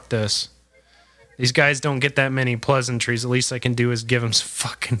like, fuck this. These guys don't get that many pleasantries. The least I can do is give them some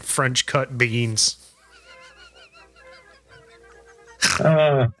fucking French cut beans.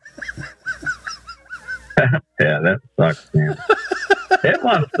 Yeah, that sucks, man. It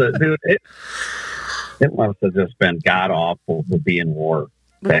must have, dude. It must have just been god awful to be in war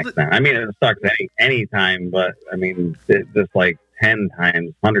back then. I mean, it sucks any time, but I mean, it's just like 10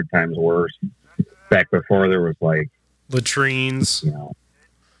 times, 100 times worse. Back before there was like latrines.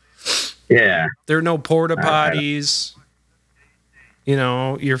 Yeah. There are no porta potties.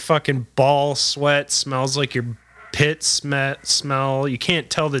 Your fucking ball sweat smells like your pit smell. You can't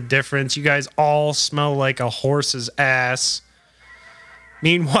tell the difference. You guys all smell like a horse's ass.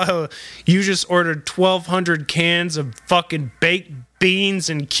 Meanwhile, you just ordered 1,200 cans of fucking baked beans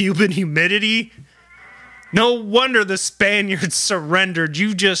and Cuban humidity. No wonder the Spaniards surrendered.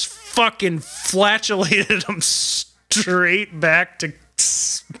 You just fucking flatulated them straight back to...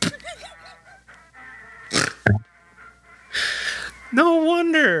 No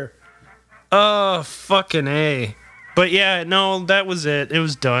wonder. Oh, fucking A. But yeah, no, that was it. It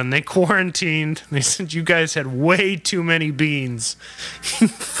was done. They quarantined. They said you guys had way too many beans.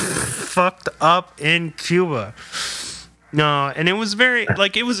 Fucked up in Cuba. No, and it was very,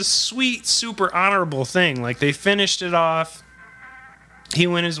 like, it was a sweet, super honorable thing. Like, they finished it off. He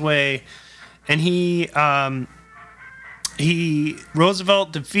went his way, and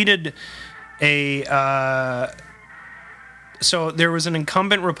Roosevelt defeated so there was an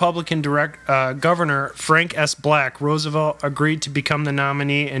incumbent Republican governor, Frank S. Black. Roosevelt agreed to become the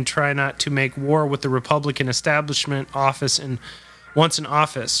nominee and try not to make war with the Republican establishment once in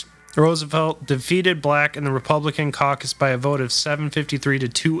office. Roosevelt defeated Black in the Republican caucus by a vote of 753 to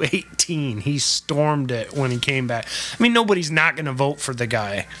 218. He stormed it when he came back. I mean, nobody's not going to vote for the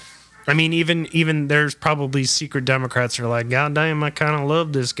guy. I mean, even there's probably secret Democrats who are like, God damn, I kind of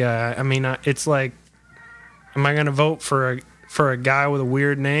love this guy. I mean, it's like, am I going to vote for a guy with a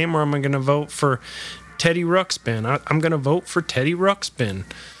weird name, or am I going to vote for Teddy Ruxpin? I'm going to vote for Teddy Ruxpin.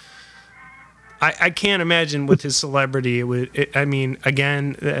 I can't imagine with his celebrity. I mean,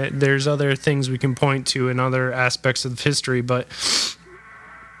 again, there's other things we can point to in other aspects of history, but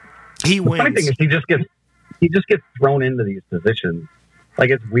he wins. The funny thing is, he just gets thrown into these positions.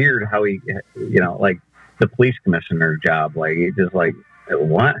 Like, it's weird how he, like the police commissioner job. Like, he just like,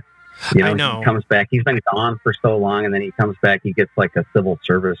 what? I know. He comes back. He's been gone for so long, and then he comes back. He gets like a civil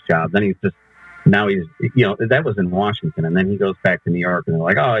service job. Then now he's, that was in Washington, and then he goes back to New York, and they're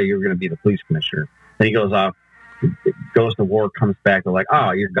like, oh, you're going to be the police commissioner. Then he goes off, goes to war, comes back, they're like, oh,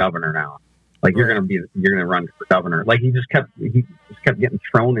 you're governor now. Like, you're going to run for governor. Like, he just kept getting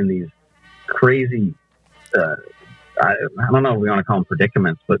thrown in these crazy, I don't know if we want to call them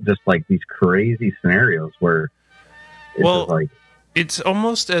predicaments, but just like these crazy scenarios where it's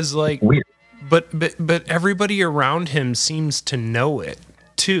almost as like weird. But everybody around him seems to know it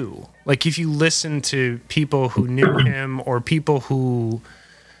too. Like, if you listen to people who knew him or people who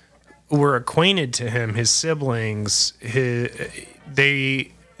were acquainted to him, his siblings, they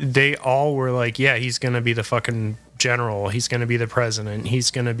all were like, yeah, he's going to be the fucking general. He's going to be the president.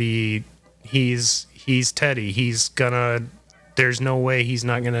 He's Teddy. There's no way he's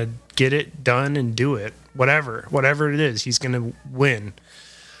not going to get it done and do it. Whatever it is, he's going to win.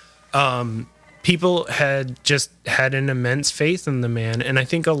 People had an immense faith in the man, and I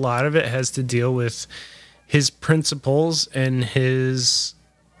think a lot of it has to deal with his principles and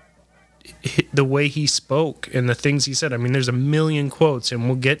the way he spoke and the things he said. I mean, there's a million quotes, and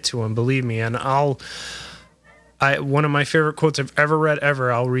we'll get to them, believe me. And one of my favorite quotes I've ever read,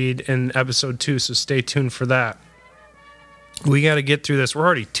 I'll read in episode 2, so stay tuned for that. We got to get through this. We're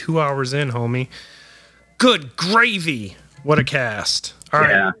already 2 hours in, homie. Good gravy. What a cast. All right.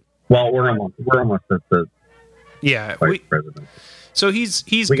 Yeah. Well, we're almost at the vice president. So he's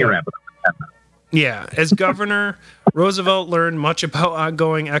we good. Can wrap it up. Yeah. As governor, Roosevelt learned much about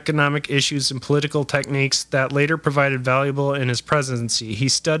ongoing economic issues and political techniques that later provided valuable in his presidency. He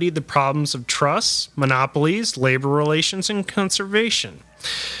studied the problems of trusts, monopolies, labor relations, and conservation.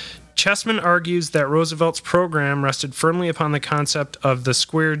 Chessman argues that Roosevelt's program rested firmly upon the concept of the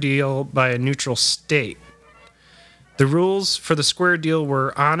square deal by a neutral state. The rules for the square deal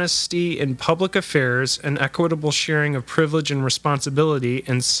were honesty in public affairs, an equitable sharing of privilege and responsibility,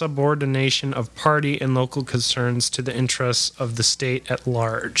 and subordination of party and local concerns to the interests of the state at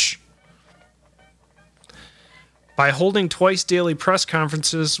large. By holding twice daily press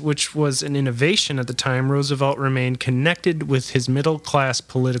conferences, which was an innovation at the time, Roosevelt remained connected with his middle-class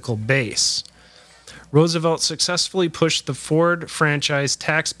political base. Roosevelt successfully pushed the Ford franchise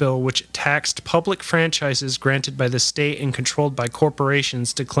tax bill, which taxed public franchises granted by the state and controlled by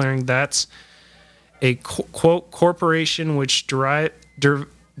corporations, declaring that's a, quote, corporation which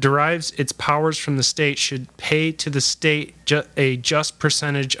derives its powers from the state should pay to the state a just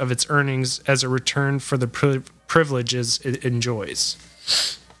percentage of its earnings as a return for the privileges it enjoys.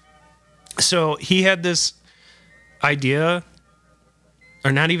 So he had this idea,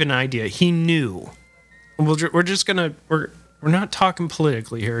 or not even idea, he knew. We're not talking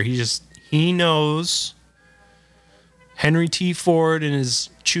politically here. He knows Henry T. Ford and his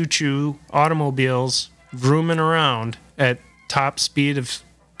choo-choo automobiles vrooming around at top speed of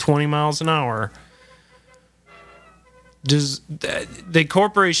 20 miles an hour. The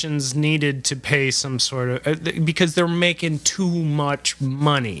corporations needed to pay some sort of, because they're making too much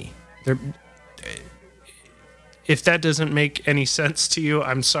money. If that doesn't make any sense to you,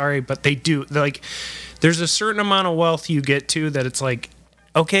 I'm sorry, but they do. Like, there's a certain amount of wealth you get to that it's like,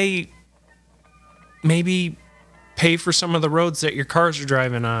 okay, maybe pay for some of the roads that your cars are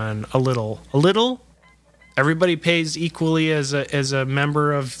driving on a little. Everybody pays equally as a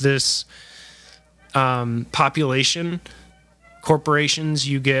member of this population. Corporations,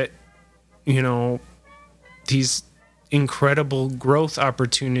 you get, these incredible growth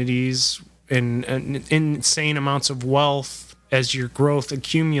opportunities and insane amounts of wealth as your growth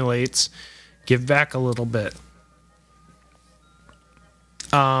accumulates, give back a little bit.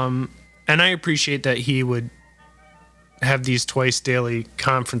 And I appreciate that he would have these twice daily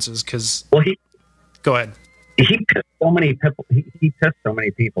conferences because. Well, go ahead. He pissed so many people. He pissed so many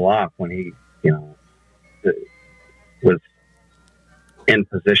people off when he, was in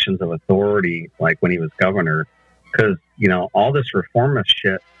positions of authority, like when he was governor, because all this reformist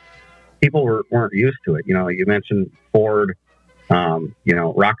shit, people weren't used to it. You mentioned Ford,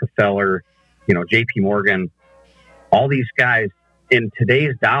 Rockefeller, J.P. Morgan, all these guys in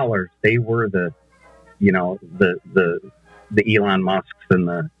today's dollars, they were the Elon Musks and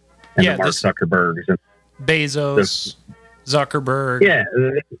the Mark Zuckerbergs and Bezos, Zuckerberg. Yeah,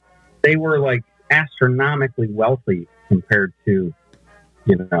 they were like astronomically wealthy compared to,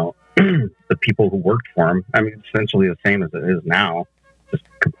 the people who worked for him. I mean, essentially the same as it is now, just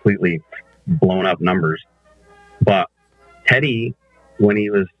completely blown up numbers. But Teddy, when he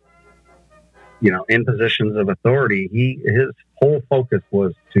was, in positions of authority, his whole focus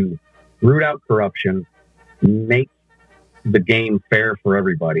was to root out corruption, make the game fair for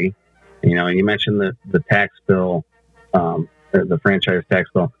everybody. And you mentioned the tax bill, the franchise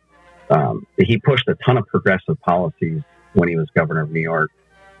tax bill. He pushed a ton of progressive policies when he was governor of New York.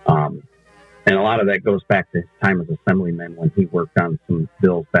 And a lot of that goes back to his time as assemblyman when he worked on some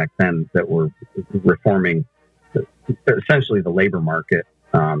bills back then that were reforming essentially the labor market.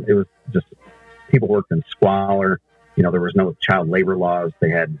 It was just people worked in squalor. There was no child labor laws. They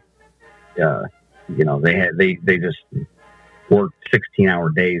had, they just worked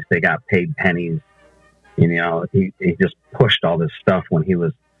 16-hour days. They got paid pennies. He just pushed all this stuff when he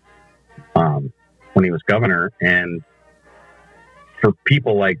was governor, and for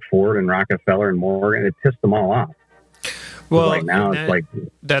people like Ford and Rockefeller and Morgan, it pissed them all off. Well, like now it's like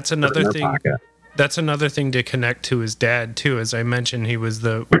that's another thing. That's another thing to connect to his dad too. As I mentioned, he was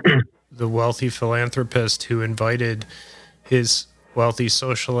the wealthy philanthropist who invited his wealthy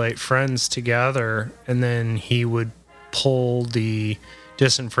socialite friends together, and then he would pull the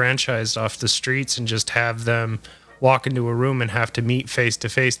disenfranchised off the streets and just have them walk into a room and have to meet face to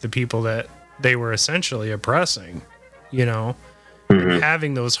face the people that they were essentially oppressing, and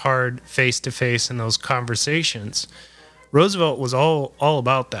having those hard face to face and those conversations. Roosevelt was all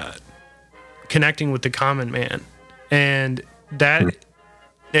about that, connecting with the common man, and that,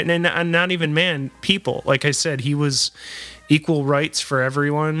 and not even man, people. Like I said, he was equal rights for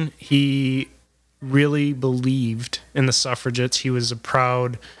everyone. He really believed in the suffragettes. He was a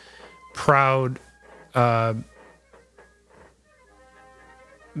proud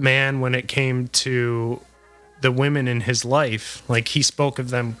man when it came to the women in his life. Like, he spoke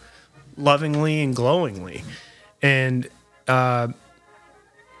of them lovingly and glowingly. And to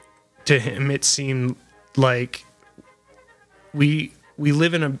him, it seemed like we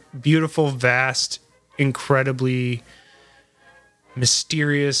live in a beautiful, vast, incredibly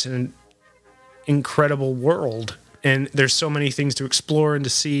mysterious and incredible world, and there's so many things to explore and to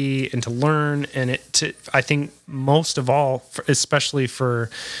see and to learn. And I think most of all, especially for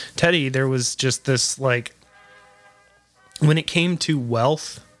Teddy, there was just this, like, when it came to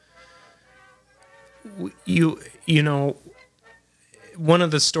wealth, one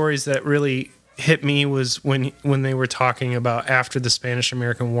of the stories that really hit me was when they were talking about after the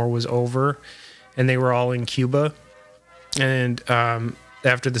Spanish-American War was over and they were all in Cuba, and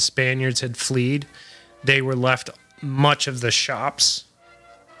after the Spaniards had fled, they were left much of the shops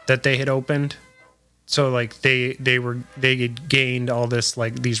that they had opened. So like they had gained all this,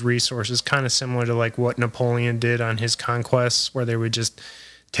 like, these resources, kind of similar to like what Napoleon did on his conquests, where they would just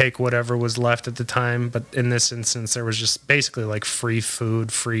take whatever was left at the time. But in this instance, there was just basically like free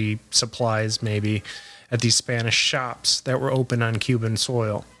food, free supplies maybe at these Spanish shops that were open on Cuban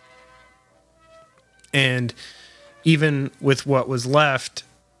soil. And even with what was left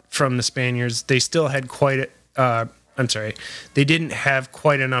from the Spaniards, they still had they didn't have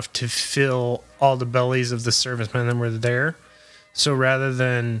quite enough to fill all the bellies of the servicemen that were there. So rather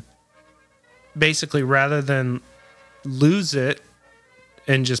than lose it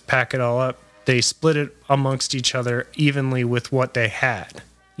and just pack it all up, they split it amongst each other evenly with what they had.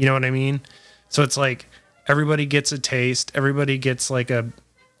 You know what I mean? So it's like everybody gets a taste. Everybody gets like a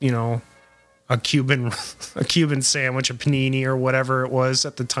Cuban sandwich, a panini or whatever it was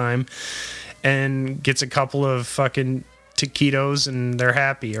at the time, and gets a couple of fucking taquitos and they're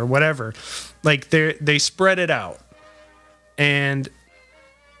happy or whatever. Like they spread it out. And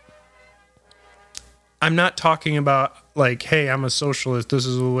I'm not talking about like, hey, I'm a socialist, this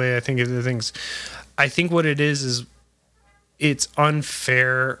is the way I think of the things. I think what it is it's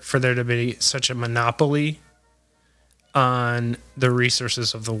unfair for there to be such a monopoly on the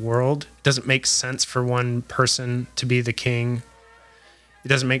resources of the world. It doesn't make sense for one person to be the king. It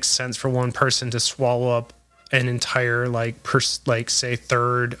doesn't make sense for one person to swallow up an entire say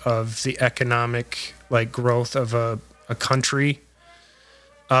third of the economic growth of a country.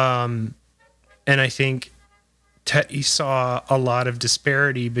 And I think he saw a lot of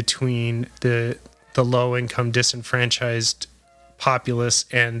disparity between the low income disenfranchised populace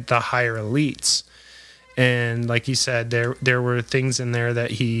and the higher elites. And like you said, there were things in there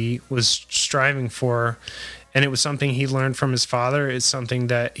that he was striving for, and it was something he learned from his father. It's something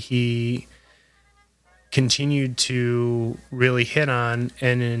that he continued to really hit on,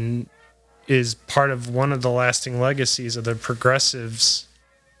 and is part of one of the lasting legacies of the progressives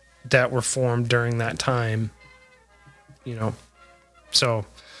that were formed during that time. So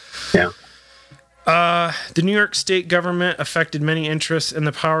yeah. The New York state government affected many interests, and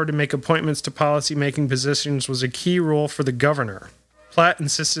the power to make appointments to policy-making positions was a key role for the governor. Platt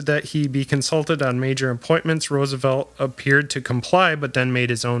insisted that he be consulted on major appointments. Roosevelt appeared to comply, but then made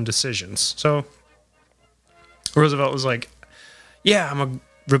his own decisions. So Roosevelt was like, yeah, I'm a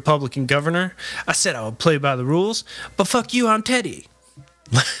Republican governor. I said I would play by the rules, but fuck you, I'm Teddy.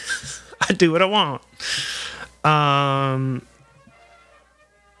 I do what I want.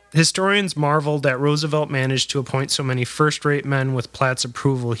 Historians marveled that Roosevelt managed to appoint so many first-rate men with Platt's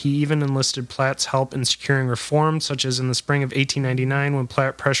approval. He even enlisted Platt's help in securing reforms, such as in the spring of 1899 when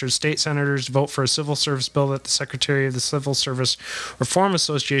Platt pressured state senators to vote for a civil service bill that the Secretary of the Civil Service Reform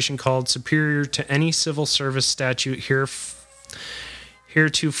Association called superior to any civil service statute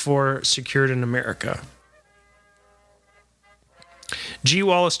heretofore secured in America. G.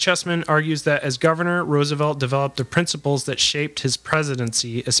 Wallace Chessman argues that as governor, Roosevelt developed the principles that shaped his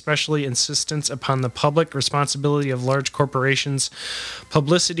presidency, especially insistence upon the public responsibility of large corporations,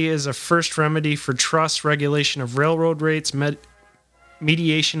 publicity as a first remedy for trust, regulation of railroad rates,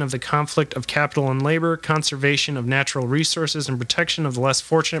 mediation of the conflict of capital and labor, conservation of natural resources, and protection of the less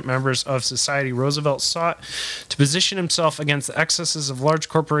fortunate members of society. Roosevelt sought to position himself against the excesses of large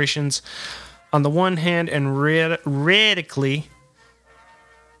corporations on the one hand and radically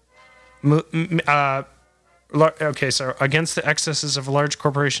against the excesses of large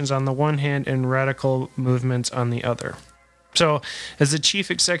corporations on the one hand and radical movements on the other. So, as the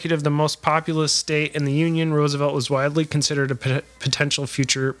chief executive of the most populous state in the Union, Roosevelt was widely considered a potential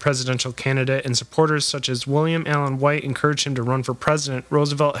future presidential candidate, and supporters such as William Allen White encouraged him to run for president.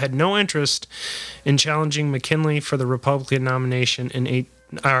 Roosevelt had no interest in challenging McKinley for the Republican nomination in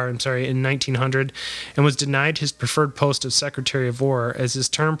 1900, and was denied his preferred post of Secretary of War. As his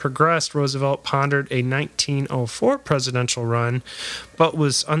term progressed, Roosevelt pondered a 1904 presidential run, but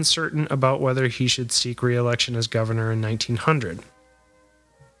was uncertain about whether he should seek re-election as governor in 1900.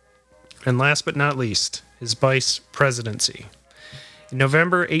 And last but not least, his vice presidency. In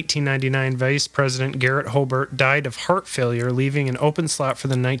November 1899, Vice President Garrett Hobart died of heart failure, leaving an open slot for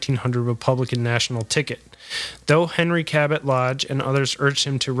the 1900 Republican national ticket. Though Henry Cabot Lodge and others urged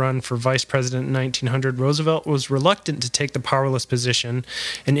him to run for vice president in 1900, Roosevelt was reluctant to take the powerless position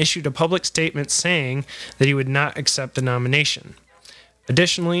and issued a public statement saying that he would not accept the nomination.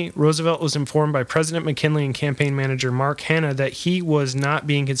 Additionally, Roosevelt was informed by President McKinley and campaign manager Mark Hanna that he was not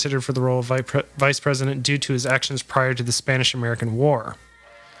being considered for the role of vice president due to his actions prior to the Spanish-American War.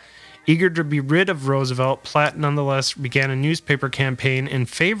 Eager to be rid of Roosevelt, Platt nonetheless began a newspaper campaign in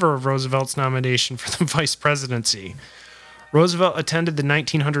favor of Roosevelt's nomination for the vice presidency. Roosevelt attended the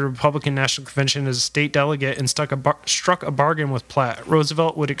 1900 Republican National Convention as a state delegate and struck a bargain with Platt.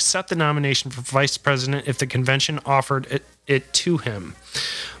 Roosevelt would accept the nomination for vice president if the convention offered it to him,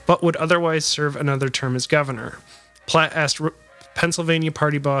 but would otherwise serve another term as governor. Platt asked Pennsylvania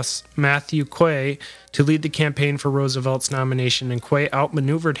party boss Matthew Quay to lead the campaign for Roosevelt's nomination, and Quay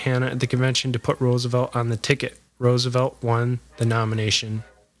outmaneuvered Hanna at the convention to put Roosevelt on the ticket. Roosevelt won the nomination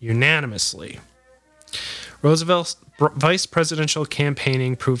unanimously. Roosevelt's vice presidential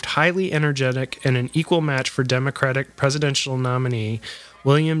campaigning proved highly energetic and an equal match for Democratic presidential nominee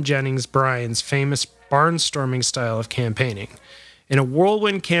William Jennings Bryan's famous barnstorming style of campaigning. In a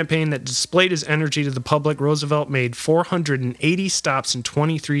whirlwind campaign that displayed his energy to the public, Roosevelt made 480 stops in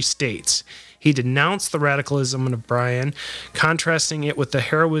 23 states. He denounced the radicalism of Bryan, contrasting it with the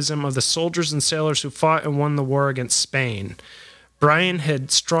heroism of the soldiers and sailors who fought and won the war against Spain. Bryan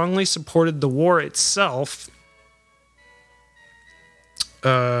had strongly supported the war itself,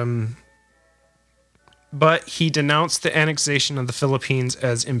 but he denounced the annexation of the Philippines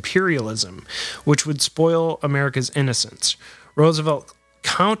as imperialism, which would spoil America's innocence. Roosevelt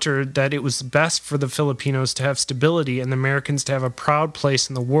countered that it was best for the Filipinos to have stability and the Americans to have a proud place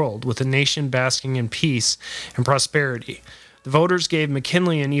in the world, with a nation basking in peace and prosperity. The voters gave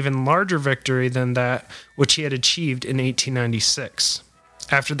McKinley an even larger victory than that which he had achieved in 1896.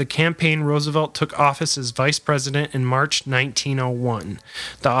 After the campaign, Roosevelt took office as vice president in March 1901.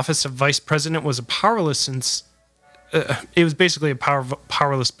 The office of vice president was it was basically a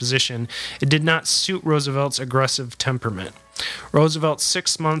powerless position. It did not suit Roosevelt's aggressive temperament. Roosevelt's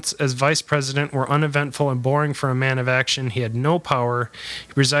 6 months as vice president were uneventful and boring for a man of action. He had no power.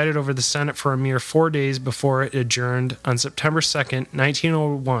 He presided over the Senate for a mere 4 days before it adjourned. On September 2nd,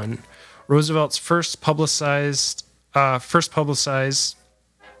 1901, Roosevelt's first publicized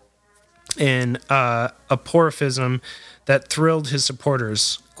in aphorism that thrilled his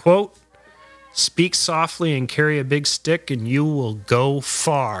supporters. Quote, "Speak softly and carry a big stick and you will go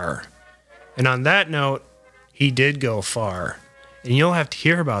far." And on that note, he did go far. And you'll have to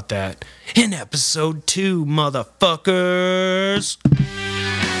hear about that in episode 2, motherfuckers.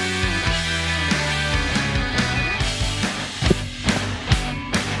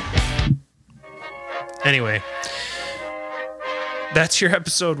 Anyway, that's your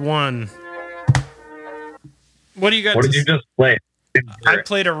episode 1. What do you got? What did you just play? I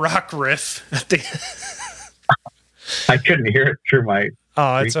played a rock riff at the I couldn't hear it through my...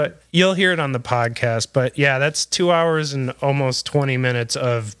 Oh, you'll hear it on the podcast, but yeah, that's 2 hours and almost 20 minutes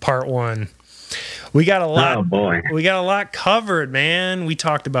of part 1. We got a lot. Oh boy, we got a lot covered, man. We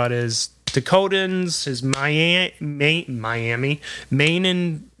talked about his Dakotans, his Miami, Maine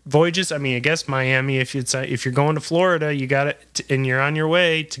and voyages. I mean, I guess Miami. If you're going to Florida, you got it, and you're on your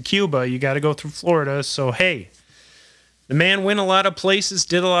way to Cuba, you got to go through Florida. So hey, the man went a lot of places,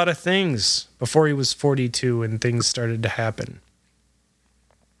 did a lot of things before he was 42, and things started to happen.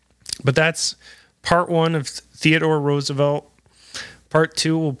 But that's part 1 of Theodore Roosevelt. Part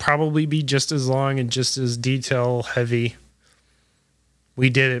 2 will probably be just as long and just as detail heavy. We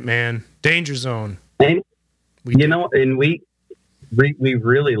did it, man. Danger zone. And, we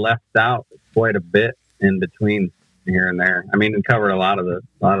really left out quite a bit in between here and there. I mean, we covered a lot of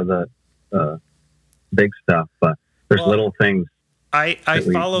the big stuff, but there's little things. I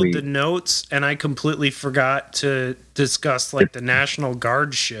followed the notes, and I completely forgot to discuss like the National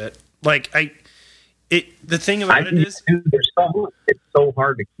Guard shit. Like the thing about it is, there's so much. It's so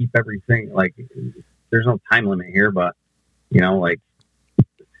hard to keep everything. Like, there's no time limit here, but like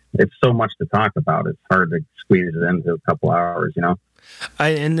it's so much to talk about. It's hard to squeeze it into a couple hours.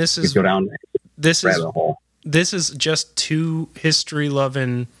 This is go down this rabbit hole. This is just 2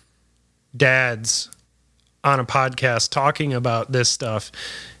 history-loving dads on a podcast talking about this stuff.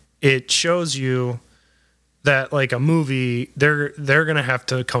 It shows you that, like a movie, they're gonna have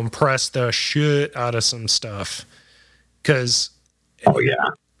to compress the shit out of some stuff, because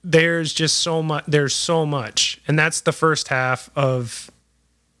there's just so much. There's so much, and that's the first half of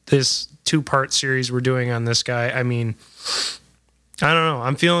this 2-part series we're doing on this guy. I mean, I don't know.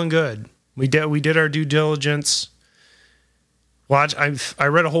 I'm feeling good. We did our due diligence. I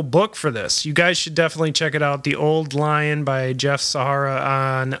read a whole book for this. You guys should definitely check it out. The Old Lion by Jeff Sahara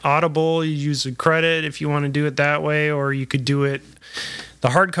on Audible. You use a credit if you want to do it that way, or you could do it. The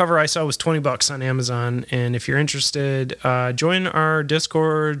hardcover I saw was $20 on Amazon. And if you're interested, join our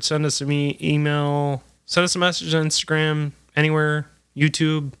Discord, send us an email, send us a message on Instagram, anywhere,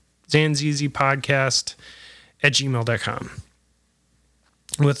 YouTube, ZanZZ Podcast @gmail.com.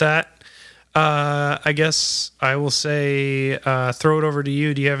 With that, I guess I will say, throw it over to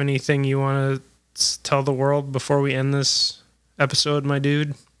you. Do you have anything you want to tell the world before we end this episode, my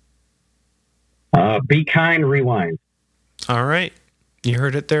dude? Be kind, rewind. All right. You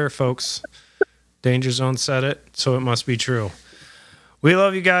heard it there, folks. Danger Zone said it, so it must be true. We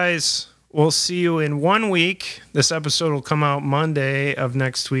love you guys. We'll see you in 1 week. This episode will come out Monday of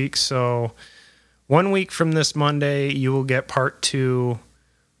next week. So 1 week from this Monday, you will get part 2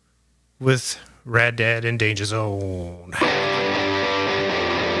 with Rad Dad and Danger Zone.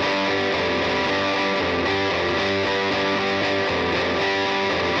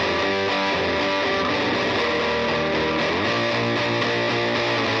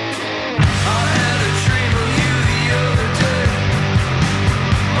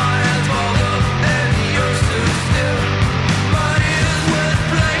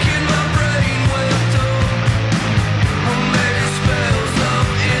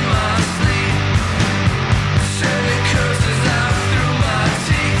 Curses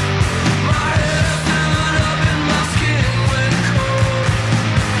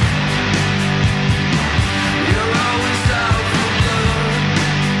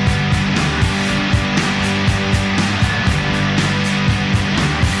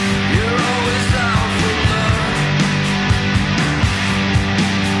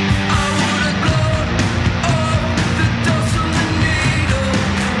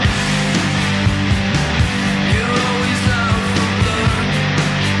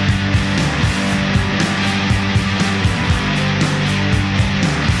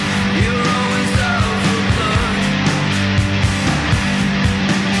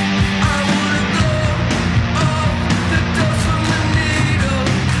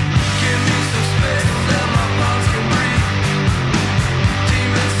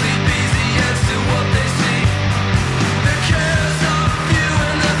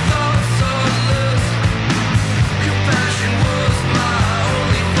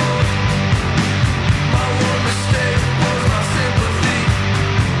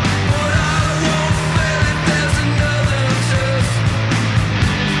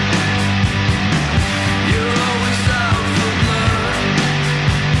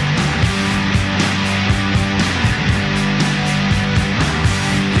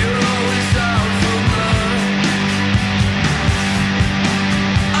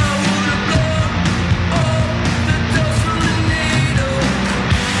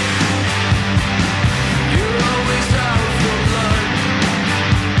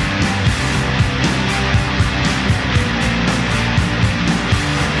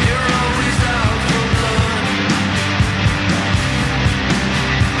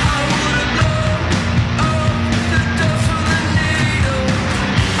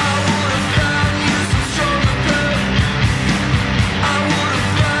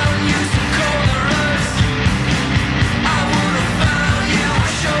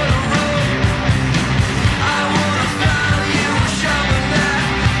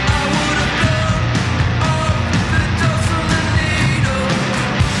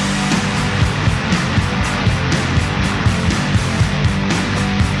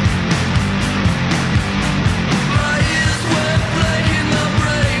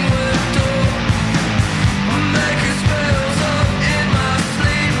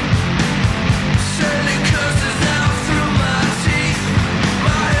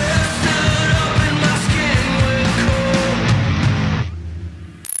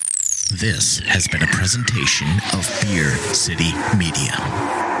This has been a presentation of Beer City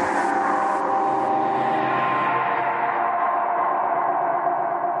Media.